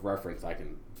something of reference I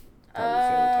can probably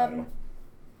say the title.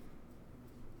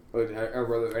 Or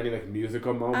were there any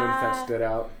musical moments that stood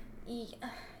out? Yeah,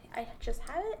 I just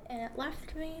had it and it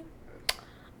left me.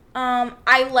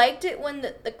 I liked it when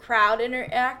the crowd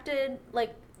interacted.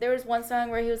 Like there was one song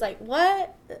where he was like,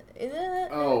 "What is it?"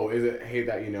 Oh, is it "Hate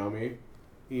That You Know Me"?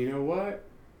 You know what?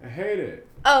 I hate it.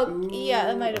 Oh, Ooh, yeah,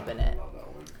 that might have been it. I love that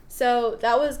one. So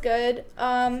that was good.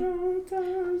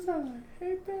 Sometimes I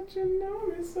hate that you know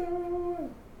me so.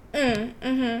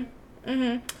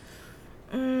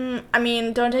 I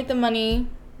mean, Don't Take the Money.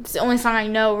 It's the only song I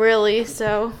know, really.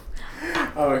 So.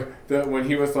 Oh, when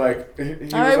he was like,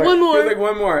 All right, one more. He was like,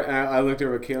 one more. And I looked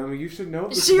over at Kayla. I'm like, you should know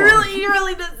this He one.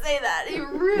 really did say that. He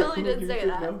really did say You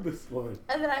that. should know this one.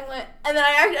 And then I went, and then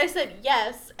I said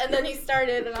yes, and then he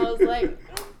started, and I was like,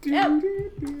 yep.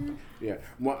 Yeah.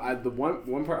 The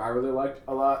one part I really liked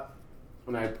a lot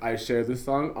when I shared this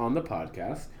song on the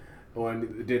podcast.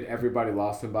 When did Everybody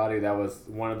Lost Somebody? That was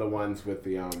one of the ones with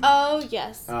the Oh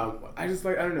yes. I just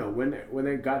I don't know when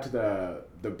they got to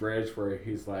the bridge where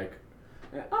he's like,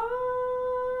 I'm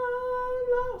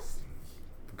lost.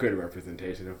 Good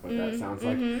representation of what that sounds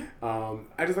like.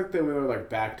 I just like that we were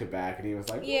back to back, and he was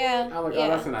like, Yeah, I'm like, yeah. oh,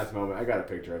 that's a nice moment. I got a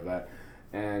picture of that,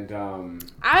 and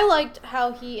I liked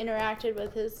how he interacted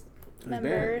with his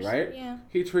members. band, right? Yeah.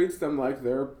 He treats them like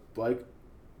they're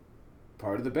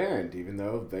part of the band, even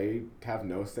though they have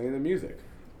no say in the music.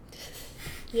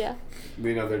 Yeah.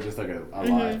 They're just like a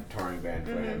live touring band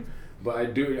for him. But I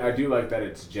do like that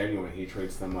it's genuine. He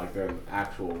treats them like they're an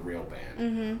actual real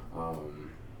band.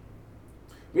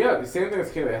 Yeah, the same thing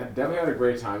as Kayla. I definitely had a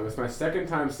great time. It was my second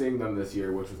time seeing them this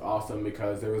year, which was awesome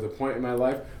because there was a point in my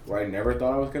life where I never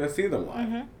thought I was going to see them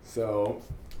live. So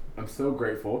I'm so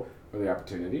grateful for the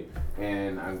opportunity,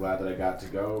 and I'm glad that I got to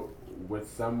go with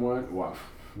someone. Well,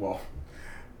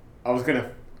 I was going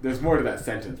to... There's more to that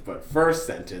sentence, but first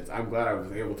sentence, I'm glad I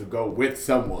was able to go with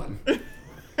someone.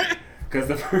 Because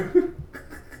the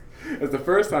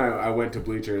first time I went to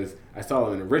Bleachers, I saw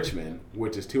them in Richmond,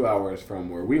 which is 2 hours from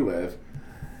where we live.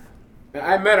 And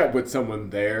I met up with someone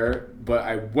there, but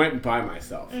I went by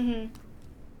myself. And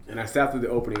I sat through the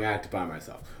opening act by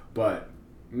myself. But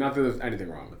not that there's anything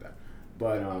wrong with that.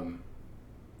 But,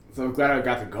 so I'm glad I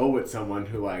got to go with someone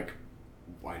who, like,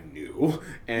 I knew,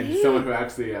 and someone who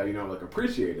actually,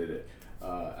 appreciated it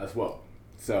as well.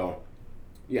 So,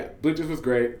 yeah, Bleachers was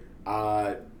great.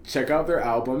 Check out their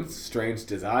albums, Strange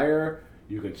Desire.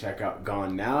 You can check out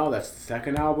Gone Now. That's the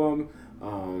second album.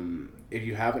 If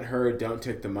you haven't heard Don't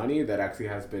Take the Money, that actually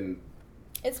has been...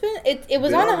 It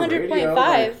was on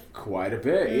 100.5. Quite a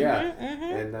bit, yeah.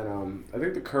 And then I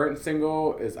think the current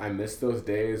single is I Miss Those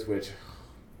Days, which...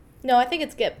 No, I think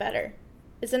it's Get Better.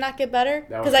 Is it not Get Better?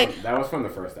 That was from the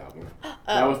first album.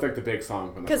 That was like the big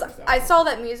song from the first album. Because I saw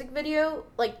that music video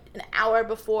like an hour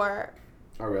before.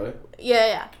 Oh, really?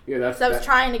 Yeah. Yeah, I was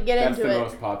trying to get into it. That's the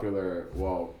most popular,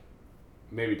 well,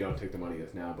 maybe Don't Take the Money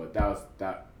is now, but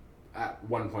that at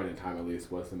one point in time at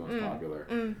least was the most popular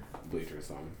Bleachers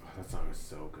song. Oh, that song is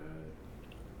so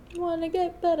good. Wanna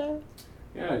get better.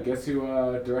 Yeah, guess who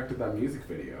directed that music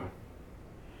video?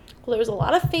 Well, there was a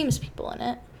lot of famous people in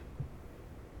it.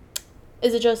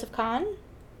 Is it Joseph Kahn?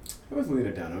 It was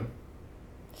Lena Dunham.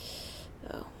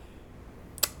 Oh.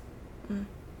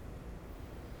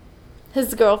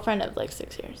 His girlfriend of like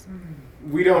 6 years.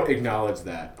 We don't acknowledge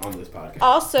that on this podcast.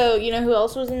 Also, you know who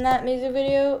else was in that music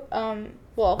video?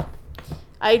 Well,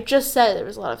 I just said there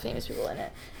was a lot of famous people in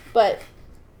it. But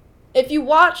if you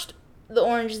watched The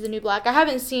Orange is the New Black, I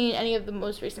haven't seen any of the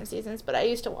most recent seasons, but I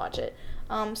used to watch it.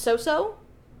 So,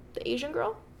 the Asian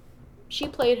girl, she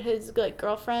played his like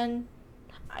girlfriend.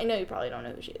 I know you probably don't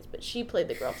know who she is, but she played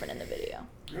the girlfriend in the video.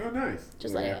 Oh, nice.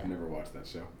 Just well, like I've never watched that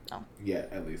show. No. Yet,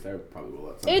 at least. I probably will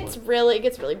at some point. It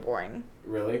gets really boring.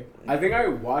 Really? I think I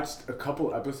watched a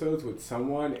couple episodes with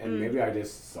someone, and maybe I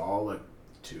just saw, like,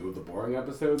 2 of the boring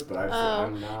episodes, but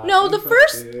I'm not No,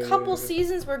 interested. The first couple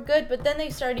seasons were good, but then they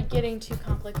started getting too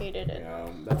complicated.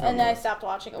 And then I stopped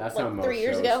watching it, like, 3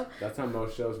 years ago. That's how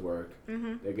most shows work.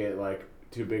 They get, like,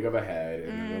 too big of a head,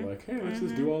 and then they're like, hey, let's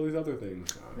just do all these other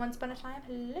things. Once Upon a Time,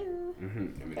 hello. I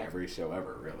mean, every show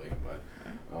ever, really, but,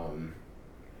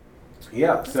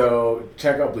 yeah, so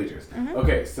check out Bleachers.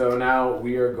 Okay, so now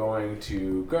we are going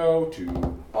to go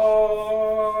to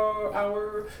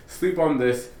our Sleep on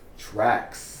This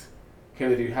tracks.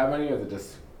 Kayla, do you have any, or is it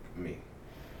just me?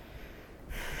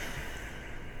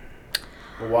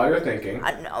 Well, while you're thinking...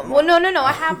 Well, no,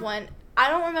 I have one. I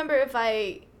don't remember if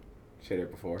I...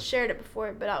 Shared it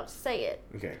before, but I'll say it.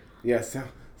 Okay. Yeah, so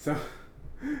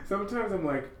sometimes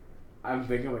I'm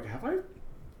thinking, like, have I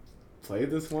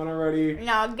played this one already?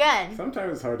 Now, again...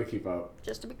 Sometimes it's hard to keep up.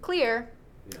 Just to be clear,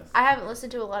 yes. I haven't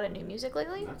listened to a lot of new music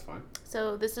lately. That's fine.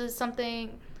 So this is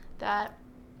something that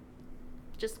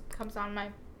just comes on my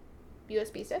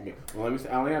USB stick. Okay. Well, let me say,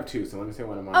 I only have 2, so let me say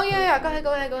one of mine. Oh, yeah,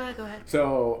 go ahead.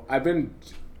 So, I've been...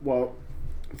 Well...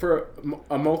 For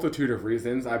a multitude of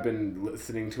reasons, I've been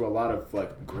listening to a lot of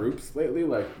like groups lately,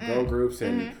 like girl groups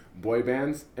and boy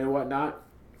bands and whatnot.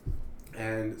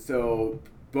 And so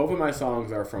both of my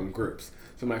songs are from groups.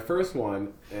 So my first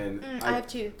one, and I have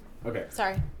 2. Okay.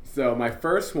 Sorry. So my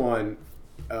first one,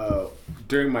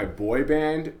 during my boy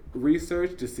band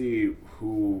research to see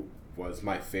who was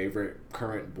my favorite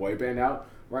current boy band out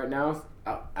right now,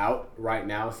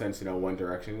 since One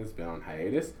Direction has been on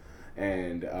hiatus,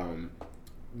 and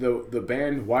the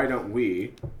band Why Don't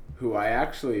We, who I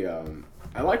actually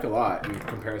I like a lot in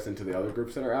comparison to the other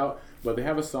groups that are out, but they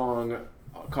have a song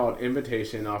called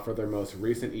Invitation off of their most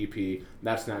recent EP.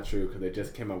 That's not true because they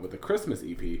just came out with a Christmas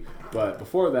EP, but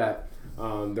before that,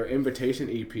 their Invitation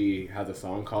EP has a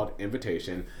song called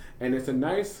Invitation, and it's a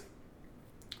nice,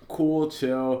 cool,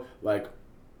 chill, like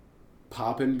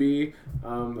pop and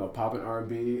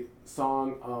R&B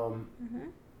song,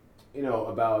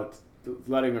 about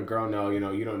letting a girl know, you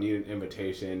don't need an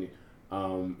invitation.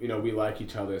 We like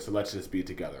each other, so let's just be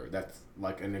together. That's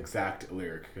like an exact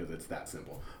lyric because it's that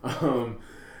simple.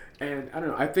 And I don't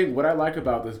know. I think what I like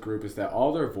about this group is that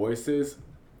all their voices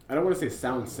I don't want to say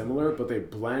sound similar, but they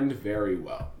blend very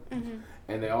well.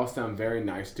 And they all sound very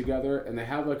nice together, and they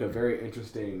have like a very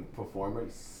interesting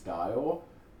performance style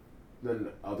than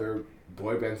other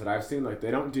boy bands that I've seen. Like,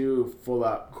 they don't do full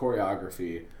out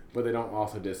choreography, but they don't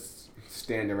also just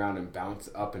stand around and bounce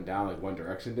up and down like One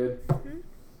Direction did.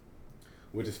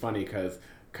 Which is funny because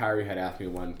Kyrie had asked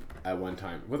me at one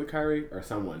time, was it Kyrie or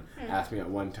someone asked me at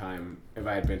one time if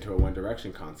I had been to a One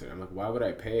Direction concert. I'm like, why would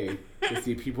I pay to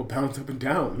see people bounce up and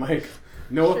down? Like,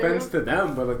 no offense to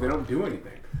them, but like, they don't do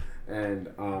anything. And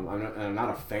I'm not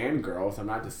a fangirl, so I'm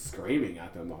not just screaming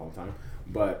at them the whole time.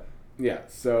 But yeah,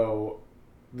 so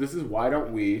this is Why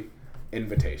Don't We,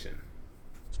 Invitation.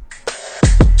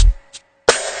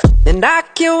 And I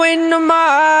can't wait no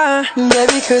more,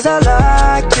 baby, cause I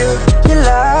like you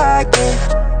like me.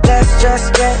 Let's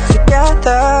just get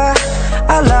together.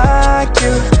 I like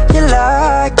you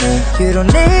like me. You don't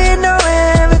need no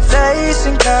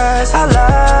invitation, cause I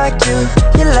like you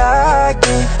like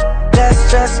me.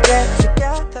 Let's just get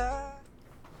together.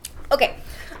 Okay.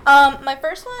 My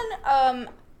first one,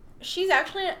 she's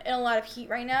actually in a lot of heat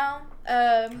right now.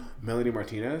 Melanie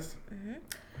Martinez?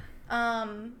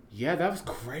 Yeah, that was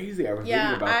crazy. I was reading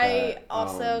Yeah, about I that,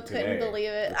 also today. couldn't believe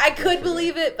it. I could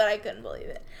believe it, but I couldn't believe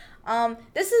it.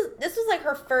 This was like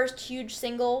her first huge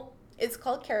single. It's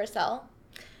called Carousel.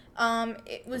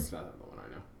 It was. That's not the one I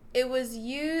know. It was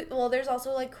well, there's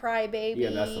also like Cry Baby. Yeah,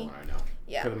 that's the one I know.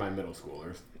 Yeah. For my middle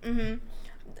schoolers.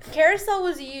 Carousel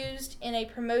was used in a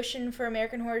promotion for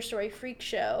American Horror Story Freak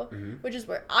Show, which is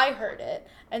where I heard it,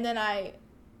 and then I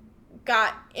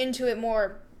got into it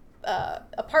more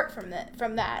apart from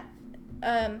that.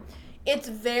 It's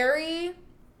very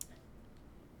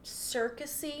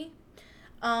circusy.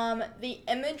 The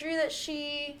imagery that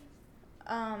she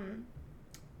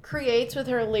creates with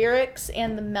her lyrics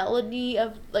and the melody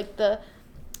of like the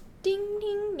ding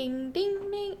ding ding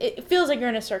ding ding, it feels like you're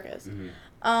in a circus.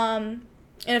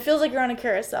 And it feels like you're on a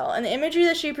carousel. And the imagery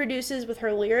that she produces with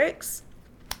her lyrics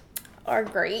are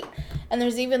great. And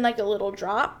there's even like a little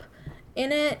drop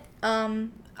in it.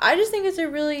 I just think it's a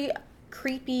really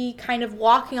creepy kind of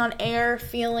walking on air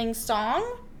feeling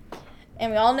song.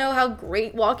 And we all know how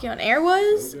great Walking on Air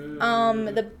was.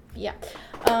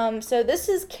 So this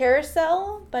is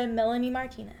Carousel by Melanie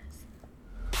Martinez.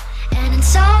 And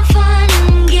it's all fun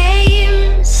and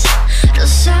games till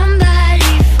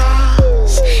somebody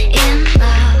falls in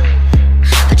love.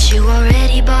 But you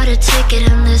already bought a ticket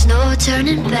and there's no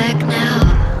turning back now.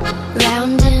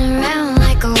 Round and round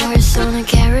like a horse on a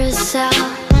carousel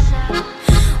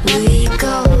we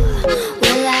go.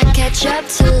 Will I catch up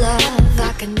to love?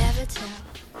 I can never tell.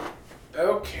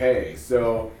 Okay,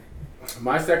 so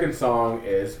my second song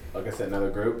is, like I said, another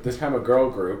group. This time a girl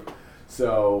group.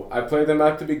 So I played them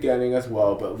at the beginning as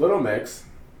well, but Little Mix,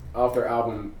 off their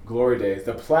album Glory Days,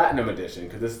 the Platinum Edition,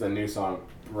 because this is a new song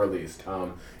released,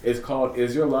 is called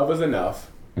Is Your Love Is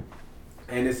Enough?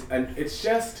 And it's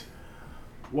just,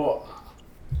 well,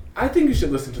 I think you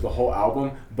should listen to the whole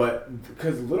album, but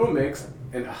because Little Mix,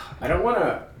 and I'm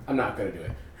not going to do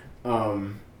it.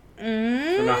 I'm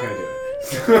not going to do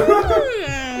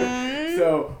it.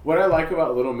 So what I like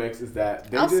about Little Mix is that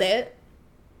say it.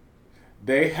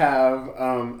 They have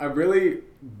a really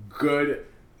good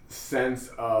sense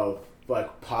of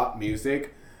like pop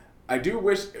music. I do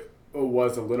wish it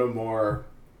was a little more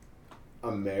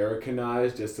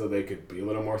Americanized, just so they could be a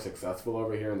little more successful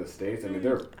over here in the States. I mean,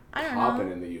 they're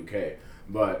popping in the UK,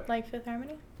 but like Fifth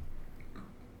Harmony.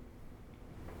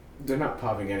 They're not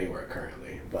popping anywhere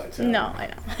currently. But no, I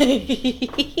know.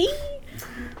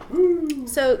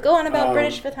 So go on about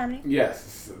British Fifth Harmony.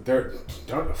 Yes,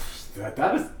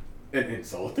 that is an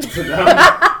insult to them.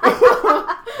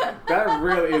 That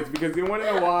really is, because you want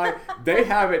to know why? They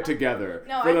have it together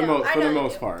for the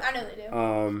most part. I know they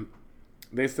do.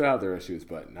 They still have their issues,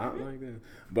 but not like this.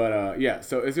 But yeah,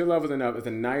 so Is Your Love Is Enough is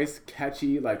a nice,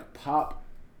 catchy, like pop,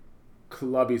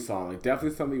 clubby song. Like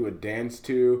definitely something you would dance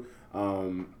to.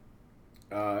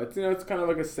 It's kind of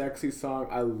like a sexy song.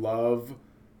 I love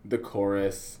the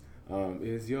chorus.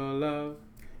 Is your love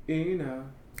enough?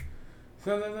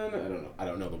 I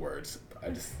don't know the words. I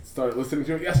just started listening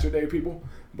to it yesterday, people.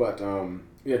 But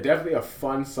yeah, definitely a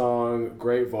fun song.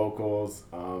 Great vocals.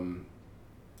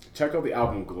 Check out the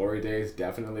album Glory Days.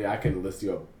 Definitely, I can list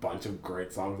you a bunch of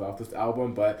great songs off this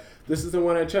album, but this is the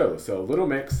one I chose. So Little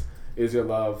Mix, Is Your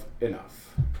Love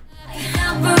Enough? Are you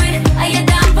down for it? Are you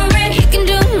down for it? You can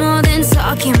do more than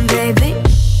talking, baby.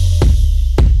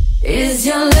 Is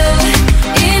your love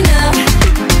enough?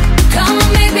 Come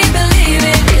on, baby, believe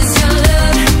it. Is your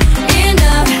love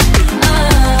enough?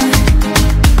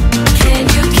 Can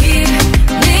you keep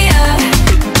me up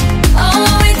all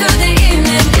the way through the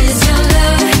evening?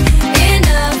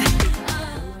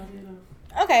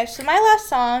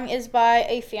 song is by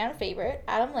a fan favorite,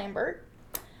 Adam Lambert.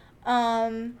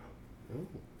 Adam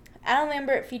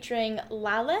Lambert featuring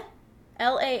Lale,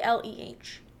 Laleh.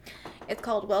 It's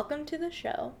called Welcome to the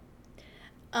Show.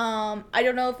 I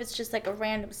don't know if it's just like a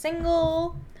random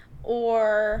single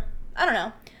or I don't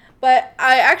know. But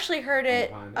I actually heard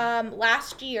it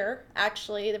last year,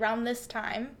 actually, around this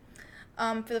time,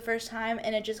 for the first time,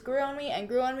 and it just grew on me and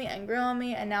grew on me and grew on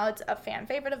me, and now it's a fan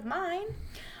favorite of mine.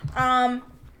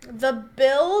 The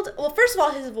build, well, first of all,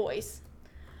 his voice.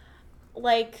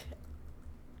 Like,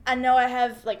 I know I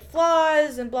have, like,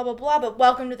 flaws and blah, blah, blah, but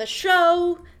welcome to the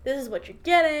show. This is what you're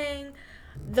getting.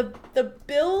 The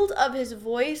build of his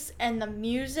voice and the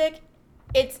music,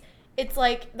 it's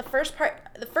like the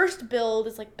first build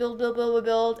is like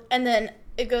build, and then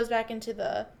it goes back into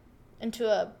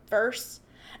a verse,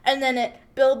 and then it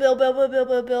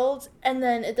builds, and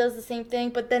then it does the same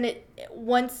thing, but then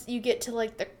once you get to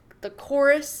like the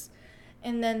chorus,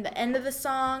 and then the end of the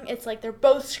song, it's like they're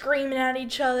both screaming at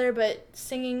each other, but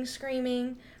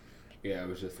screaming. Yeah, it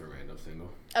was just a random single.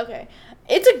 Okay.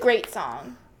 It's a great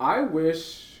song. I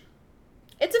wish...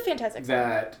 It's a fantastic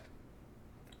song.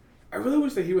 I really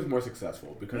wish that he was more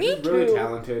successful because Me he's really too.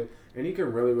 talented and he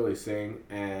can really, really sing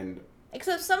and...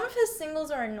 Except some of his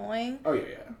singles are annoying. Oh,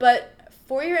 yeah. But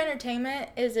For Your Entertainment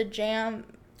is a jam.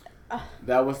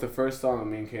 That was the first song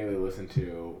me and Kaylee listened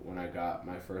to when I got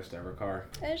my first ever car.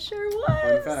 It sure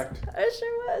was. Fun fact. It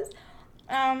sure was.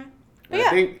 But I yeah.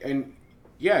 think, and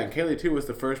Kaylee too was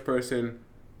the first person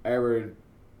I ever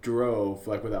drove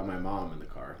like without my mom in the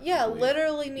car. Yeah,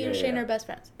 literally me and Shane yeah. are best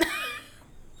friends.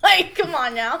 Like, come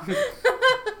on now.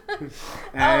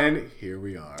 And here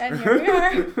we are. And here we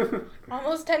are.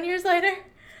 Almost 10 years later.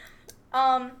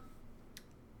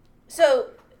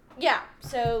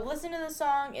 So listen to the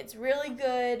song. It's really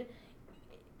good.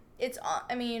 It's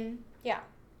a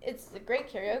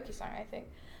great karaoke song, I think.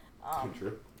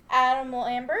 True. Adam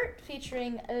Lambert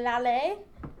featuring Lale.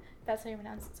 That's how you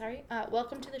pronounce it, sorry.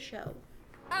 Welcome to the show.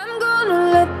 I'm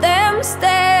gonna let them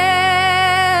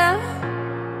stare.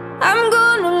 I'm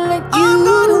gonna let you. I'm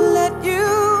gonna let you.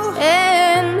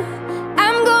 And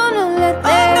I'm gonna let them.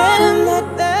 I'm gonna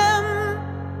let them.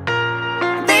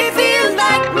 They feel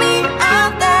like me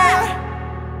out there.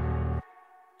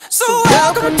 So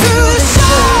welcome to the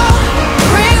show.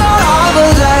 Bring on all the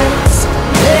lights.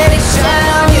 Let it shine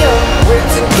on you. We're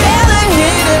together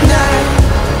here tonight.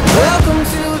 Welcome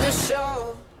to the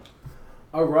show.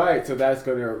 All right, so that's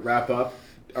going to wrap up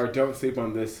our Don't Sleep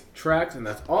on This tracks, and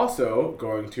that's also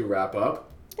going to wrap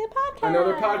up The podcast.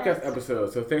 another podcast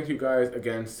episode. So thank you guys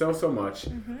again so much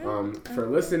for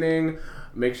listening.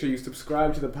 Make sure you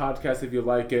subscribe to the podcast if you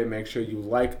like it. Make sure you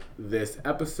like this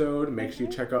episode. Make sure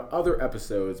you check out other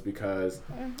episodes because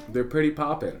they're pretty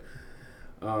poppin'.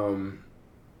 And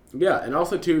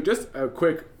also too, just a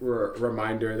quick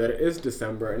reminder that it is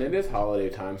December and it is holiday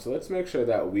time. So let's make sure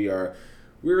that we are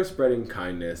spreading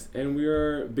kindness and we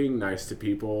are being nice to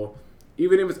people.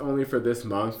 Even if it's only for this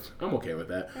month, I'm okay with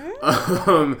that.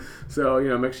 So,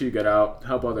 make sure you get out,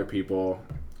 help other people.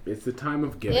 It's the time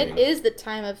of giving.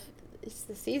 It's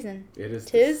the season. It is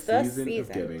Tis the season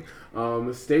of giving.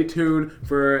 Stay tuned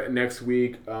for next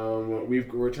week.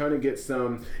 We're trying to get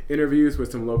some interviews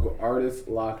with some local artists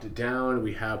locked down.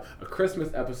 We have a Christmas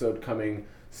episode coming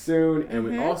soon, and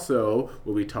we also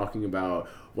will be talking about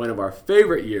one of our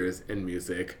favorite years in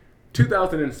music,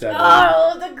 2007.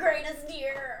 Oh, the greatest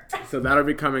year. So that'll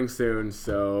be coming soon.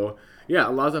 So, yeah,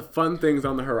 lots of fun things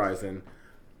on the horizon.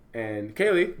 And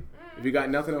Kaylee, if you got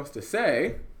nothing else to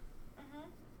say,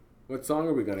 what song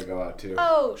are we going to go out to?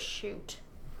 Oh, shoot.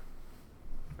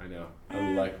 I know.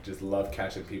 I just love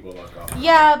catching people off.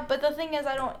 Yeah, but the thing is,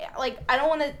 I don't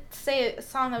want to say a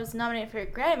song that was nominated for a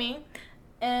Grammy.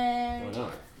 And Why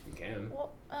not? You can.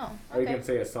 Well, oh, Or you okay. can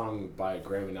say a song by a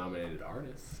Grammy-nominated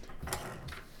artist.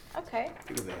 Okay.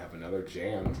 Because they have another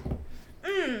jam.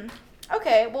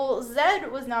 Okay, well,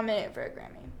 Zed was nominated for a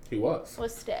Grammy. He was.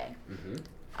 Was Stay. Mm-hmm.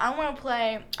 I want to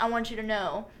play I Want You to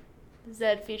Know,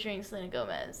 Zed featuring Selena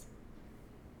Gomez.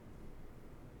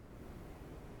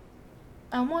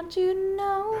 I want you to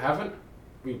know. Haven't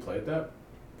we played that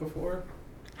before?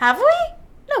 Have we?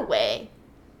 No way.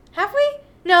 Have we?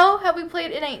 No, have we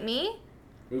played It Ain't Me?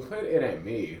 We played It Ain't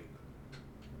Me.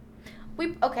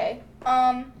 Okay.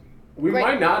 We Great.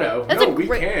 might not have. That's No, a we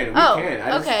great- can. Oh, We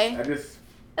can. okay. I just.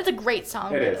 That's a great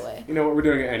song, It by is. the way. You know what? We're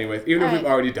doing it anyways, even if we've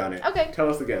Alright. already done it. Okay. Tell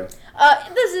us again.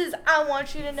 This is I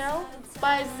Want You to Know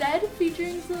by Zed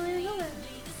featuring Selena Gomez.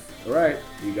 All right,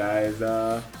 you guys.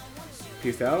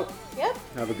 Peace out. Yep.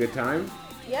 Have a good time.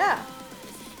 Yeah.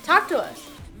 Talk to us.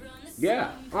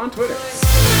 Yeah, on Twitter.